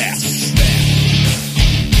this mess.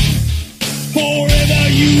 Forever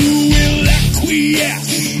you will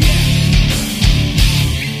acquiesce.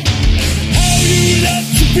 How you love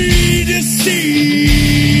to be deceived.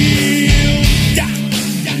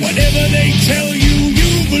 Whatever they tell you,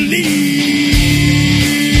 you believe.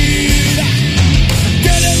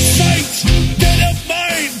 Dead of sight, dead of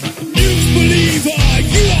mind. News believer,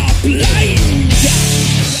 you are blind.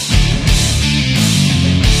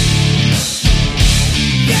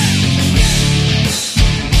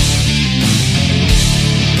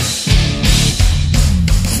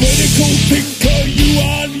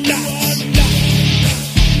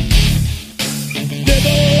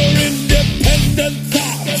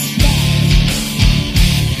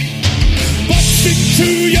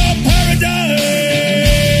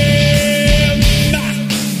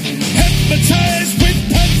 dramatized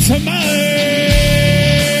with pantomime.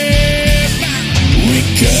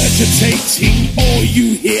 Regurgitating all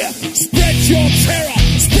you hear. Spread your terror,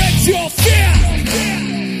 spread your fear.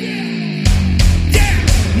 Yeah.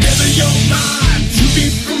 Never your mind to be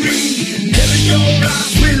free. Never your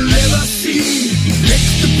eyes will ever see. Lick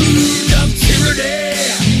the boot of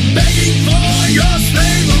tyranny, begging for your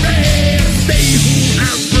slavery. They who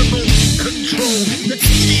have remote control, the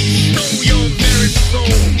TV know your very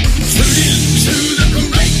soul. Tune into the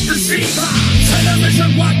great deceiver.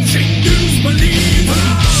 Television watching news believer.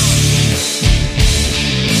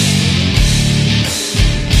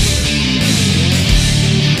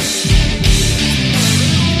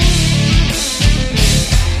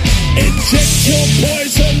 Inject your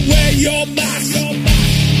poison, wear your mask.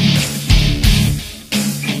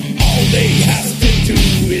 All they have to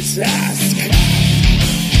do is ask.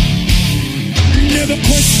 Never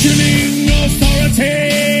questioning authority.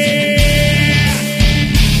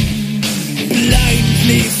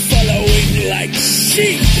 Blindly following like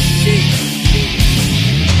sheep.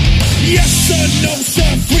 Yes sir, no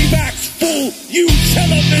sir, freebacks, fool. You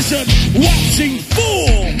television watching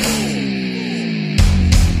fool.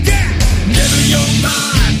 Never your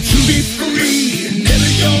mind to be free. Never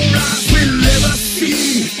your eyes will ever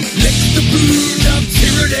see. Lick the boot of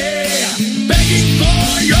tyranny, begging for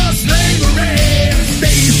your slavery.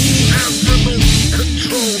 They who have remote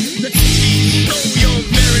control, the TV know your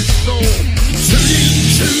very soul. Tune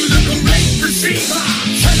into the great deceiver.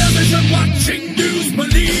 Television watching news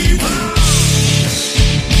believer.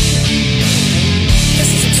 This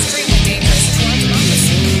is extremely dangerous to our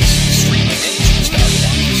democracy. Extremely dangerous to our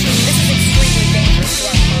democracy. This is extremely dangerous to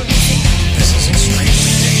our democracy. This is extremely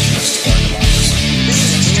dangerous to our democracy. This is extremely dangerous to our democracy. This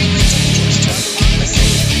is extremely dangerous to our democracy.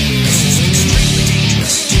 This is extremely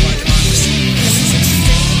dangerous to our democracy.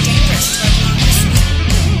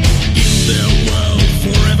 In their world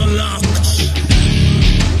forever locked.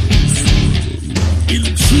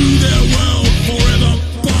 Into their world forever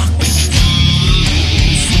boxed.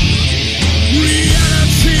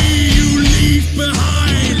 Reality you leave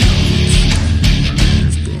behind.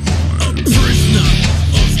 A prisoner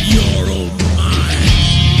of your own mind.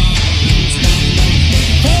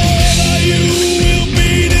 Forever you will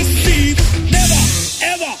be deceived. Never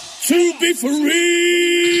ever to be free.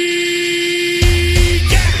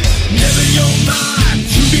 Yeah. Never your mind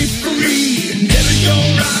to be free. Never your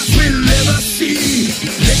eyes will ever see.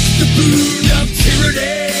 Lick the boot of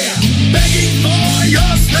tyranny, begging for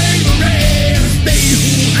your slavery. They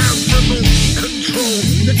who have remote control,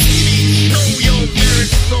 the TV know your very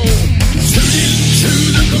soul. Tune into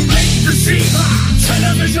the great deceiver.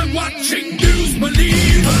 Television watching news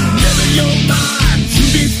believer. Never your mind to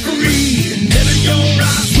be free. Never your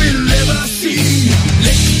eyes will ever see.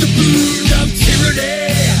 Lick the boot of tyranny,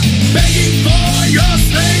 begging for your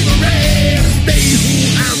slavery. They who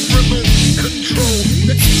have remote control,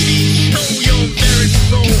 the TV know your very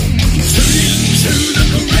soul. Tune into the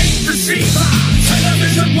great deceiver.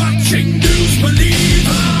 Television watching news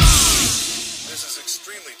believer. This is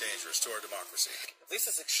extremely dangerous to our democracy. This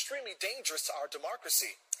is extremely dangerous to our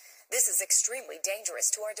democracy. This is extremely dangerous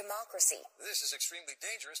to our democracy. This is extremely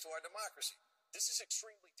dangerous to our democracy. This is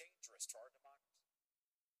extremely dangerous to